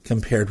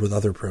compared with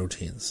other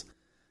proteins.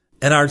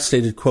 Enard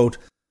stated, quote,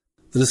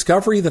 "The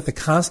discovery that the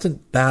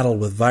constant battle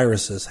with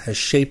viruses has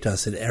shaped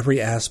us in every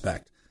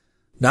aspect,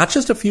 not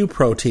just a few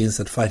proteins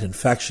that fight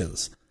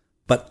infections,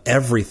 but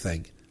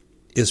everything,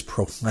 is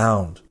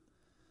profound.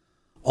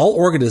 All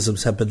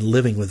organisms have been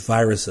living with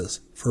viruses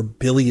for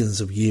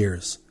billions of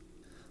years.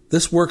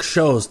 This work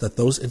shows that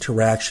those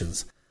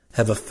interactions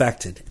have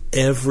affected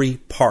every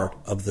part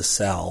of the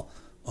cell,"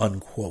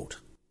 unquote.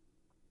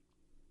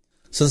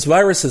 Since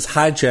viruses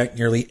hijack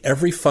nearly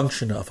every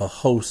function of a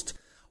host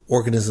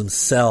organism's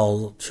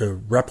cell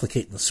to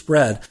replicate and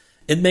spread,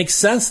 it makes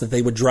sense that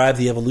they would drive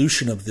the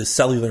evolution of the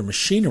cellular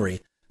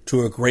machinery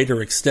to a greater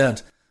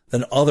extent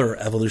than other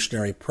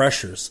evolutionary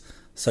pressures,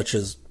 such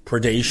as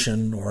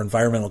predation or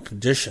environmental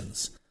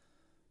conditions.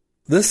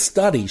 This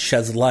study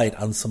sheds light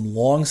on some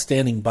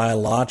long-standing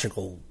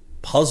biological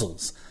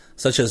puzzles,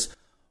 such as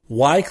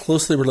why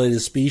closely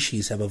related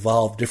species have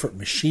evolved different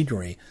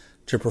machinery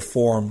to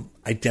perform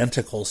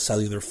identical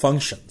cellular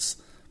functions,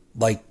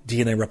 like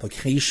DNA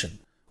replication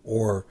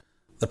or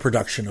the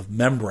production of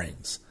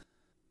membranes.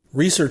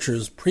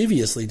 Researchers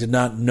previously did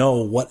not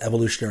know what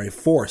evolutionary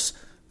force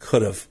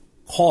could have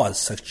caused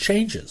such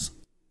changes.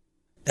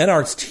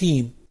 Enard's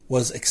team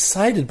was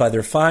excited by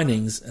their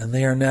findings, and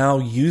they are now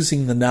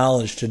using the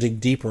knowledge to dig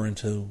deeper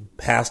into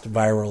past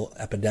viral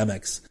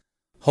epidemics,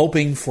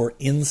 hoping for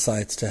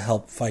insights to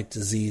help fight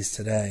disease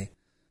today.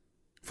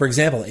 For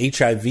example,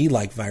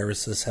 HIV-like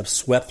viruses have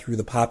swept through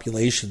the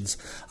populations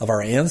of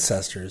our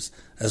ancestors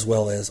as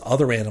well as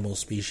other animal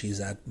species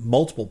at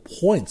multiple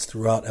points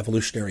throughout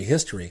evolutionary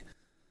history.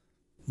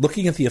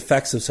 Looking at the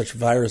effects of such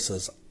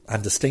viruses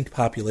on distinct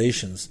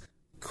populations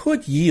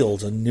could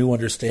yield a new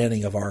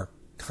understanding of our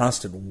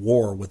constant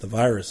war with the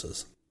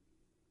viruses.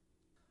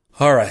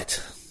 All right,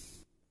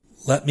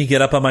 let me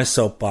get up on my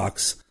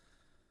soapbox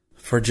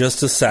for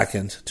just a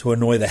second to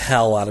annoy the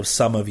hell out of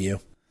some of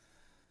you.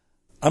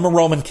 I'm a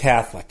Roman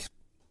Catholic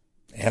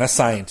and a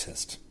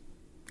scientist.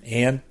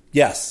 And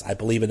yes, I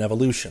believe in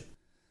evolution.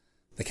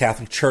 The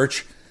Catholic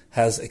Church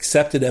has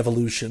accepted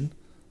evolution,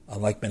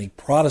 unlike many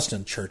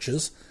Protestant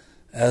churches,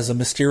 as a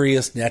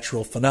mysterious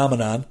natural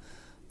phenomenon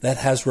that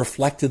has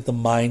reflected the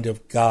mind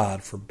of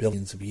God for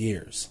billions of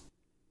years.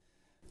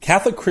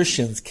 Catholic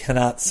Christians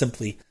cannot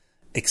simply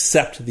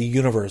accept the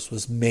universe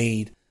was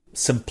made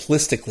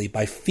simplistically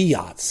by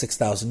fiat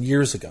 6,000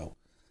 years ago.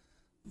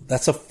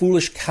 That's a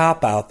foolish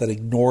cop-out that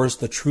ignores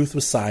the truth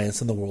of science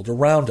and the world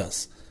around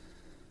us.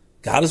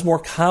 God is more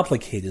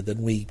complicated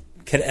than we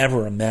can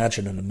ever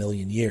imagine in a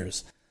million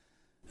years.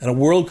 And a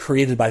world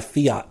created by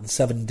fiat in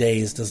 7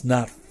 days does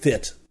not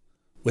fit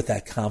with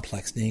that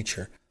complex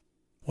nature.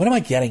 What am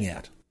I getting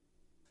at?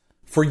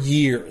 For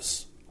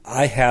years,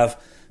 I have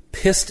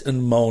pissed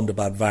and moaned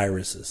about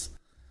viruses.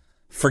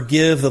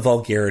 Forgive the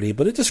vulgarity,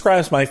 but it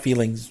describes my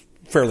feelings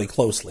fairly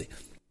closely.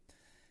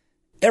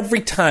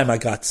 Every time I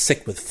got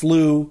sick with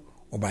flu,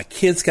 or my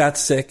kids got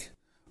sick,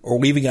 or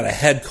we even got a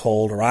head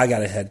cold, or I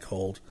got a head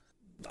cold,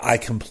 I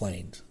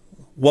complained.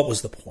 What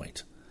was the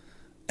point?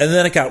 And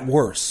then it got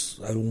worse.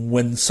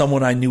 When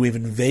someone I knew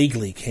even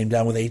vaguely came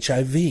down with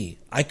HIV,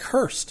 I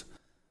cursed.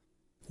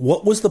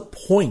 What was the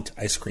point?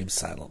 I screamed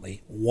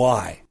silently.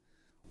 Why?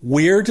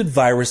 Where did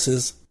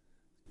viruses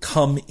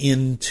come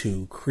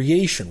into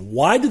creation?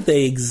 Why did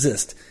they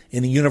exist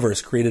in a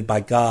universe created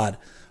by God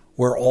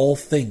where all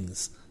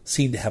things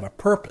seem to have a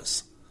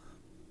purpose?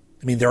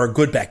 I mean, there are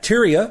good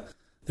bacteria.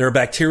 There are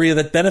bacteria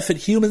that benefit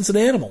humans and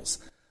animals,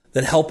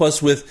 that help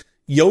us with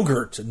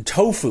yogurt and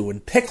tofu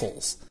and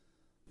pickles.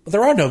 But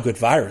there are no good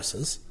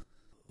viruses.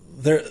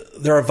 There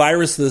are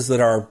viruses that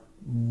are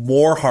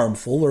more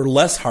harmful or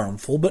less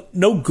harmful, but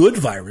no good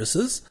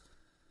viruses.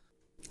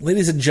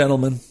 Ladies and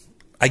gentlemen,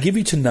 I give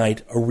you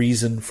tonight a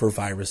reason for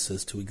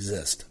viruses to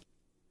exist.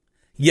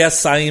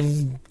 Yes, I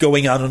am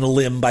going out on a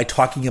limb by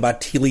talking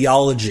about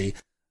teleology.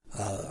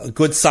 A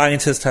good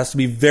scientist has to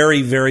be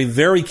very, very,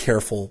 very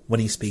careful when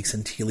he speaks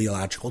in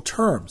teleological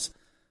terms,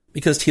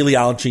 because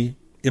teleology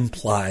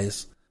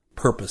implies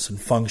purpose and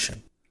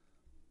function.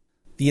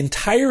 The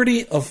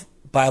entirety of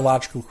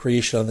biological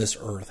creation on this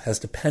earth has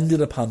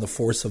depended upon the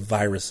force of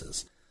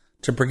viruses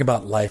to bring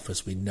about life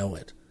as we know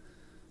it,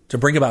 to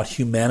bring about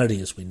humanity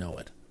as we know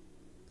it.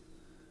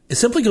 It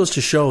simply goes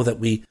to show that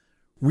we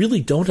really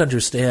don't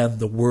understand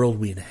the world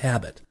we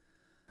inhabit,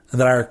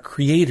 and that our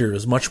Creator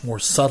is much more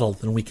subtle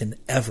than we can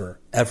ever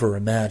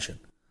imagine.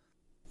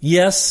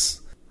 Yes,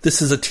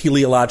 this is a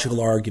teleological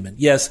argument.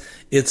 Yes,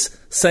 it's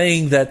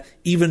saying that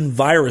even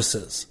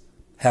viruses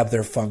have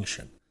their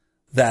function,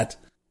 that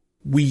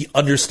we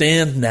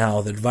understand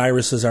now that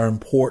viruses are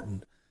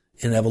important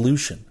in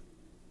evolution.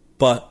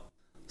 But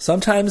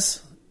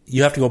sometimes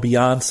you have to go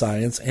beyond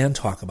science and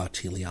talk about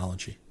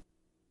teleology.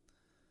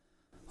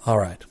 All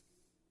right.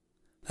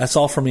 That's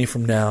all from me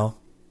from now.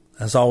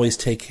 As always,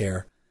 take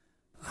care.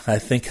 I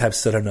think I've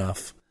said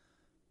enough.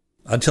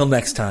 Until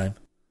next time,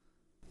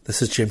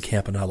 this is Jim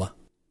Campanella.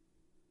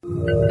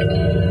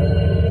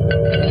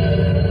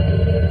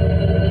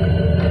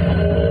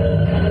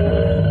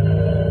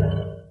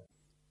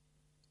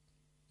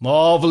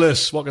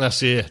 Marvellous. What can I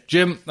say?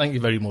 Jim, thank you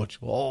very much.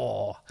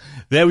 Oh,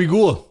 there we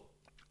go.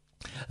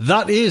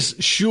 That is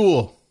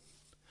show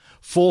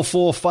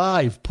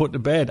 445 put to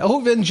bed. I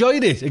hope you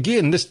enjoyed it.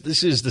 Again,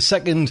 this is the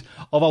second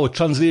of our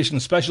translation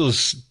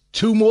specials.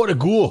 2 more to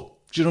go.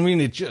 Do you know what I mean?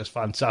 It's just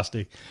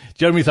fantastic.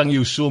 Jeremy, thank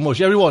you so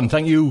much. Everyone,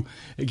 thank you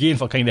again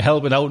for kind of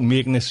helping out and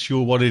making this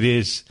show what it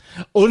is.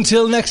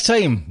 Until next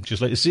time,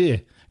 just like to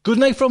say, good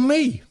night from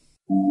me.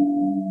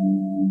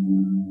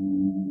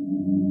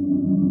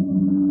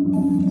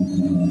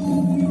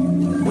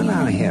 Will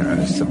our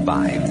heroes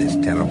survive this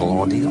terrible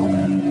ordeal?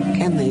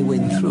 Can they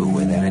win through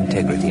with their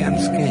integrity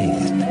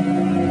unscathed?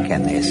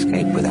 Can they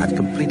escape without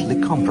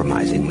completely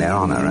compromising their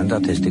honor and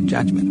artistic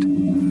judgment?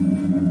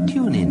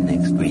 Tune in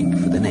next week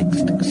for the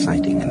next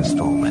exciting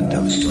installment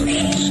of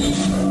Starship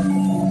Sofa.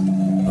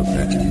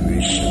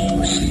 Evacuation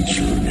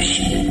procedure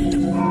initiated.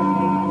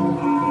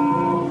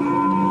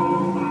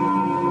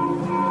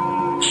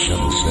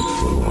 Shuttle set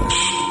for launch.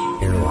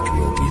 Airlock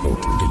will be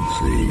opened in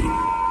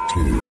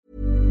 3, 2.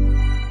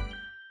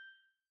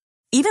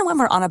 Even when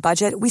we're on a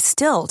budget, we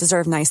still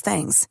deserve nice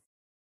things.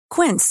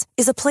 Quince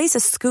is a place to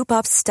scoop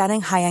up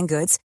stunning high-end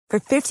goods for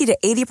 50 to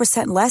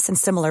 80% less than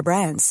similar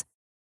brands.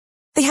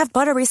 They have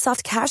buttery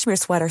soft cashmere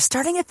sweaters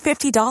starting at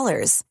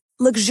 $50,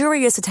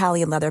 luxurious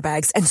Italian leather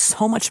bags, and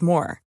so much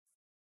more.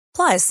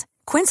 Plus,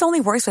 Quince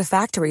only works with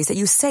factories that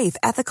use safe,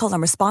 ethical,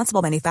 and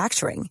responsible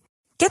manufacturing.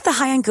 Get the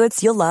high-end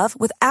goods you'll love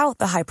without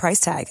the high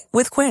price tag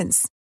with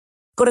Quince.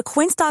 Go to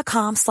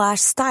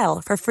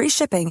quince.com/style for free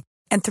shipping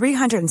and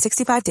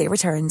 365-day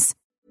returns.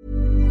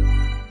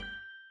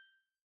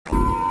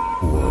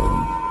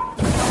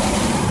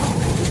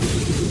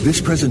 This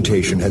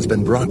presentation has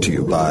been brought to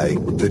you by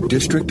the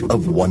District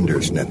of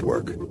Wonders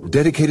Network,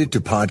 dedicated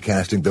to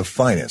podcasting the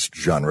finest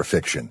genre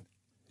fiction.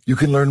 You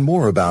can learn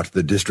more about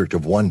the District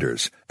of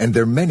Wonders and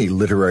their many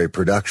literary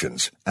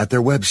productions at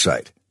their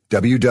website,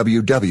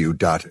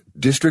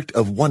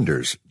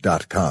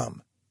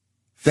 www.districtofwonders.com.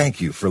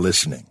 Thank you for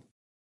listening.